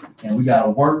done. And we got to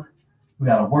work. We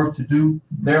got a work to do.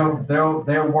 Their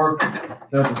work,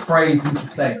 there's a phrase we should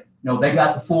say, they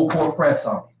got the full court press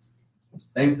on.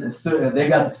 They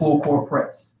got the full court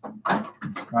press. All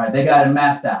right, they got it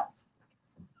mapped out.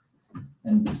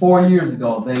 And 4 years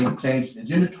ago, they changed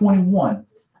Agenda 21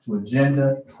 to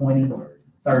Agenda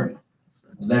 2030.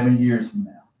 11 years from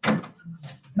now.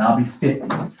 And I'll be 50.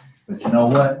 But you know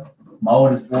what? My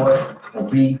oldest boy will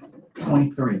be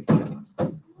 23. In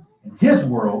his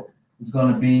world, is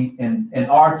going to be, in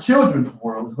our children's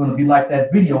world, is going to be like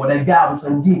that video where that guy was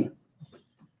so geek.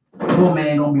 Little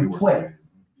man going to be 12.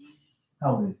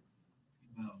 How old is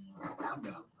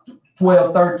he?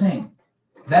 12, 13.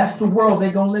 That's the world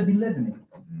they're going to be living in.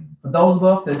 For those of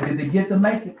us that get to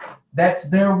make it, that's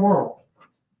their world.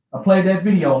 I played that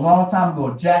video a long time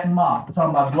ago, Jack Ma, talking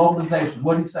about globalization.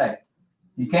 What did he say?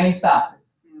 You can't stop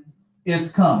it.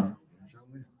 It's coming.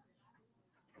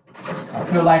 I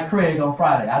feel like Craig on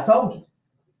Friday. I told you.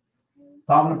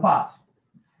 Talking to Pops.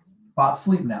 Pops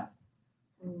sleep now.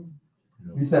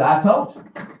 He said, I told you.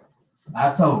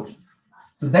 I told you.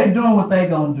 So they doing what they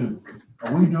gonna do.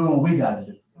 And we doing what we gotta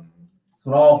do. That's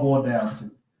what it all boiled down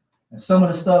to. And some of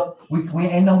the stuff we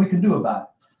ain't nothing we can do about it.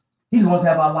 He's the ones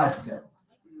that have our life together.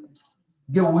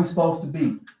 Get what we're supposed to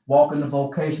be. Walk in the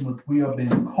vocation which we have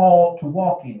been called to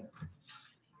walk in.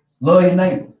 Love your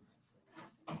neighbor.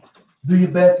 Do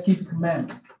your best to keep the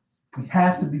commandments. We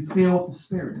have to be filled with the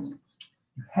Spirit.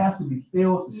 You have to be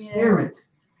filled with the Spirit.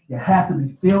 You have to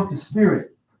be filled with the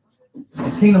Spirit.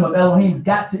 The kingdom of Elohim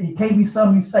it can't be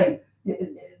something you say.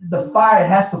 The fire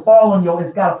has to fall on you.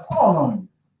 It's got to fall on you.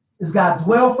 It's got to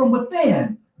dwell from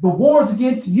within. The wars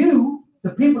against you,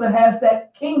 the people that has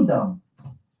that kingdom,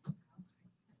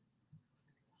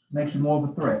 makes you more of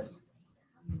a threat.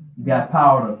 You got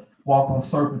power to walk on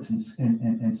serpents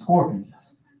and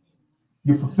scorpions.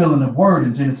 You're fulfilling the word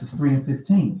in Genesis 3 and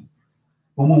 15.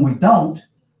 But when we don't,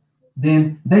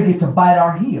 then they get to bite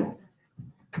our heel.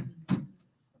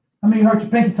 I mean, you hurt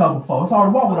your pinky toe before. It's hard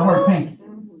to walk with a hurt pinky.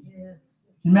 Can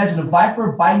you imagine a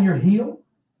viper biting your heel?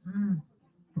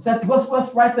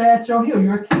 What's right there at your heel?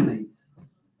 Your Achilles.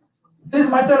 See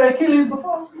somebody tell their Achilles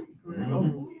before?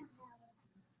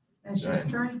 That's your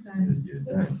strength.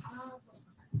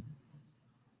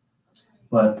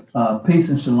 But peace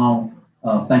and shalom.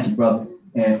 Thank you, brother.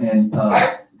 And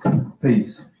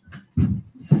peace.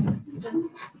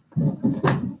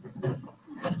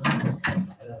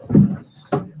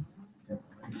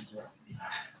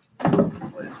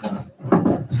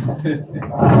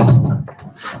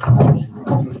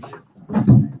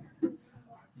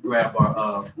 Grab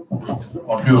our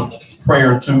I'll do a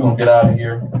prayer or two. Gonna get out of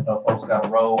here. Folks got to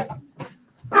roll.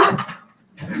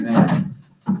 Amen.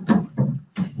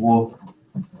 We'll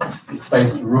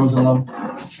face Jerusalem.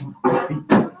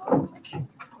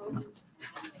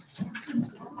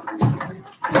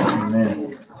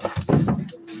 Amen.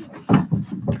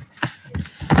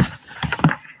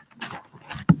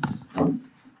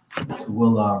 So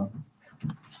we'll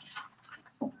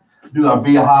do our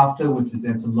Via Hafta, which is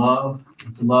into love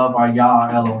our Yah, our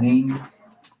Elohim,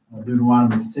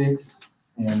 Deuteronomy 6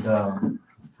 and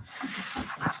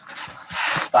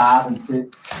 5 and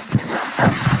 6.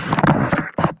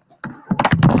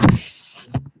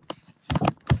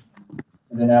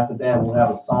 And then after that, we'll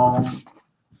have a song.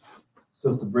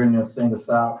 Sister Brittany will sing us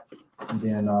out. And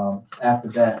then after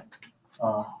that,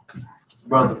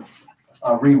 Brother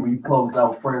Reed, will you close out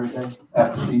with prayer today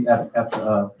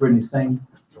after Brittany sings?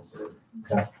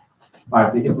 Okay. All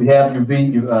right. If we have your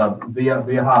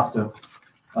via Hafta,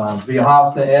 via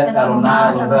Hafta et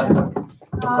Adonai Levecha,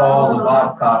 Ukal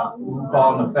Levavka,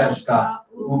 Ukal Nefeshka,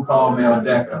 Ukal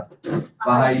Meodeka,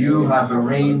 Vahayu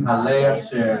Haberim Haleh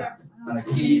Asher,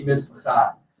 Anaki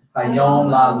Mischa, Hayom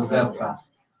La Levevka,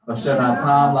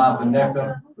 Vashanatam La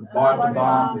Veneka,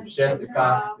 Bartabam, Shetika,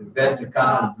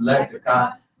 Vetika,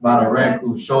 Lektika, Vadarek,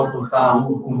 Ushokucha,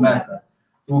 Ukumeka,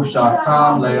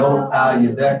 Ushatam Leo Al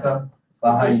Yedeka,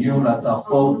 Vahayu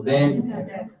Latafot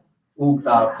Ben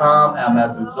Uktatam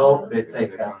Amazuzot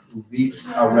Beteka Uvich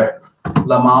Arek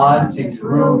Laman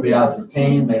Tixru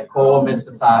Biasatim Mekor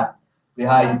Mistatai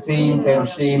Vihayatim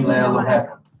Keroshim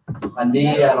Leeloheka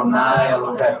Ani Adonai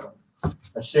Eloheka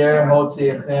Asher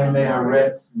Hoti Echem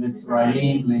Me'aretz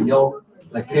Misraim Liyot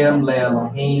Lekem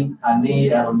Leelohim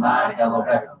Ani Adonai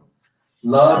Eloheka.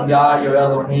 Love Yah your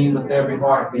Elohim with every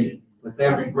heartbeat, with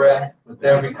every breath, with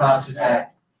every conscious act.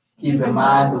 Keep in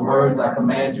mind the words I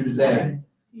command you today.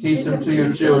 Teach them to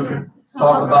your children.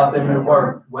 Talk about them at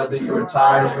work, whether you are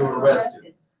tired or you are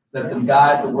rested. Let them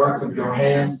guide the work of your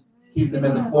hands. Keep them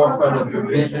in the forefront of your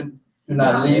vision. Do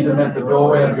not leave them at the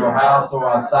doorway of your house or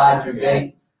outside your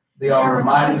gate. They are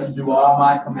reminders to do all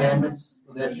my commandments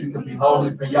so that you can be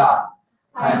holy for Yah.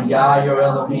 I am Yah, your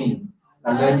Elohim.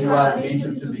 I led you out of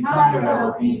Egypt to become your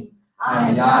Elohim. I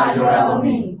am Yah, your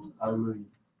Elohim. Hallelujah.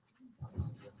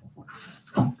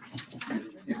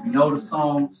 If you know the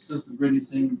song Sister Brittany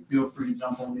sings, feel free to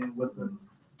jump on in with her.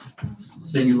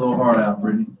 Sing your little heart out,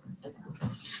 Brittany.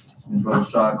 And Brother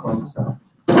Shah, close us out.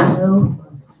 Hello.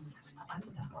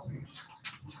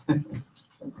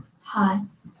 Hi.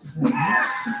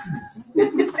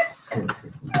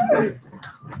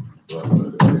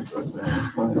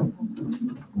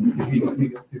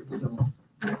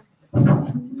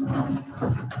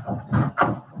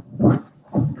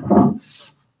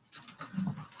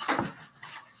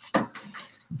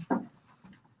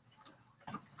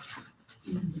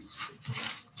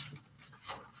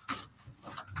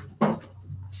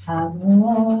 I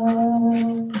love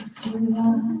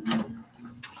you,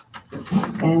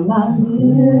 and I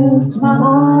lift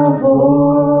my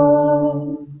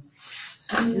voice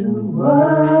to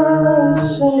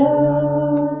worship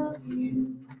you,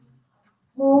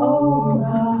 oh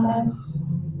my soul,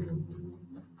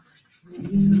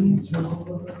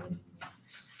 rejoice,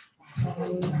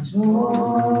 take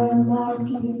joy, my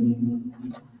King,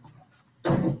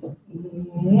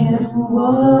 in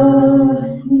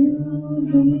what you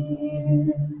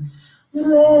hear.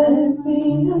 Let it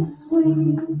be a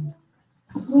sweet,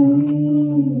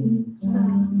 sweet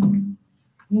sound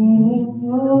in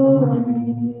your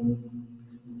ear.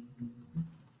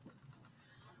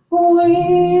 We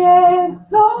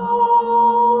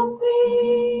exalt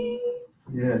thee.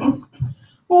 Yes.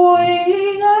 We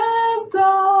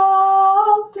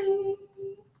exalt thee.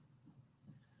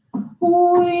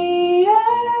 We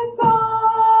exalt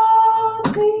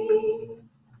thee.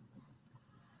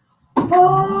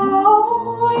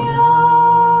 Oh,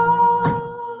 yeah.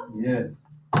 Yes.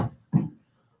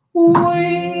 We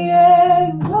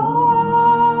exalt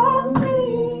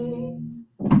thee.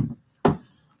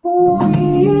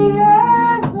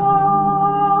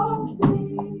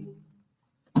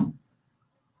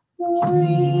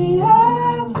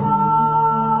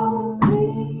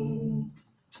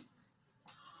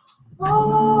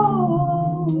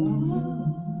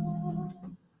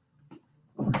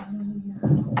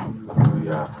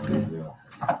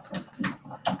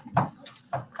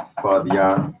 Father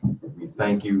Yah, we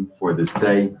thank you for this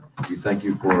day. We thank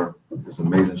you for this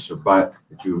amazing Shabbat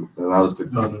that you allowed us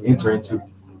to enter into.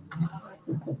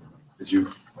 Did you?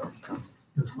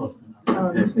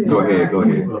 Go ahead.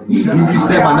 You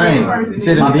said my name. You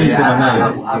said it, then you said my name.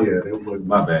 Yeah,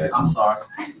 my bad. I'm sorry.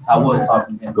 I was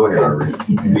talking again. Go ahead, Ari.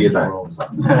 Do your thing.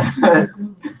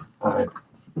 All right.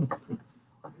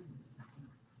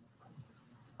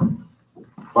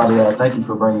 Father Yah, thank you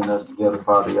for bringing us together,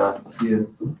 Father Yah. Yeah.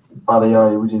 Father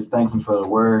Yah, we just thank you for the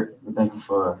word. We thank you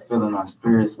for filling our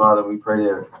spirits, Father. We pray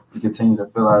that you continue to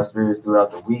fill our spirits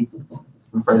throughout the week.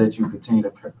 We pray that you continue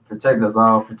to protect us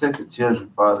all, protect the children,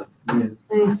 Father.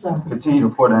 Please, sir. Continue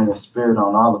to pour down your spirit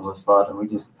on all of us, Father. We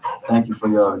just thank you for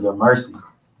your mercy.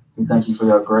 We thank you for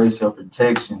your grace, your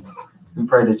protection. We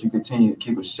pray that you continue to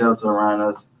keep a shelter around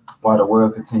us while the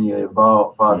world continue to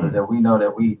evolve, Father, that we know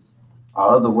that we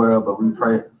are of the world, but we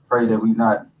pray that we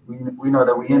not, we know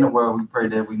that we in the world, we pray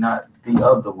that we not be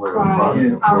of the world, Right. Father. Yeah.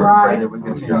 We All pray right. that we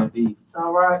continue to be It's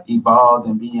all right. evolved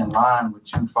and be in line with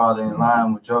you, Father, in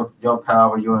line with your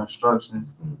power, your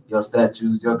instructions, your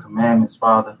statutes, your commandments,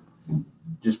 Father.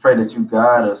 Just pray that you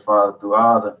guide us, Father, through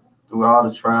all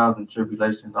the trials and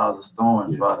tribulations, all the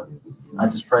storms, Father. We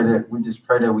just pray that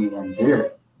we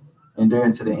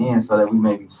endure to the end so that we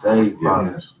may be saved,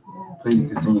 Father. Please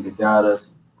continue to guide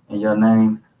us in your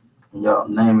name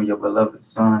of your beloved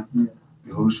Son,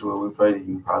 Yahushua. We pray that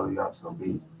you probably also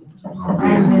be.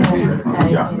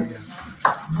 Amen.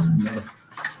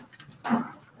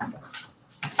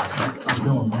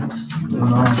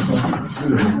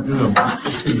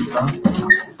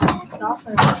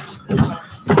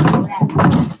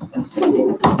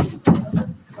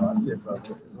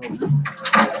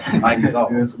 Mike is off.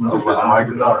 Mike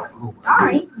is off.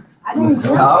 Sorry. I didn't.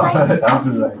 I'll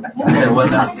do that. Yeah, what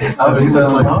now? I was like,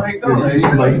 oh, hey, go. Like,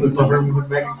 you look so very look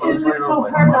back. You look so I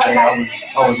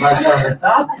was not trying to.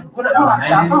 What up,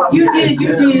 man? You did.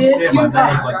 You said my name,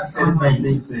 like you said his name,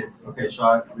 then you said, okay,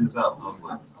 Shad, read this out. I was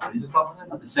like, oh, you just called my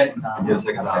name? The second time. Yeah, the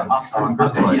second time. I'm sorry.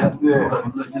 Okay, yeah.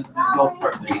 Look, just go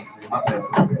first. My bad.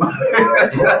 I was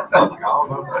like, I don't know.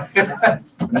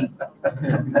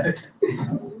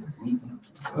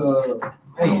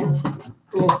 Man.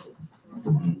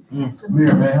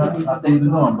 Mir, man, how things are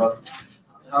going, brother?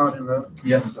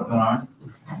 Yeah, doing all right.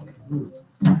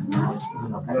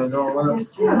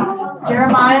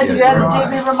 Jeremiah, do you have the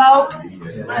TV remote? Yeah,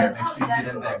 make sure you get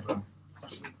it back, bro.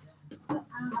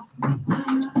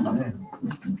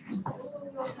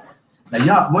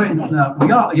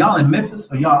 Now y'all in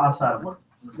Memphis or y'all outside of what?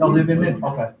 Y'all live in Memphis?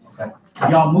 Okay.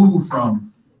 Y'all moved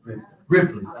from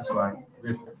Ripley, that's right.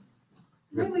 Ripley.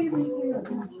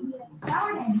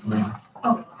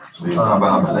 So you're talking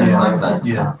about the same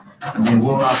thing. Yeah. And then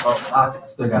I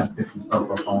still got to fix some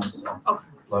stuff up on, so.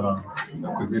 But,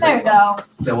 There you go.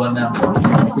 Say what now?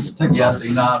 Take Yeah, some. so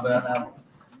you know about now.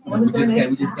 We just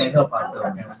can't help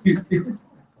ourselves. You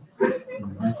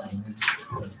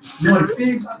want the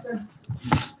figs out there?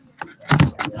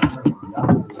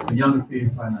 The younger figs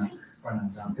probably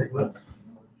not down.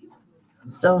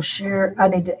 So share, I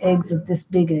need to exit this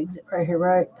big exit right here,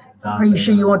 right? Are Dante, you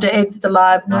sure you want to exit the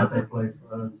live now? Dante played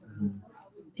for us.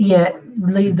 Yeah,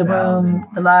 leave the room.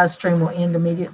 The live stream will end immediately.